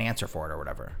had an answer for it or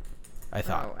whatever. I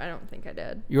thought. I don't think I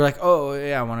did. You were like, "Oh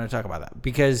yeah, I wanted to talk about that,"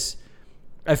 because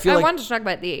I wanted to talk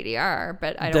about the ADR,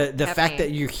 but I don't. The fact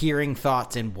that you're hearing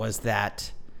thoughts and was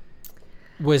that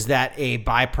a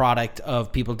byproduct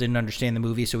of people didn't understand the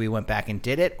movie, so we went back and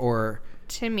did it, or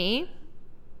to me,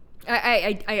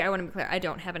 I want to be clear. I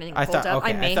don't have anything pulled up. Okay.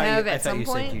 I may have at some point.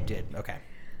 I thought you said you did. Okay.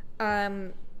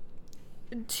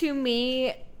 To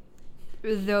me,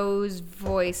 those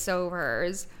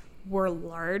voiceovers were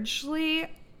largely.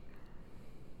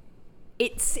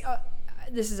 This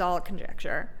is all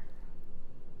conjecture.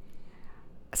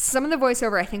 Some of the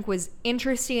voiceover I think was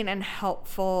interesting and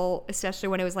helpful, especially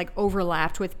when it was like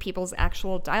overlapped with people's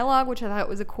actual dialogue, which I thought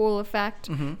was a cool effect.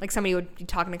 Like somebody would be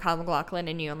talking to Kyle MacLachlan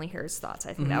and you only hear his thoughts.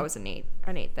 I think that was a neat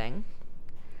thing.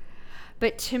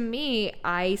 But to me,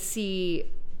 I see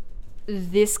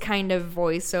this kind of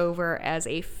voiceover as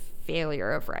a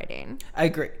failure of writing. I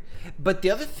agree. But the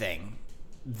other thing,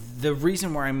 the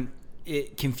reason why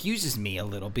it confuses me a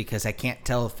little because I can't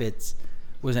tell if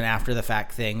was an after the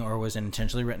fact thing or was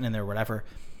intentionally written in there or whatever,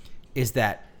 is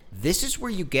that this is where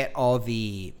you get all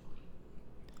the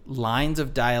lines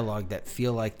of dialogue that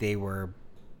feel like they were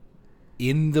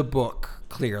in the book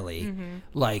clearly,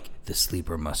 like the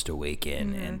sleeper must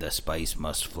awaken and the spice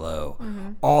must flow.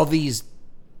 All these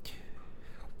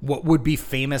what would be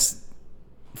famous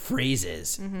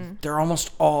phrases, they're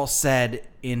almost all said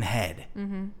in head.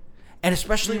 And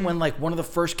especially when like one of the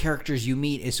first characters you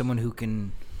meet is someone who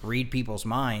can read people's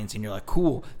minds, and you're like,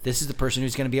 cool, this is the person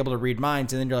who's going to be able to read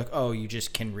minds, and then you're like, oh, you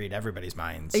just can read everybody's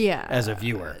minds as a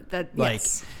viewer.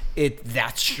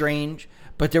 That's strange.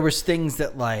 But there was things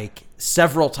that like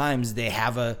several times they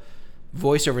have a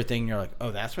voiceover thing, and you're like,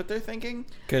 oh, that's what they're thinking?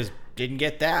 Because didn't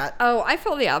get that. Oh, I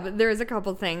felt the opposite. There was a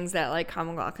couple things that like Kyle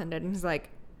MacLachlan did, and he's like,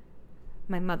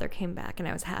 my mother came back and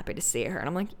I was happy to see her. And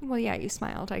I'm like, well, yeah, you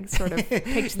smiled. I sort of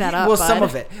picked that up. Well, some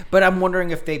of it. But I'm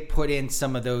wondering if they put in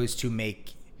some of those to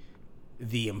make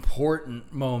the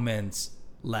important moments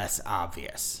less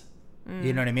obvious.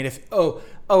 You know what I mean?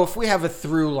 If we have a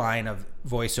through line of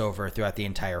voiceover throughout the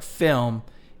entire film,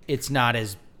 it's not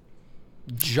as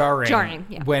jarring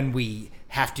when we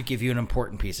have to give you an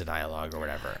important piece of dialogue or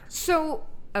whatever. So,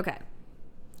 okay.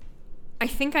 I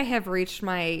think I have reached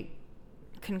my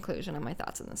conclusion on my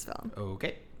thoughts on this film.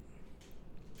 Okay.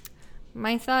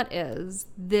 My thought is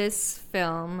this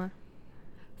film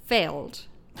failed.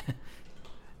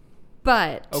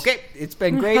 But okay, it's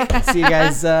been great. See you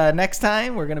guys next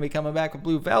time. We're going to be coming back with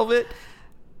Blue Velvet.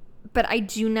 But I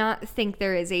do not think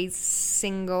there is a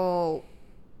single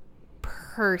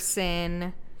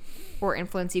person or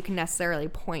influence you can necessarily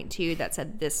point to that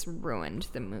said this ruined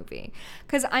the movie.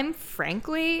 Because I'm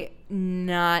frankly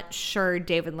not sure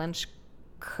David Lynch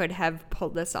could have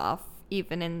pulled this off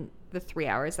even in the 3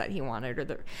 hours that he wanted,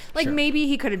 or maybe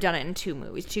he could have done it in 2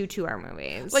 movies, 2-hour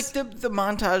movies. Like the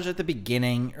montage at the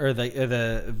beginning, or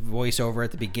the voiceover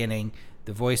at the beginning,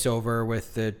 the voiceover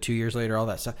with the 2 years later, all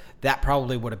that stuff, that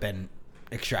probably would have been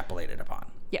extrapolated upon.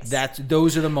 Yes.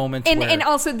 Those are the moments and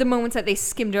also the moments that they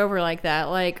skimmed over like that,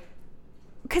 like,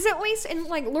 because at least in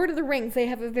like Lord of the Rings, they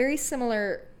have a very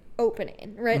similar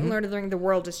opening, right? In Lord of the Rings, the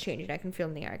world is changing. I can feel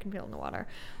it in the air. I can feel it in the water.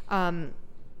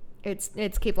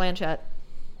 It's Cate Blanchett.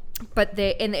 But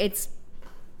it's,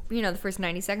 you know, the first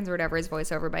 90 seconds or whatever is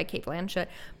voiceover by Cate Blanchett,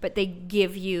 but they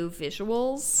give you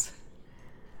visuals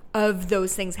of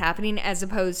those things happening as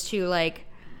opposed to like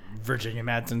Virginia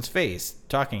Madsen's face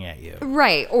talking at you,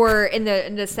 right? Or in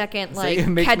the second like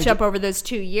catch up over those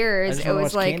 2 years, it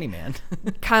was like Candyman.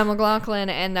 Kyle MacLachlan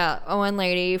and the Owen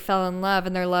lady fell in love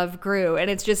and their love grew, and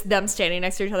it's just them standing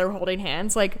next to each other holding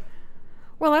hands. Like,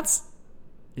 well, that's.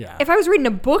 Yeah. If I was reading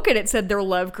a book and it said their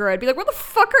love grew, I'd be like, what the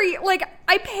fuck are you? Like,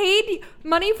 I paid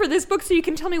money for this book so you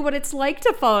can tell me what it's like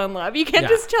to fall in love. You can't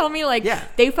just tell me, like,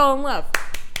 they fell in love.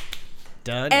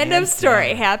 Done. End of story.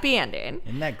 Done. Happy ending.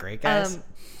 Isn't that great, guys?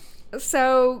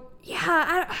 So,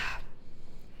 yeah,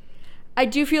 I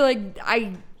do feel like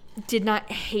I did not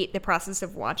hate the process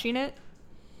of watching it,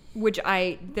 which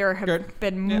there have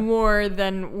been more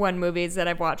than one movies that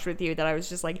I've watched with you that I was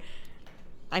just like,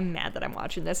 I'm mad that I'm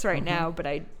watching this right now, but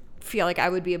I feel like I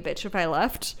would be a bitch if I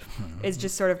left. Is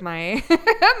just sort of my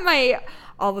my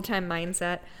all the time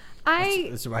mindset.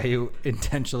 That's why you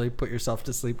intentionally put yourself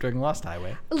to sleep during Lost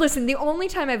Highway. Listen, the only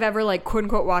time I've ever like quote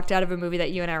unquote walked out of a movie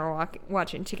that you and I were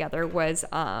watching together was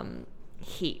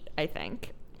Heat. I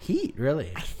think Heat,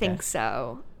 really? I think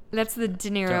so. That's the De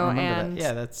Niro and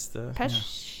that's the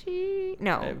Pesci.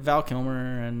 No, Val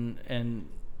Kilmer and.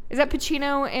 Is that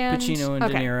Pacino and De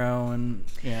Niro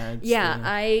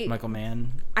and Michael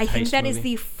Mann? I think that is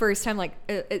the first time, like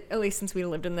at least since we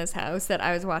lived in this house, that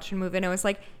I was watching a movie and I was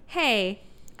like, "Hey,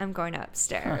 I'm going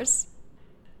upstairs."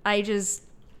 I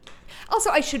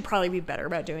should probably be better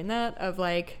about doing that. Of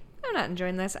like, I'm not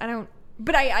enjoying this.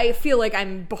 But I feel like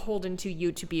I'm beholden to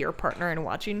you to be your partner in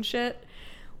watching shit,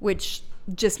 which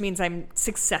just means I'm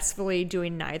successfully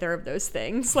doing neither of those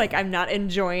things. Like, I'm not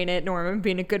enjoying it, nor am I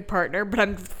being a good partner, but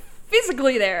I'm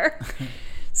physically there.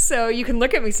 So you can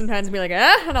look at me sometimes and be like,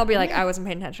 and I'll be like, I wasn't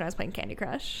paying attention. I was playing Candy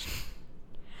Crush.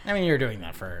 I mean, you're doing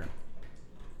that for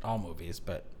all movies,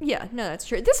 but... Yeah, no, that's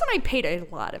true. This one I paid a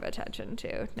lot of attention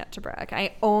to, not to brag.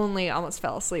 I only almost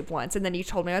fell asleep once, and then you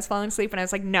told me I was falling asleep, and I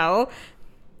was like, no.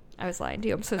 I was lying to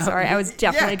you. I'm so sorry. I was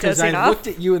definitely dozing off. I looked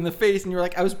at you in the face, and you were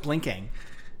like, I was blinking.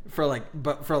 For a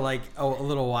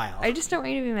little while. I just don't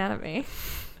want you to be mad at me.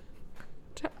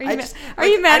 Are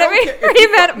you mad at me? Are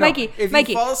you mad at Mikey?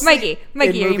 Mikey, are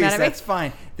you mad at me? That's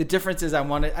fine. The difference is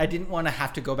I didn't want to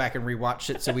have to go back and rewatch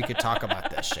it so we could talk about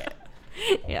this shit.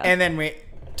 Yeah. And then we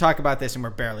talk about this and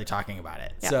we're barely talking about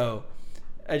it. Yeah. So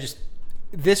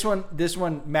this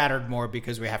one mattered more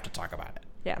because we have to talk about it.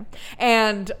 Yeah.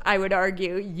 And I would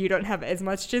argue you don't have as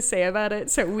much to say about it.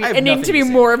 So it needs to be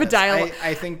more of a dialogue.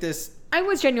 I think this... I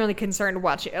was genuinely concerned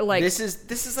watching it. Like, this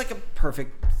is like a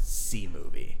perfect C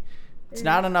movie. It's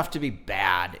not enough to be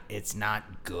bad. It's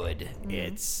not good.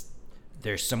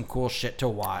 There's some cool shit to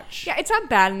watch. Yeah, it's not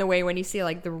bad in the way when you see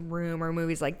like The Room or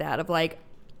movies like that of like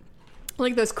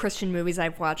those Christian movies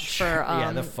I've watched for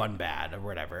the Fun Bad or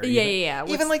whatever. Yeah.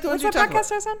 Even like the ones what's you that talk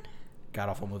podcast I was on? God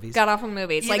awful movies. God awful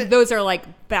movies. Like those are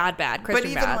like bad Christian bad. But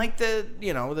even like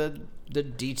the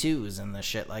D2s and the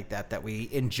shit like that we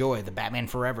enjoy, the Batman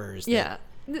Forevers,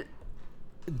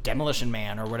 Demolition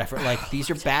Man or whatever. Like these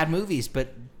are bad movies,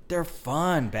 but they're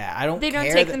fun bad. I don't They care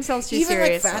don't take themselves too even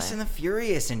seriously. Like Fast and the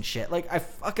Furious and shit. Like I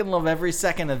fucking love every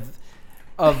second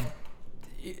of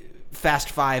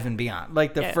Fast 5 and beyond.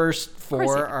 Like the first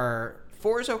 4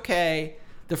 is okay.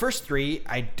 The first 3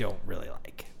 I don't really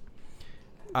like.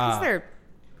 They're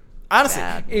honestly,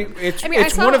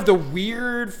 it's one of the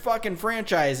weird fucking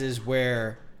franchises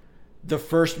where the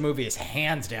first movie is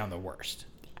hands down the worst.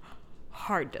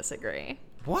 Hard disagree.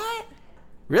 What?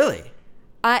 Really?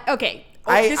 Okay.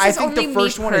 I think the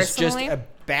first one is just a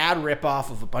bad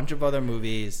ripoff of a bunch of other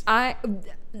movies.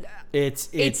 It's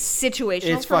situational.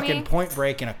 It's for fucking me. Point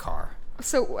Break in a car.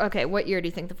 So okay, what year do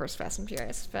you think the first Fast and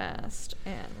Furious?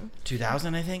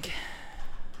 2000, I think.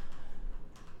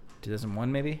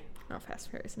 2001, maybe. No, Fast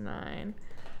and Furious 9.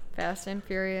 Fast and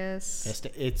Furious.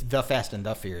 It's the Fast and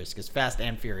the Furious because Fast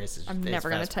and Furious is. I'm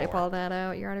never gonna type all that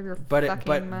out. You're out of your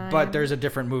fucking mind. But there's a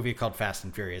different movie called Fast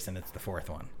and Furious, and it's the fourth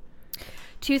one.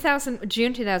 June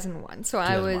 2001. So 2001,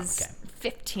 I was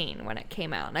 15 when it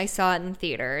came out, and I saw it in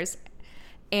theaters,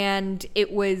 and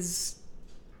it was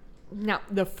not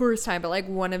the first time, but like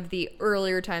one of the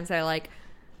earlier times I like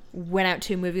went out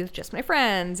to a movie with just my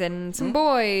friends and some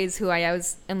boys who I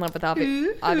was in love with.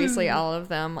 Obviously, all of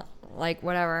them, like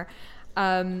whatever.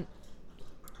 And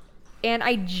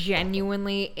I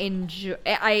genuinely enjoy.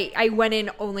 I went in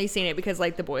only seeing it because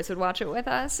like the boys would watch it with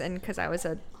us, and because I was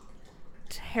a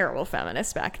terrible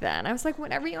feminist back then. I was like,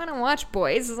 whatever you want to watch,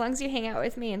 boys, as long as you hang out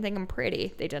with me and think I'm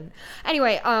pretty. They didn't.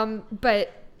 Anyway,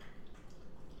 but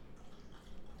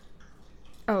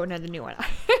oh no, the new one.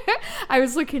 I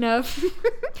was looking up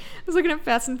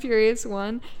Fast and Furious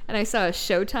 1, and I saw a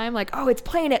Showtime like, oh, it's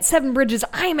playing at Seven Bridges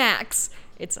IMAX.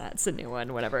 It's not. It's a new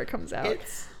one whenever it comes out.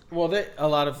 A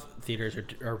lot of theaters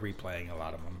are replaying a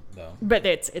lot of them though. But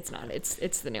it's not.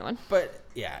 It's the new one. But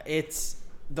yeah, it's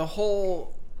the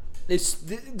whole. It's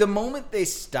the moment they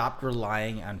stopped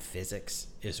relying on physics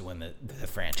is when the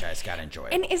franchise got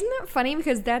enjoyable. And isn't that funny?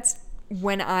 Because that's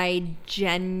when I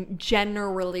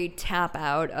generally tap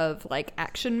out of like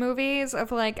action movies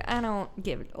of like, I don't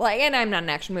give like, and I'm not an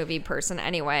action movie person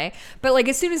anyway, but like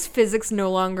as soon as physics no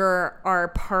longer are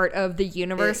part of the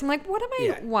universe, I'm like, what am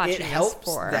I watching it helps this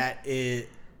for? That it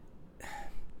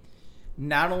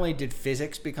not only did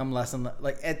physics become less and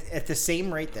like at the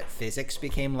same rate that physics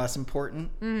became less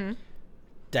important,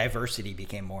 diversity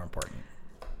became more important.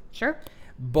 Sure.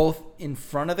 Both in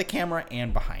front of the camera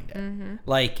and behind it.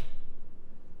 Like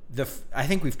I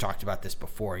think we've talked about this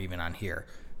before, even on here,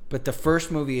 but the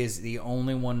first movie is the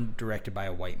only one directed by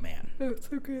a white man. Oh, it's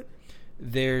so good.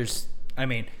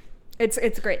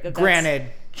 It's great.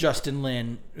 Granted, Justin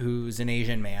Lin, who's an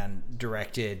Asian man,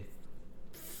 directed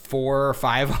 4 or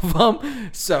 5 of them,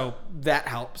 so that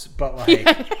helps. But like,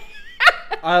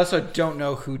 I also don't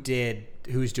know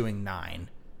who's doing 9.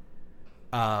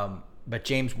 But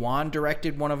James Wan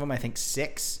directed one of them. I think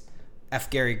 6. F.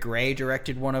 Gary Gray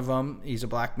directed one of them. He's a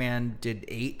black man. Did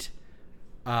 8.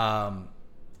 But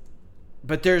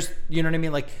there's, you know what I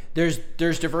mean? Like there's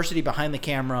diversity behind the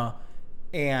camera,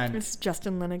 and it's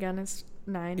Justin Lin again. Is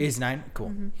 9. Is 9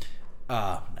 cool?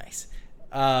 Nice.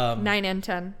 9 and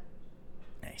 10.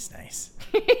 Nice.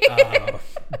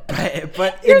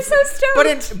 But you're so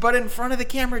stoked. But in front of the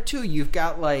camera too, you've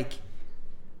got like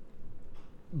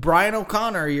Brian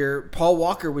O'Connor. Your Paul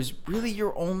Walker was really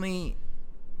your only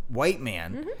white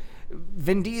man.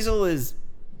 Vin Diesel is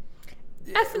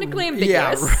ethnically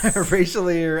ambiguous. Yeah,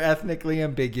 racially or ethnically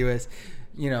ambiguous.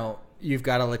 You know, you've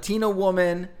got a Latina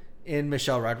woman in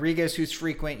Michelle Rodriguez who's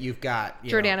frequent. You've got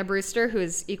Jordana Brewster, who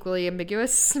is equally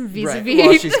ambiguous vis-a-vis. Right.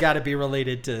 Well, she's got to be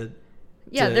related to.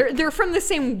 Yeah, they're from the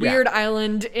same weird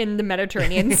island in the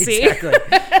Mediterranean Sea.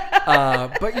 Exactly.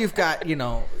 But you've got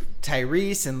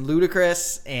Tyrese and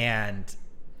Ludacris and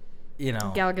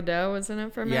Gal Gadot was in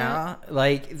it for a minute. Yeah,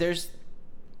 like there's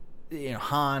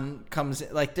Han comes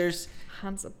in, like there's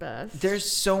Han's the best. There's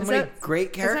so many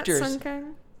great characters. Is that Sung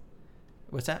Kang?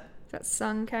 What's that? Is that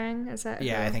Sung Kang? Is that?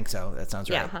 Yeah, I think so. That sounds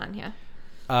right. Yeah, Han. Yeah.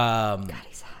 God,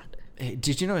 he's hot.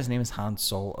 Did you know his name is Han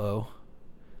Solo?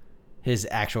 His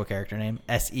actual character name,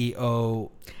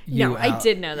 SEO. No, I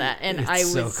did know that, and I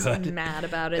was so mad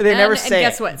about it. They never say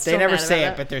and guess it. what? They never say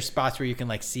it, but there's spots where you can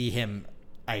like see him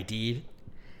ID'd.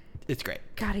 It's great.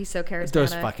 God, he's so charismatic.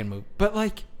 Those fucking movies. But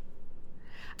like,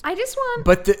 I just want.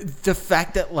 But the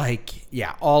fact that like,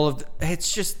 yeah, all of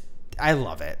it's just, I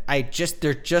love it.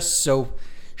 They're just so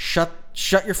shut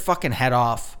your fucking head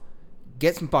off.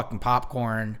 Get some fucking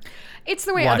popcorn. It's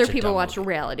the way other people watch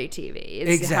reality TV.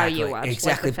 It's exactly, how you watch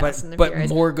exactly. Like, the Fast and the but Furious.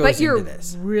 more goes into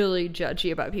this. But you're really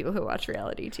judgy about people who watch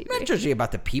reality TV. I'm not judging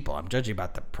about the people. I'm judging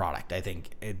about the product. I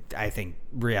think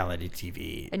reality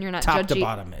TV, and you're not top judgy to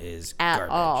bottom, is at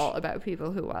garbage. all about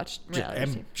people who watch reality TV.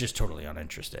 I'm just totally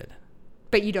uninterested.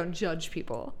 But you don't judge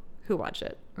people who watch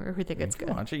it or who think it's good.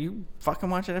 Watch it. You fucking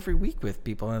watch it every week with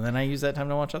people, and then I use that time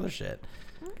to watch other shit.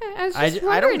 Okay, I was just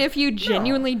wondering if you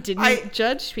genuinely didn't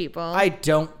judge people. I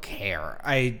don't care.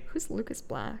 Who's Lucas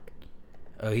Black?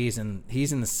 Oh, he's in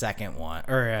the second one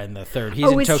or in the third. He's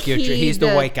in Tokyo Drift. He's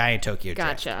the white guy in Tokyo Drift.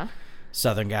 Gotcha.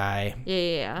 Southern guy.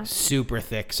 Yeah. Super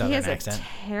thick Southern accent. He has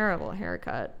a terrible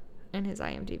haircut in his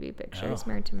IMDb picture. He's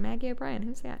married to Maggie O'Brien.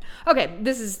 Who's that? Okay,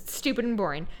 this is stupid and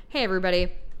boring. Hey,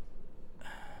 everybody.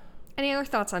 Any other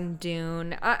thoughts on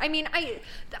Dune? I mean,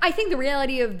 I think the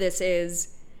reality of this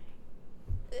is,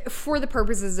 for the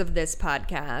purposes of this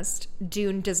podcast,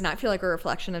 Dune does not feel like a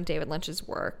reflection of David Lynch's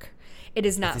work. It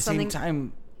is not at the something. Same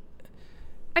time,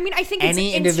 I mean, I think any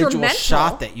it's individual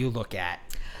shot that you look at,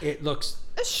 it looks.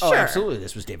 Sure. Oh, absolutely,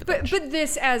 this was David Lynch. But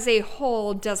this, as a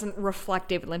whole, doesn't reflect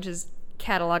David Lynch's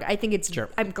catalog. I think it's. Sure.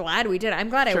 I'm glad we did. I'm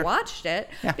glad I watched it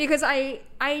because I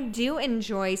do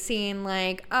enjoy seeing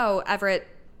like, oh, Everett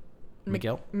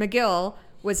McGill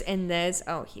was in this.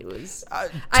 Oh, he was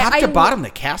top to bottom. The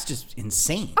cast is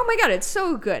insane. Oh my god, it's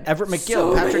so good. Everett McGill,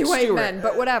 so Patrick many white Stewart, men,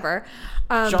 but whatever.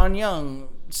 Sean Young.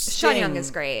 Sting, Sean Young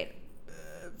is great.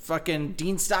 Fucking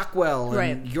Dean Stockwell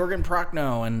and Jürgen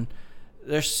Prochnow, and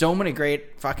there's so many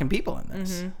great fucking people in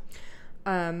this.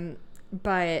 Mm-hmm.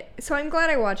 But so I'm glad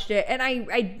I watched it, and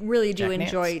I really do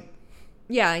enjoy. Nance.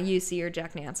 Yeah, you see your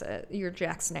Jack Nance, your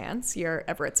Jax Nance, your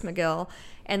Everett McGill,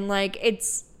 and like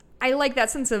I like that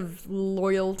sense of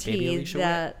loyalty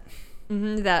that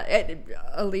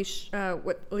Alicia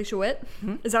Witt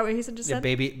is that what he just said?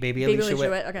 Baby Alicia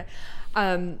Witt.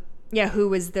 Okay, who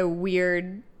was the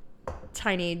weird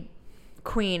tiny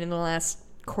queen in the last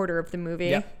quarter of the movie?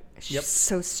 Yep.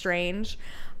 So strange,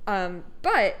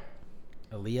 but.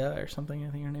 Aaliyah or something, I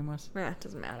think her name was. It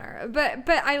doesn't matter. But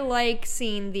I like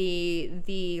seeing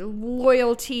the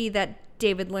loyalty that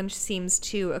David Lynch seems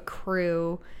to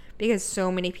accrue because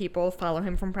so many people follow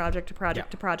him from project to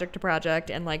project to project to project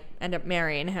and like end up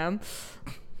marrying him.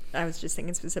 I was just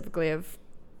thinking specifically of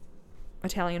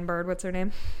Italian Bird. What's her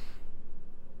name?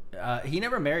 He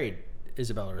never married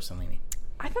Isabella Rossellini.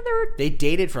 I thought they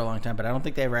dated for a long time, but I don't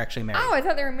think they ever actually married. Oh, I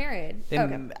thought they were married.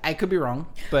 Okay. I could be wrong,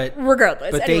 but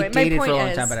regardless, but anyway, they dated for a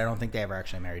long time, but I don't think they ever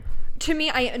actually married. To me,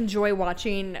 I enjoy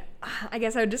watching. I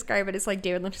guess I would describe it as like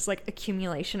David Lynch's like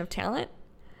accumulation of talent.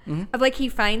 Mm-hmm. Of like he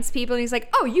finds people and he's like,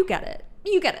 oh, you get it.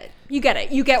 You get it. You get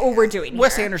it. You get what we're doing.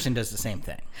 Wes Anderson does the same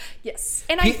thing. Yes,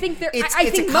 and I think there. It's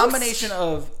a combination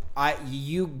of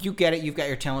you get it. You've got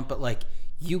your talent, but like.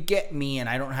 You get me, and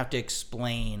I don't have to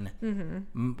explain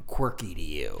quirky to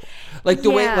you. Like the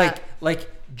way,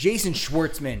 like Jason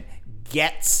Schwartzman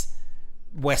gets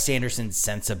Wes Anderson's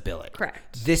sensibility.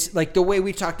 Correct. This, like the way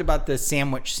we talked about the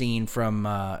sandwich scene from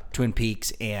Twin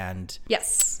Peaks, and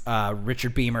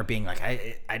Richard Beamer being like,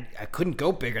 I couldn't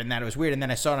go bigger than that. It was weird, and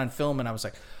then I saw it on film, and I was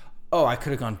like, oh, I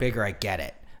could have gone bigger. I get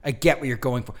it. I get what you're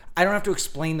going for. I don't have to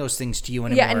explain those things to you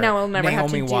anymore. Yeah, and now I'll never Naomi have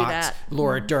to do Watts, that.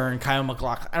 Laura Dern, Kyle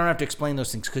MacLachlan. I don't have to explain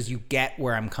those things because you get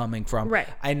where I'm coming from. Right.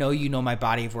 I know you know my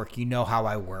body of work. You know how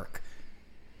I work.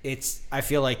 I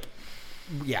feel like,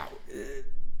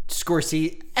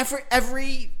 Scorsese,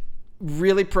 every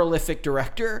really prolific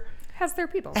director has their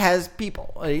people.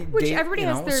 Which everybody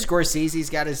has their...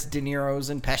 Scorsese's got his De Niro's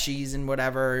and Pesci's and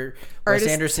whatever. Artists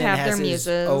Wes Anderson have has their his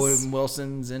muses. Owen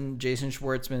Wilsons and Jason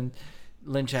Schwartzman.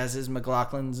 Lynch has his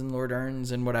McLaughlins and Lord Ern's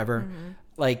and whatever. Mm-hmm.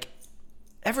 Like,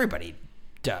 everybody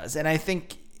does. And I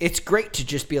think it's great to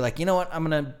just be like, you know what? I'm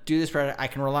going to do this project.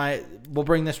 We'll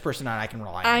bring this person on. I can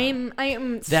rely on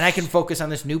them. Then I can focus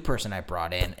on this new person I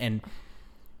brought in and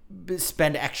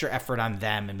spend extra effort on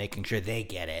them and making sure they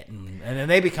get it. And then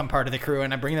they become part of the crew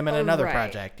and I bring them in another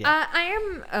project. Yeah.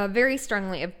 I am very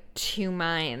strongly of two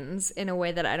minds in a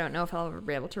way that I don't know if I'll ever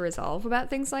be able to resolve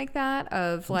about things like that.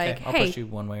 Of like, I'll push you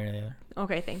one way or the other.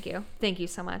 Okay, thank you. Thank you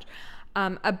so much.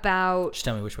 About just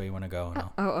tell me which way you want to go.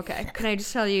 And okay. Can I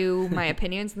just tell you my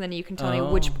opinions and then you can tell me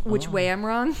which way I'm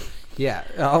wrong? Yeah,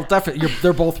 I'll definitely.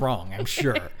 They're both wrong, I'm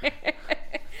sure.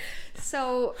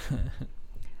 So,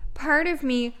 part of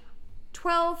me,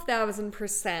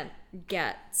 12,000%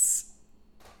 gets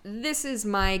this is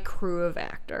my crew of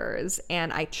actors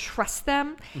and I trust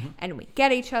them and we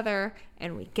get each other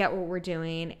and we get what we're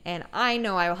doing. And I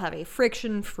know I will have a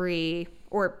friction-free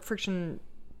or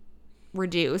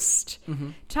friction-reduced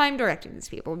time directing these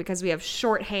people because we have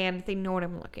shorthand, they know what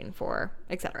I'm looking for,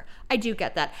 etc. I do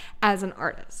get that as an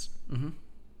artist.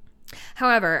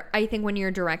 However, I think when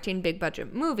you're directing big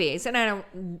budget movies, and I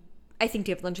think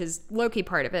David Lynch is low-key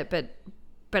part of it,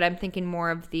 but I'm thinking more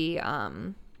of the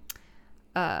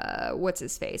what's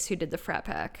his face who did the Frat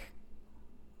Pack,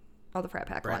 all the Frat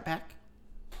Pack. Frat Pack?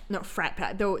 No, Frat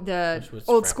Pack. The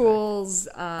old schools.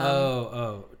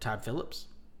 Todd Phillips.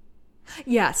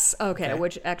 Yes. Okay.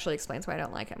 Which actually explains why I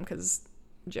don't like him because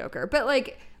Joker. But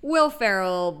like Will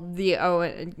Ferrell, the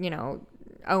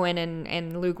Owen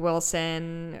and Luke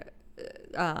Wilson,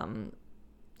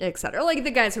 etc. Like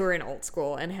the guys who are in old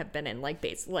school and have been in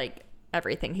like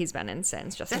everything he's been in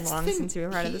since. Justin Long since we were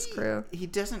part of this crew. He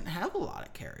doesn't have a lot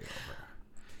of carryover.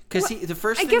 Because the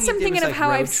first I thing guess he I'm did thinking was of like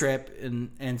how Road Trip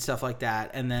and stuff like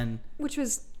that, and then which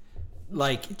was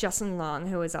like Justin Long,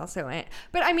 who was also in.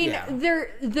 But I mean, Yeah.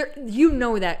 they're you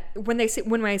know that when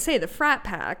I say the Frat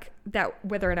Pack, that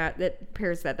whether or not that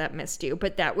appears that missed you,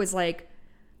 but that was like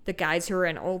the guys who were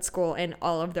in old school in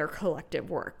all of their collective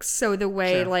works. So the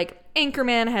way like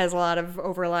Anchorman has a lot of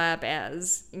overlap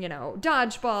as, you know,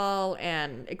 Dodgeball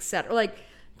and etc. Like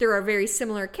there are very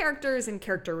similar characters and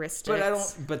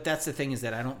characteristics. But that's the thing is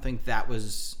that I don't think that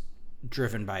was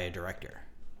driven by a director.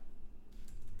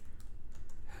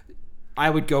 I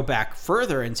would go back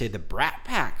further and say the Brat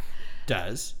Pack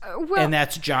does. And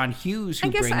that's John Hughes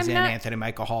who brings in Anthony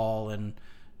Michael Hall and,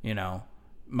 you know,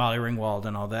 Molly Ringwald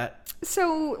and all that.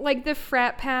 So, like, the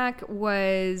Frat Pack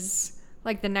was,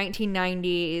 like, the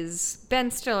 1990s.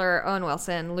 Ben Stiller, Owen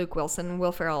Wilson, Luke Wilson,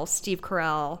 Will Ferrell, Steve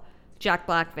Carell, Jack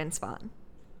Black, Vince Vaughn.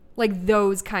 Like,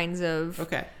 those kinds of...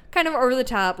 Okay. Kind of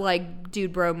over-the-top, like,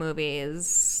 dude bro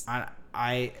movies.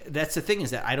 That's the thing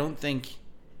is that I don't think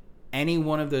any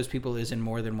one of those people is in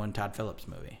more than one Todd Phillips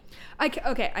movie.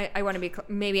 I want to be...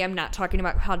 Maybe I'm not talking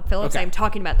about Todd Phillips. Okay. I'm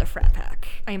talking about the Frat Pack.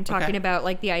 I am talking about,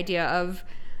 like, the idea of...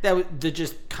 That was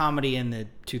just comedy in the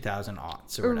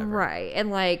 2000s or whatever. Right. And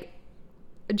like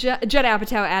Judd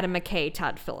Apatow, Adam McKay,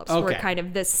 Todd Phillips were kind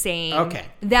of the same. Okay.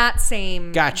 That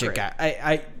same Gotcha. group.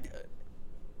 I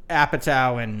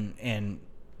Apatow and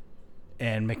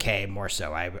McKay more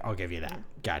so. I'll give you that.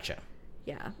 Gotcha.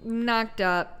 Yeah. Knocked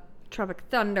Up, Tropic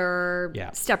Thunder,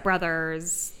 Step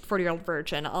Brothers, 40-Year-Old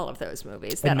Virgin, all of those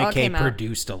movies. That and all came McKay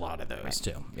produced a lot of those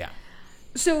too. Yeah.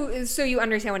 So you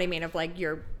understand what I mean of like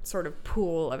your sort of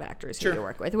pool of actors who you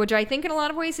work with, which I think in a lot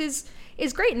of ways is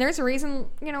great. And there's a reason,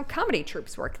 you know, comedy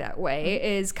troupes work that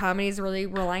way, is comedy is really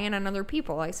relying on other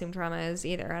people. I assume drama is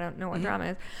either. I don't know what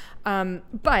drama is.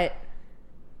 But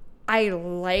I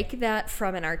like that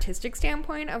from an artistic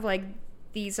standpoint of like,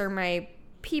 these are my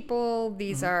people.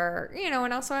 These are, you know,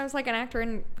 and also I was like an actor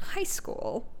in high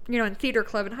school, you know, in theater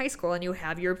club in high school, and you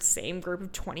have your same group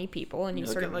of 20 people and you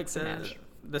sort of mix and match.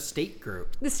 The State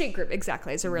Group. The State Group,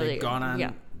 exactly. Is a really... They've gone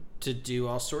on to do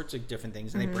all sorts of different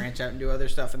things, and they branch out and do other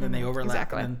stuff, and then they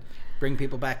overlap and then bring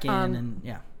people back in, and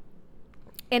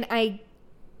And I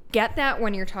get that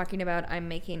when you're talking about I'm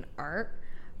making art,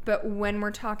 but when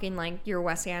we're talking like your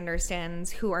Wes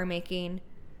Andersons who are making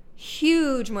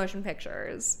huge motion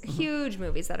pictures, huge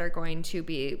movies that are going to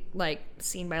be like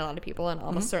seen by a lot of people and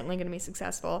almost certainly going to be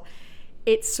successful,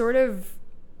 it's sort of...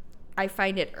 I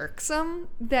find it irksome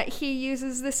that he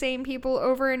uses the same people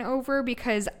over and over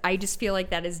because I just feel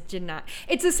like that is not.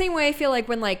 It's the same way I feel like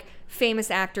when like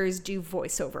famous actors do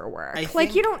voiceover work.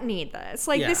 Like you don't need this.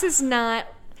 Like this is not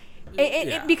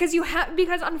because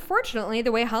unfortunately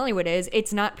the way Hollywood is,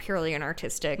 it's not purely an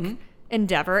artistic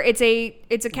endeavor. It's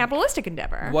a capitalistic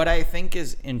endeavor. What I think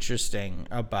is interesting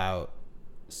about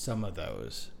some of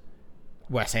those,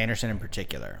 Wes Anderson in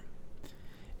particular,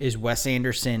 is Wes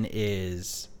Anderson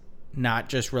is not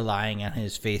just relying on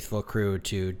his faithful crew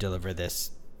to deliver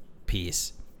this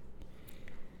piece.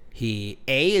 He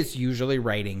is usually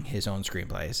writing his own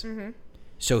screenplays.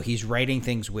 So he's writing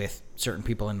things with certain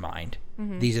people in mind.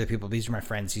 These are the people, these are my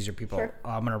friends, these are people,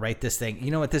 I'm going to write this thing. You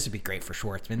know what? This would be great for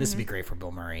Schwartzman. This would be great for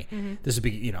Bill Murray. This would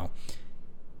be, you know.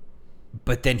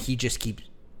 But then he just keeps,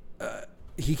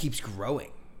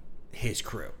 growing his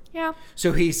crew. Yeah.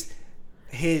 So Bill Murray.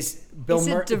 Is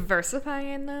it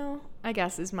diversifying though? I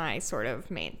guess is my sort of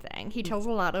main thing. He tells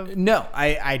a lot of... No,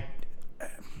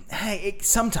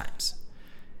 sometimes.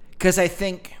 Because I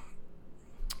think,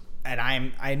 and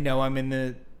I know I'm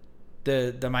in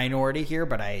the minority here,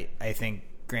 but I think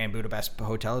Grand Budapest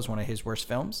Hotel is one of his worst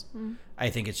films.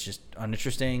 I think it's just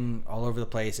uninteresting, all over the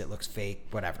place. It looks fake,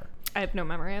 whatever. I have no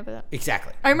memory of it.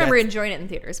 Exactly. I remember enjoying it in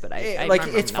theaters, but I like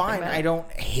it's fine. I don't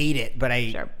hate it, but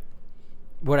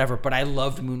whatever. But I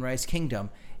loved Moonrise Kingdom,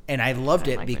 and I loved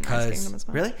it because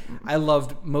really, I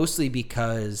loved mostly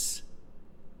because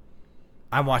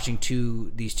I'm watching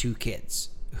these two kids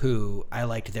who I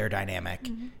liked their dynamic,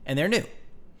 and they're new.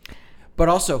 But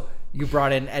also, you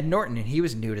brought in Ed Norton, and he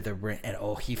was new to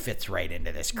and he fits right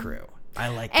into this crew. I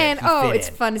like that. And it's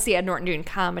fun to see Ed Norton doing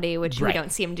comedy, which we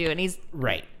don't see him do, and he's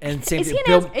right. And same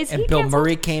thing. Bill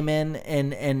Murray came in,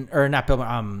 and or not Bill.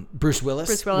 Bruce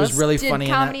Willis was really funny.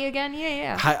 Did comedy in that. Again,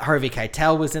 yeah. Harvey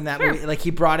Keitel was in that movie. Like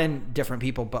he brought in different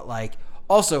people, but like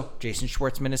also Jason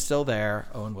Schwartzman is still there.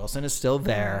 Owen Wilson is still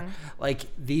there. Like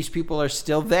these people are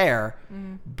still there,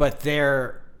 but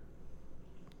they're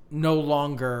no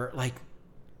longer like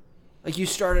you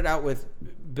started out with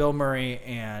Bill Murray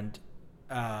and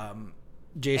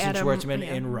Jason Schwartzman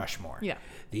in Rushmore. Yeah,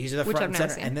 these are the front and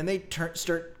center, and then they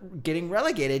start getting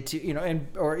relegated to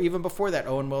or even before that,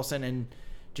 Owen Wilson and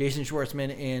Jason Schwartzman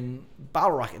in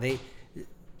Bottle Rocket.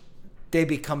 They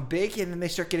become big, and then they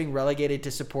start getting relegated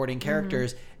to supporting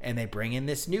characters, and they bring in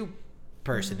this new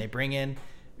person. They bring in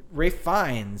Ralph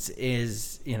Fiennes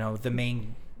is the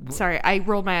main. Sorry, I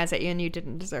rolled my eyes at you, and you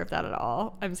didn't deserve that at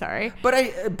all. I'm sorry.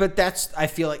 But that's I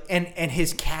feel like, and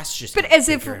his cast just gets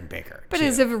bigger and bigger. But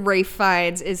as if Ralph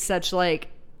Fiennes is such like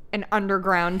an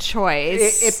underground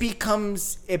choice, it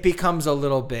becomes a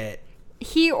little bit.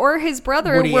 He or his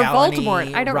brother Woody were Allen-y,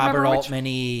 Voldemort. I don't Robert remember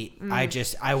Altman-y.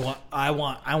 I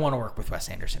want to work with Wes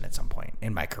Anderson at some point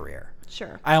in my career.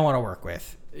 Sure. I want to work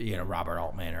with Robert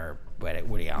Altman or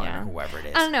Woody Allen or whoever it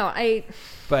is. I don't know.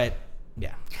 But.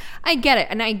 Yeah, I get it,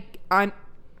 and I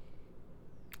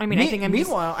think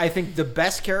Meanwhile, I think the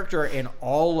best character in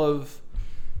all of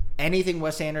anything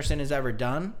Wes Anderson has ever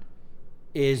done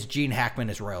is Gene Hackman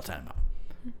as Royal Tenenbaum,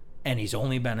 and he's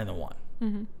only been in the one,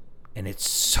 and it's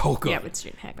so good. Yeah, it's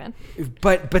Gene Hackman.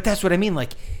 But that's what I mean,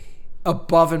 like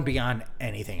above and beyond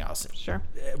anything else. Sure,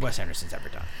 Wes Anderson's ever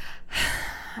done.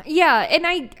 Yeah, and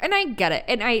I get it,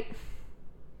 and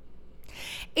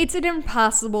it's an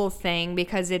impossible thing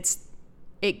because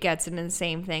it gets into the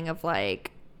same thing of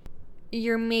like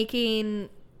you're making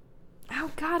I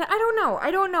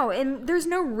don't know, and there's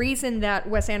no reason that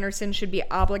Wes Anderson should be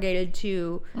obligated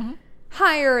to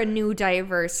hire a new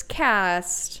diverse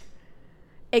cast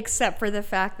except for the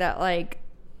fact that like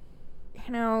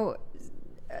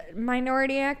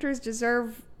minority actors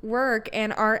deserve work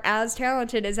and are as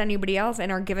talented as anybody else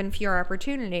and are given fewer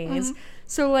opportunities.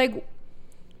 So like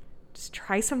just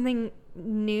try something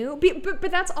new,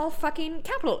 but that's all fucking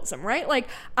capitalism, right? Like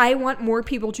I want more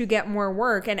people to get more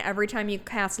work, and every time you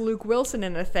cast Luke Wilson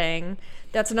in a thing,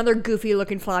 that's another goofy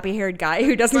looking floppy haired guy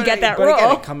who doesn't get that role.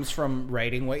 Again, it comes from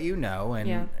writing what you know,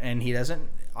 and he doesn't.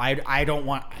 I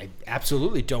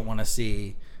absolutely don't want to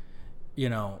see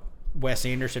Wes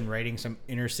Anderson writing some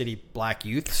inner city black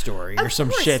youth story or some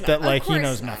shit that like he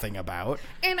knows nothing about.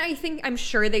 And I'm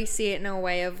sure they see it in a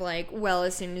way of like, well,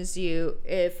 as soon as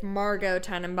if Margot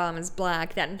Tenenbaum is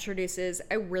black, that introduces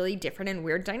a really different and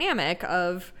weird dynamic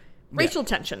of racial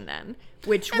tension then,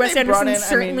 which Wes Anderson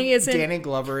certainly isn't. Danny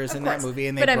Glover is in that movie,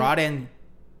 and they brought in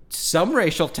some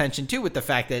racial tension too with the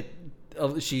fact that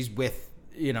she's with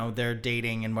they're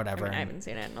dating and whatever. I haven't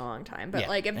seen it in a long time, but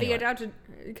if they adopted,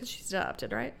 because she's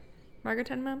adopted, right? Margot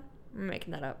Tenenbaum? I'm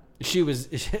making that up.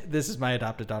 This is my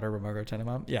adopted daughter, Margot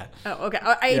Tenenbaum. Yeah. Oh, okay.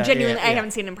 I genuinely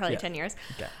haven't seen it in probably 10 years.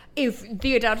 Okay. If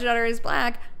the adopted daughter is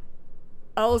black,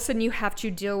 all of a sudden you have to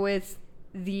deal with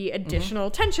the additional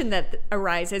tension that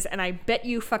arises, and I bet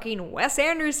you fucking Wes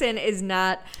Anderson is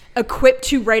not equipped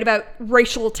to write about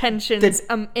racial tensions.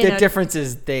 The difference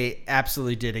is they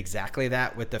absolutely did exactly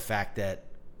that with the fact that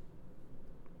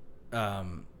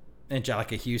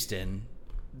Angelica Houston,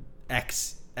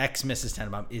 ex Mrs.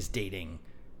 Tenenbaum, is dating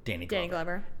Danny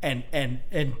Glover. And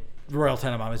Royal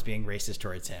Tenenbaum is being racist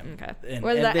towards him. Okay.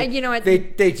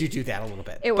 They do that a little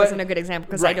bit. It wasn't a good example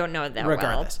because I don't know it that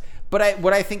regardless. Well. But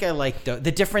what I think I like, though,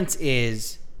 the difference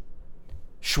is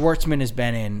Schwartzman has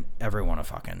been in every one of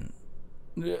fucking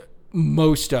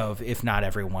most of, if not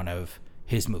every one of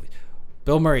his movies.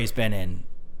 Bill Murray's been in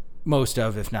most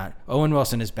of, if not. Owen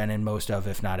Wilson has been in most of,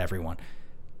 if not every one.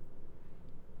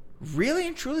 Really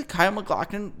and truly, Kyle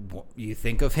MacLachlan, you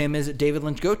think of him as a David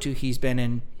Lynch go-to. He's been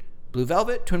in Blue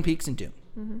Velvet, Twin Peaks, and Dune.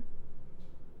 Mm-hmm.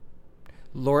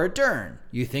 Laura Dern,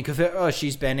 you think of it,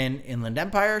 she's been in Inland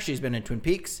Empire, she's been in Twin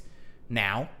Peaks,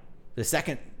 now, the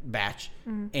second batch,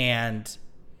 and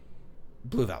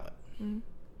Blue Velvet. Mm-hmm.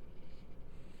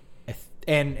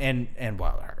 And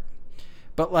Wild at Heart.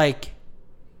 But like,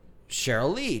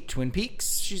 Cheryl Lee, Twin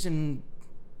Peaks, she's in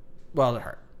Wild at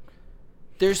Heart.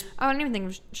 I don't even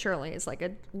think Shirley is like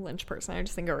a Lynch person. I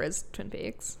just think of her as Twin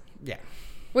Peaks. Yeah.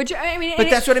 Which, I mean... But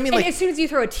that's what I mean. Like, as soon as you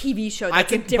throw a TV show,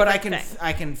 that's a different thing.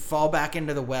 I can fall back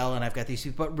into the well, and I've got these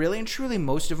people. But really and truly,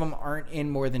 most of them aren't in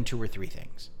more than 2 or 3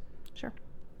 things. Sure.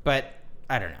 But,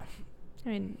 I don't know. I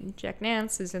mean, Jack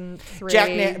Nance is in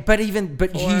 3. But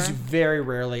he's very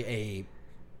rarely a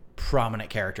prominent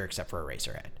character except for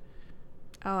Eraserhead.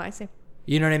 Oh, I see.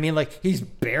 You know what I mean? Like, he's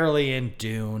barely in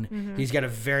Dune. Mm-hmm. He's got a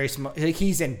very small... Like,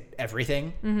 he's in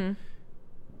everything. Mm-hmm.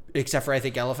 Except for, I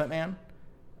think, Elephant Man.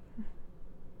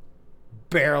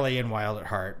 Barely in Wild at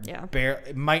Heart. Yeah.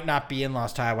 It might not be in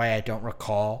Lost Highway. I don't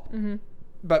recall. Mm-hmm.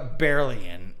 But barely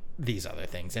in these other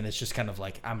things. And it's just kind of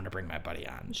like, I'm going to bring my buddy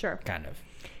on. Sure. Kind of.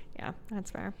 Yeah,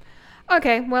 that's fair.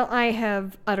 Okay, well, I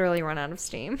have utterly run out of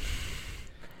steam.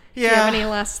 Yeah. Do you have any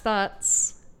last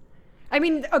thoughts? I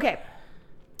mean, okay.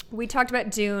 We talked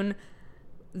about Dune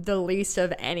the least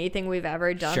of anything we've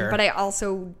ever done. Sure. But I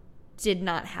also did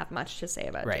not have much to say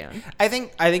about Dune. I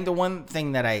think the one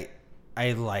thing that I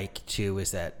like too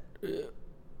is that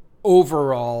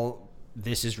overall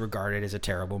this is regarded as a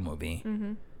terrible movie.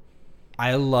 Mm-hmm.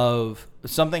 I love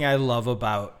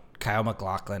about Kyle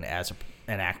MacLachlan as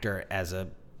an actor, as a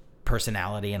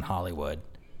personality in Hollywood,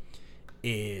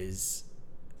 is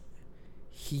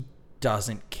he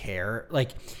doesn't care.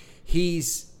 Like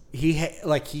he's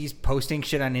posting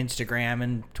shit on Instagram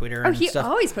and Twitter and stuff. He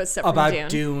always posts stuff about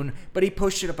Dune, but he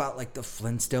posts shit about like the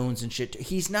Flintstones and shit.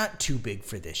 He's not too big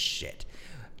for this shit.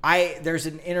 There's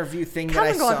an interview thing that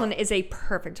I saw. Kyle MacLachlan is a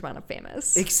perfect amount of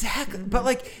famous. Exactly. Mm-hmm. But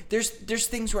like there's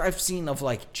things where I've seen of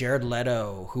like Jared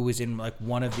Leto, who was in like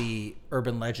one of the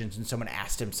Urban Legends, and someone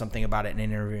asked him something about it in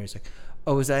an interview. He's like,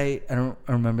 "Oh, I don't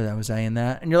remember that. Was I in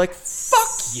that?" And you're like, "Fuck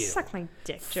you. Suck my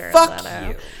dick, Jared Fuck Leto."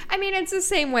 You. I mean, it's the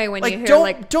same way when you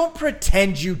hear don't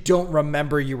pretend you don't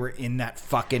remember you were in that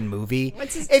fucking movie.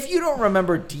 If you don't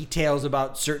remember details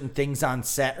about certain things on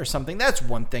set or something, that's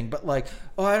one thing. But like,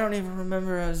 oh, I don't even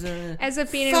remember I was in. As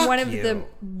if being in one of the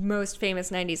most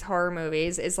famous 90s horror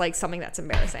movies is like something that's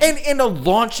embarrassing. And a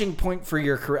launching point for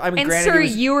your career. I mean,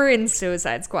 granted, you were in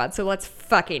Suicide Squad, so let's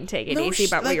fucking take it easy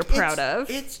about what you're proud of.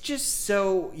 It's just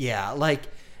so, yeah, like,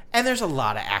 and there's a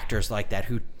lot of actors like that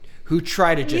who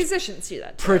try to just musicians do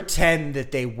that too. Pretend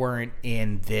that they weren't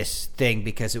in this thing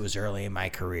because it was early in my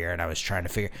career and I was trying to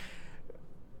figure.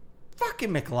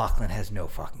 Fucking MacLachlan has no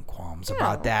fucking qualms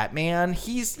about that, man.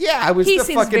 I was the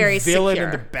fucking villain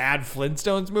in the bad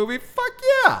Flintstones movie. Fuck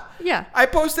yeah. Yeah. I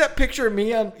post that picture of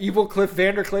me on Evil Cliff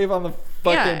Vanderclave on the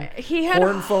fucking he had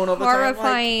horn phone all the time.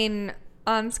 Horrifying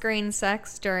on-screen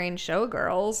sex during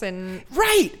Showgirls, and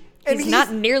right. And he's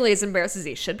not nearly as embarrassed as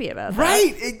he should be about that.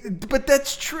 Right. But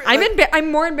that's true.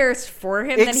 I'm more embarrassed for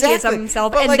him than he is of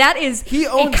himself. But and like, that is he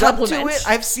owns a compliment. Up to it.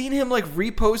 I've seen him like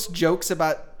repost jokes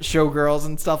about Showgirls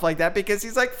and stuff like that because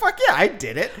he's like, fuck yeah, I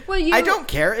did it. Well, I don't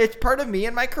care. It's part of me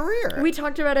and my career. We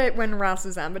talked about it when Ross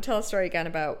was on, but tell a story again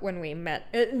about when we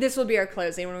met. This will be our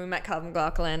closing, when we met Kyle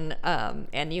MacLachlan,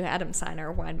 and you had him sign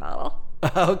our wine bottle.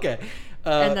 Okay.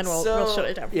 And then we'll shut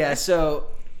it down. Yeah, so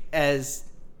as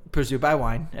Pursued by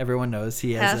Wine, everyone knows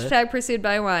he has Pursued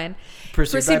by Wine.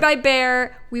 Pursued by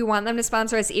Bear. We want them to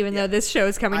sponsor us, even though this show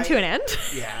is coming to an end.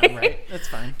 Yeah, right. That's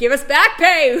fine. Give us back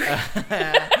pay. What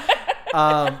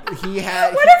if we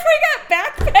got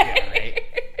back pay? Yeah, right.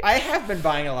 I have been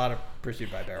buying a lot of Pursued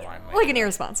by Bear wine. Like an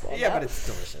irresponsible. Yeah, but it's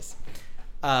delicious.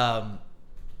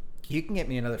 You can get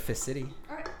me another Fist City.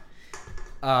 All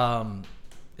right.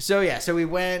 So we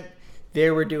went. They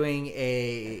were doing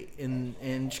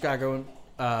in Chicago,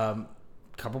 a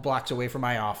couple blocks away from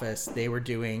my office. They were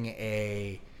doing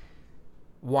a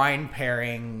wine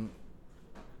pairing.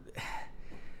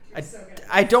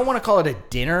 I don't want to call it a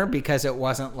dinner because there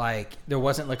wasn't like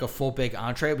a full big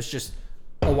entree. It was just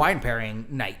a wine pairing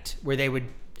night where they would.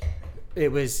 It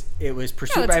was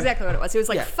Pursued by. That's exactly what it was. It was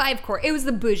like 5 course. It was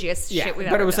the bougiest shit we've ever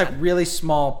done. But it was like really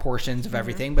small portions of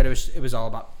everything. But it was all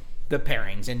about the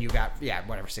pairings, and you got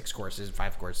 6 courses,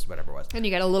 5 courses, whatever it was. And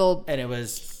you got a little, and it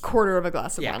was quarter of a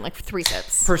glass of wine, like 3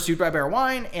 sips. Pursued by Bear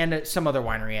wine and some other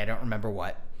winery. I don't remember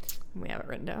what. We have it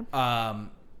written down.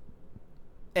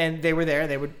 And they were there.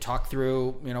 They would talk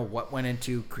through, what went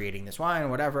into creating this wine,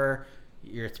 whatever.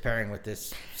 It's pairing with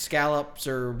this scallops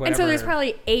or whatever. And so there's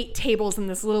probably 8 tables in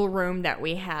this little room that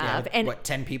we have. Yeah, and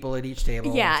 10 people at each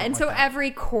table? Yeah, and so every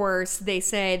course they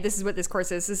say, this is what this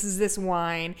course is. This is this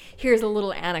wine. Here's a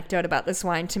little anecdote about this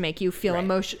wine to make you feel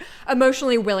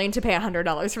emotionally willing to pay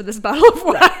 $100 for this bottle of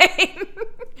wine. Right.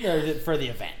 No, for the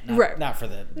event, not for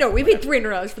the. No, we paid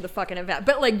 $300 for the fucking event,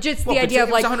 but like just the idea of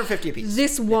like $150 a piece.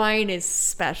 This wine is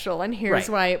special, and here's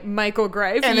why Michael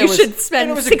Greif, should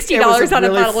spend $60 on a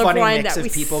bottle of wine that we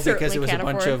people certainly because it was can't a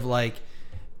bunch afford. of like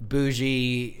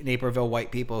bougie Naperville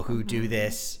white people who do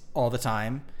this all the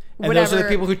time. And those are the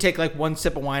people who take like one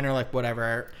sip of wine or like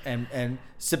whatever and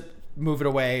move it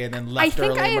away and then left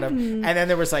early and whatever. And then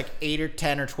there was like 8 or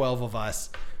 10 or 12 of us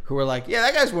who were like, yeah,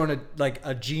 that guy's wearing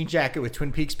a jean jacket with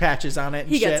Twin Peaks patches on it and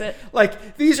he gets it.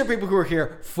 Like, these are people who are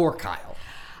here for Kyle.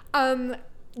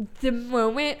 The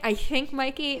moment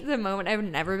I've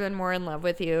never been more in love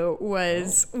with you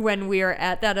was when we were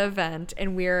at that event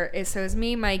and so it was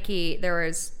me, Mikey, there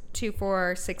was 2,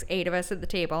 4, 6, 8 of us at the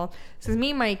table. So it was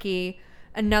me, Mikey,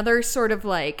 another sort of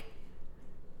like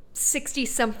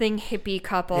 60-something hippie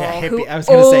couple. Yeah, hippie. I was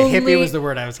going to say hippie was the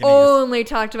word I was going to use. Only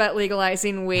talked about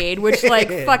legalizing weed, which like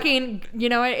fucking, you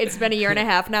know what? It's been a year and a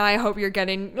half now. I hope you're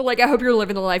living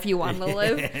the life you want to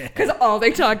live. Because all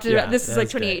they talked about, this is like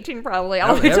 2018 good. Probably.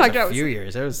 All they talked about was a few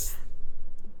years. It was...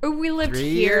 We lived 3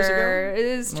 here. Years ago?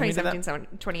 It was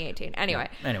 2017, 2018. Anyway.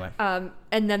 Anyway.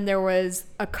 And then there was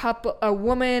a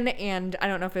woman, and I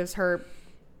don't know if it was her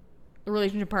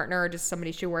relationship partner or just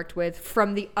somebody she worked with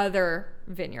from the other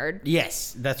vineyard.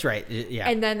 Yes, that's right. Yeah.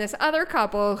 And then this other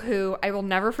couple who I will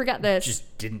never forget this.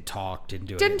 Just didn't talk, didn't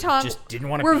do it. Didn't talk. Just didn't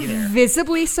want to be there. Were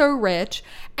visibly so rich.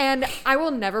 And I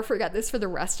will never forget this for the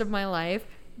rest of my life.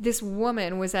 This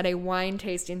woman was at a wine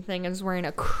tasting thing and was wearing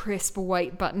a crisp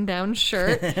white button-down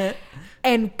shirt.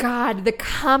 And God, the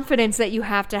confidence that you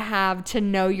have to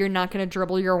know you're not going to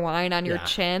dribble your wine on your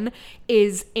chin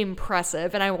is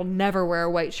impressive. And I will never wear a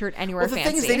white shirt anywhere fancy. Well,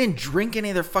 the thing is, they didn't drink any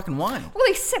of their fucking wine. Well,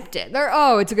 they sipped it.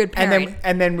 It's a good pairing.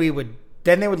 And then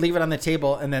they would leave it on the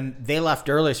table, and then they left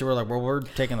early, so we're like, well, we're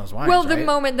taking those wines. Well, the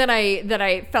moment that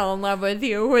I fell in love with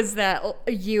you was that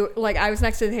I was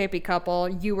next to the hippie couple,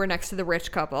 you were next to the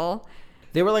rich couple.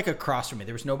 They were like across from me.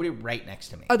 There was nobody right next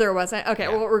to me. Oh, there wasn't? Okay, yeah.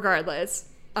 Well, regardless,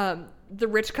 the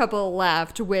rich couple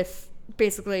left with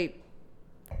basically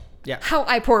how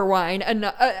I pour wine,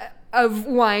 of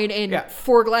wine in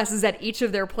 4 glasses at each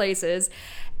of their places,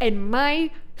 and my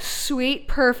sweet,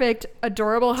 perfect,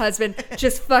 adorable husband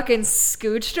just fucking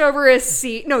scooched over a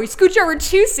seat. No, he scooched over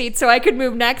 2 seats so I could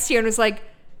move next to you and was like,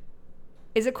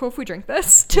 is it cool if we drink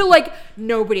this? To like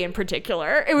nobody in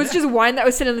particular. It was just wine that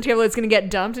was sitting on the table that's going to get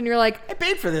dumped. And you're like, I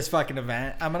paid for this fucking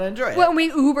event. I'm going to enjoy it. Well,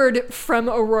 we Ubered from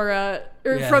Aurora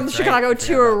from Chicago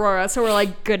to Aurora. So we're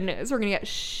like, good news. We're going to get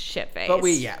shit-faced.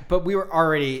 But we were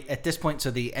already at this point.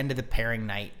 So the end of the pairing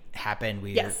night happened.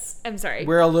 I'm sorry.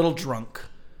 We're a little drunk.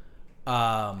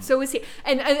 So was he,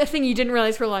 and a thing you didn't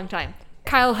realize for a long time.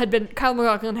 Kyle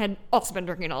MacLachlan had also been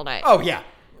drinking all night. Oh yeah,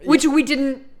 which we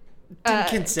didn't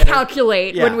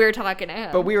calculate when we were talking to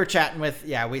him. But we were chatting with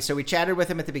we chatted with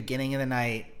him at the beginning of the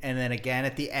night, and then again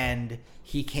at the end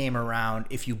he came around.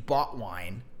 If you bought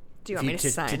wine, do you want me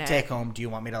to sign it? Take home? Do you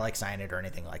want me to like sign it or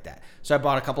anything like that? So I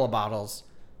bought a couple of bottles,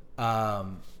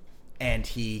 and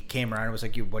he came around and was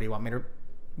like, what do you want me to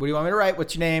write?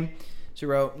 What's your name? So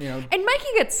he wrote, And Mikey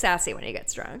gets sassy when he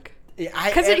gets drunk.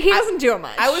 Because he doesn't do it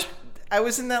much. I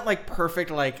was in that like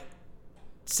perfect like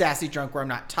sassy drunk where I'm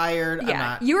not tired. Yeah, I'm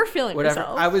not you were feeling whatever.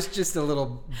 yourself. I was just a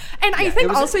little. And I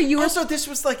think also you were. Also, this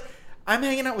was like I'm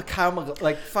hanging out with Kyle,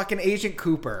 like fucking Agent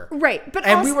Cooper, right? But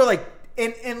we were like,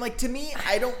 and like to me,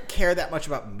 I don't care that much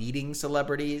about meeting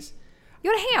celebrities. You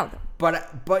want to hang out with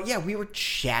them. But yeah, we were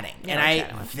chatting,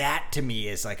 that to me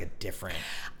is like a different.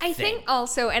 I think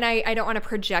also, and I don't want to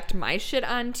project my shit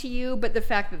onto you, but the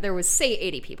fact that there was, say,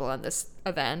 80 people on this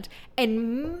event,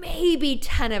 and maybe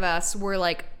 10 of us were,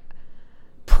 like,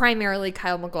 primarily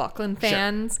Kyle MacLachlan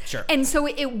fans. Sure. And so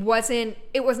it wasn't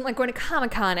like going to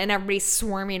Comic-Con and everybody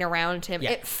swarming around him.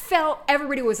 Yeah. It felt,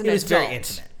 everybody was an adult. It was very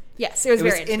intimate. Yes, it was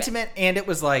very intimate. And it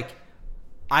was like,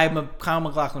 I'm a Kyle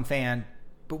MacLachlan fan,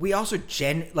 but we also,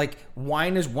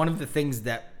 wine is one of the things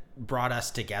that brought us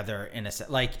together in a sense.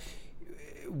 Like,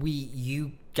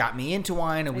 you got me into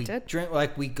wine and we drink,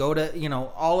 like we go to,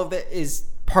 all of it is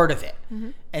part of it.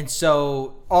 Mm-hmm. And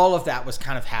so all of that was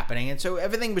kind of happening. And so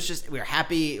everything was just, we were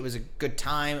happy. It was a good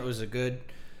time.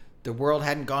 The world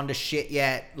hadn't gone to shit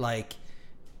yet. Like,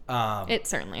 it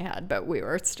certainly had, but we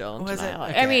were still in denial.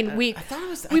 Okay. I mean, we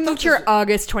moved here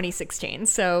August 2016.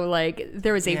 So like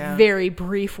there was a very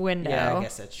brief window. Yeah, I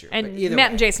guess that's true. And Matt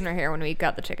and Jason were here when we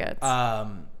got the tickets. Yeah,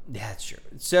 that's true.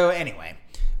 So anyway,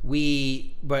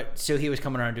 so he was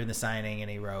coming around doing the signing and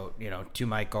he wrote, to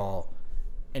Michael,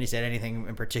 and he said, anything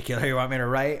in particular you want me to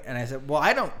write? And I said, well,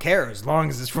 I don't care as long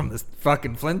as it's from the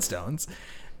fucking Flintstones.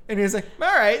 And he was like,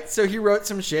 all right. So he wrote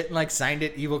some shit and like signed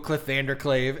it Evil Cliff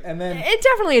Vanderclave. And then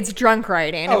it's drunk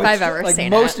writing if I've ever seen it.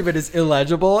 Most of it is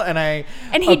illegible. And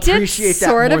he did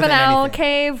sort of an owl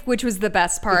cave, which was the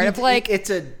best part of like. It's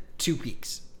a Two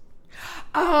Peaks.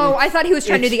 Oh, I thought he was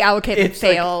trying to do the owl kid and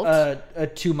failed.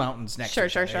 Like, two mountains next to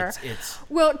each other. Sure. It's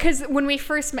well, because when we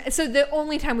first met, so the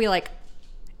only time we like,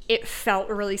 it felt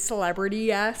really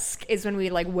celebrity-esque is when we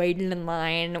like waited in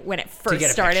line when it first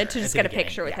started to just get a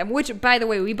picture with him. Which, by the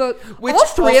way, all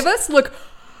three of us look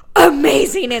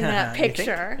amazing in that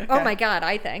picture. Okay. Oh my god,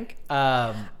 I think.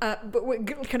 But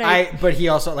he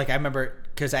also like I remember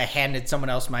because I handed someone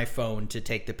else my phone to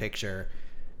take the picture.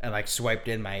 And like swiped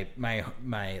in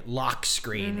my lock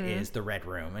screen is the red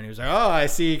room, and he was like, "Oh, I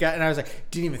see you got," and I was like,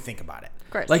 didn't even think about it. Of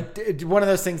course, like one of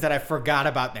those things that I forgot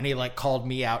about. Then he like called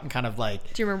me out and kind of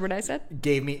like, do you remember what I said?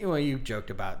 Gave me. Well, you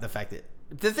joked about the fact that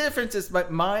the difference is,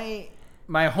 but my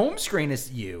home screen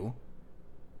is you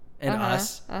and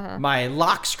us. My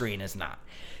lock screen is not.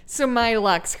 So my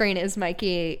lock screen is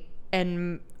Mikey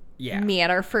and. Yeah. Me at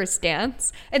our first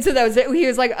dance. And so that was it. He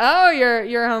was like, oh,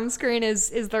 your home screen is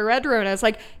the red room. And I was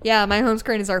like, yeah, my home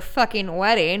screen is our fucking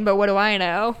wedding, but what do I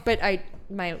know? But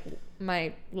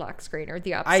my lock screen or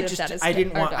the opposite of that is I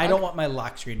don't want my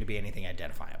lock screen to be anything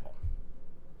identifiable.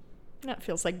 That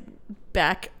feels like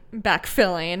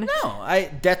backfilling. No,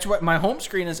 that's what my home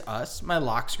screen is us. My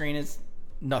lock screen is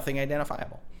nothing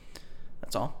identifiable.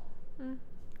 That's all.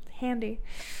 Handy.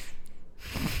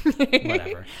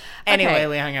 Whatever. Anyway,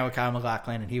 we hung out with Kyle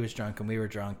MacLachlan, and he was drunk, and we were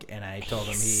drunk, and I told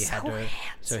him he had to.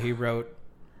 So he wrote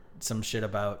some shit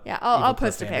about. Yeah, I'll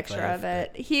post a picture of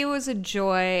it. He was a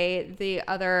joy. The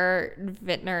other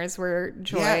vintners were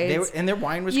joys. Yeah, and their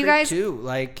wine was great too.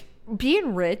 Like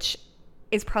being rich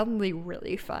is probably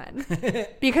really fun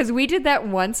because we did that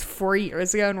once 4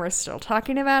 years ago, and we're still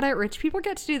talking about it. Rich people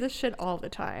get to do this shit all the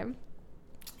time.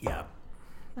 Yeah.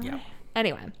 Yeah.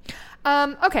 Anyway.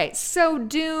 Okay, so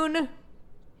Dune,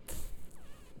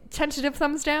 tentative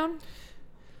thumbs down?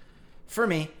 For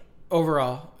me,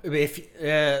 overall, if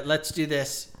let's do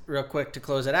this real quick to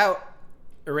close it out.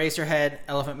 Eraserhead,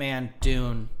 Elephant Man,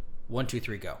 Dune, 1, 2,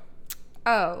 3, go.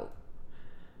 Oh.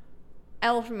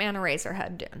 Elephant Man,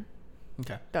 Eraserhead, Dune.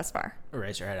 Okay. Thus far.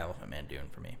 Eraserhead, Elephant Man, Dune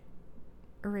for me.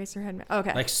 Eraserhead,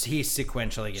 okay. Like he's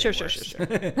sequentially getting worse. Sure.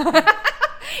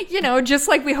 You know, just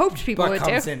like we hoped people would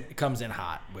do. Comes in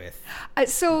hot with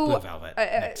Blue Velvet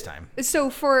next time. So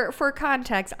for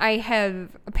context, I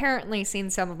have apparently seen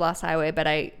some of Lost Highway, but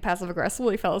I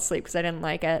passive-aggressively fell asleep because I didn't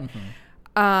like it. Mm-hmm.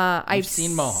 I've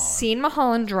seen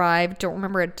Mulholland Drive. Don't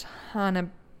remember a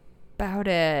ton about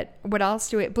it. What else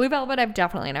Blue Velvet I've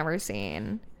definitely never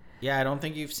seen. Yeah, I don't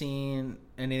think you've seen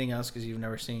anything else because you've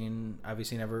never seen,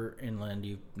 obviously, Never Inland.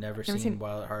 You've never seen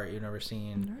Wild at Heart. You've never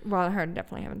seen... Wild at Heart,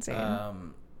 definitely haven't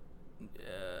seen.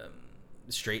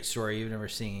 Straight Story, you've never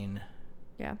seen.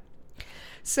 Yeah.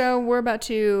 So we're about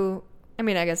to... I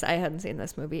mean, I guess I hadn't seen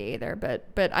this movie either,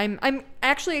 but I'm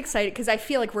actually excited because I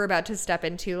feel like we're about to step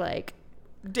into, like...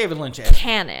 David Lynch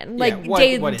canon. Like,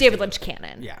 yeah, what David Lynch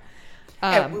canon. Yeah.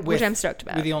 Which I'm stoked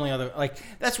about. With the only other... Like,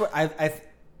 that's what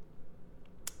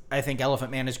I think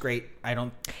Elephant Man is great.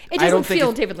 It doesn't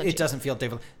feel David Lynch. It doesn't feel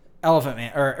David. Elephant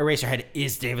Man or Eraserhead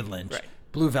is David Lynch. Right.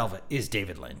 Blue Velvet is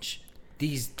David Lynch.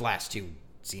 These last two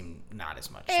seem not as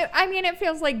much. It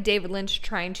feels like David Lynch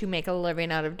trying to make a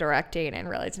living out of directing and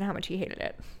realizing how much he hated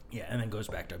it. Yeah, and then goes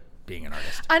back to being an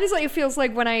artist. Honestly, it feels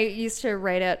like when I used to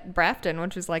write at Brafton,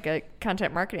 which was like a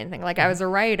content marketing thing. Like I was a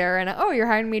writer, and you're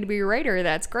hiring me to be a writer.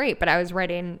 That's great, but I was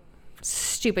writing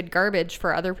stupid garbage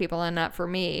for other people and not for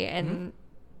me, and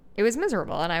it was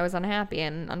miserable, and I was unhappy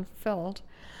and unfulfilled.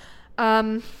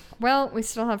 Well, we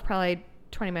still have probably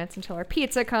 20 minutes until our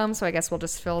pizza comes, so I guess we'll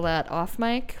just fill that off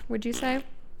mic, would you say?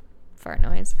 Fart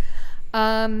noise.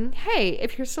 Hey,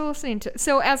 if you're still listening to...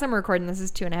 So as I'm recording, this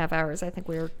is 2.5 hours. I think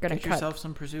we're going to cut... Get yourself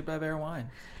some Pursued by Bear wine.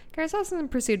 Get yourself some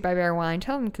Pursued by Bear wine.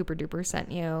 Tell them Cooper Duper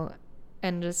sent you,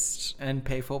 and just... And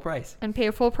pay full price.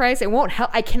 It won't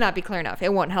help... I cannot be clear enough.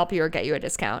 It won't help you or get you a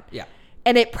discount. Yeah.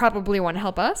 And it probably won't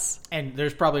help us. And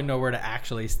there's probably nowhere to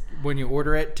actually, when you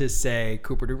order it, to say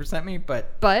Cooper Duper sent me,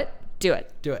 but do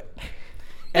it. Do it.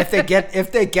 If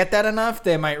they get that enough,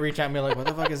 they might reach out and be like, what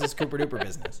the fuck is this Cooper Duper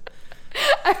business?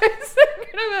 I was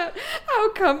thinking about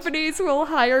how companies will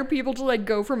hire people to like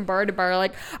go from bar to bar,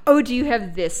 like, oh, do you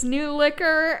have this new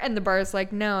liquor? And the bar's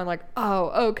like, no. I'm like,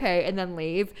 oh, okay, and then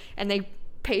leave. And they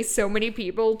pay so many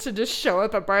people to just show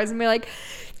up at bars and be like,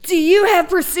 do you have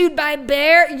Pursued by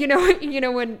Bear? You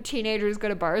know when teenagers go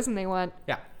to bars and they want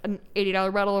an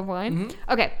 $80 bottle of wine?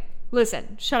 Mm-hmm. Okay,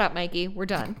 listen. Shut up, Mikey. We're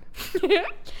done.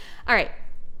 All right.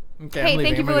 Okay, hey,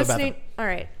 thank you for listening. All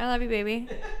right. I love you, baby.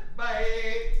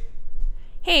 Bye.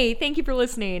 Hey, thank you for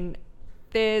listening.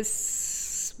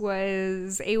 This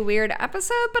was a weird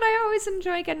episode, but I always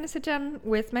enjoy getting to sit down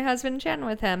with my husband, Jen,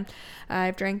 with him.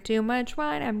 I've drank too much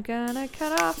wine. I'm gonna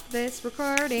cut off this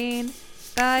recording.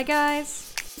 Bye, guys.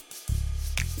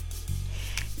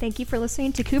 Thank you for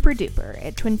listening to Cooper Duper,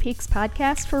 a Twin Peaks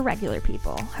podcast for regular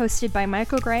people, hosted by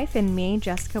Michael Greif and me,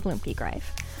 Jessica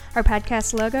Blumke-Greif. Our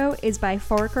podcast logo is by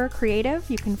Foraker Creative.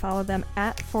 You can follow them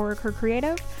at Foraker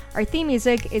Creative. Our theme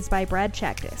music is by Brad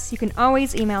Chakdis. You can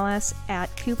always email us at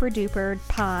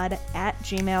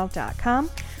cooperduperpod@gmail.com.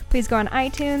 Please go on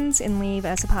iTunes and leave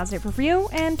us a positive review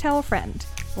and tell a friend.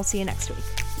 We'll see you next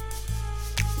week.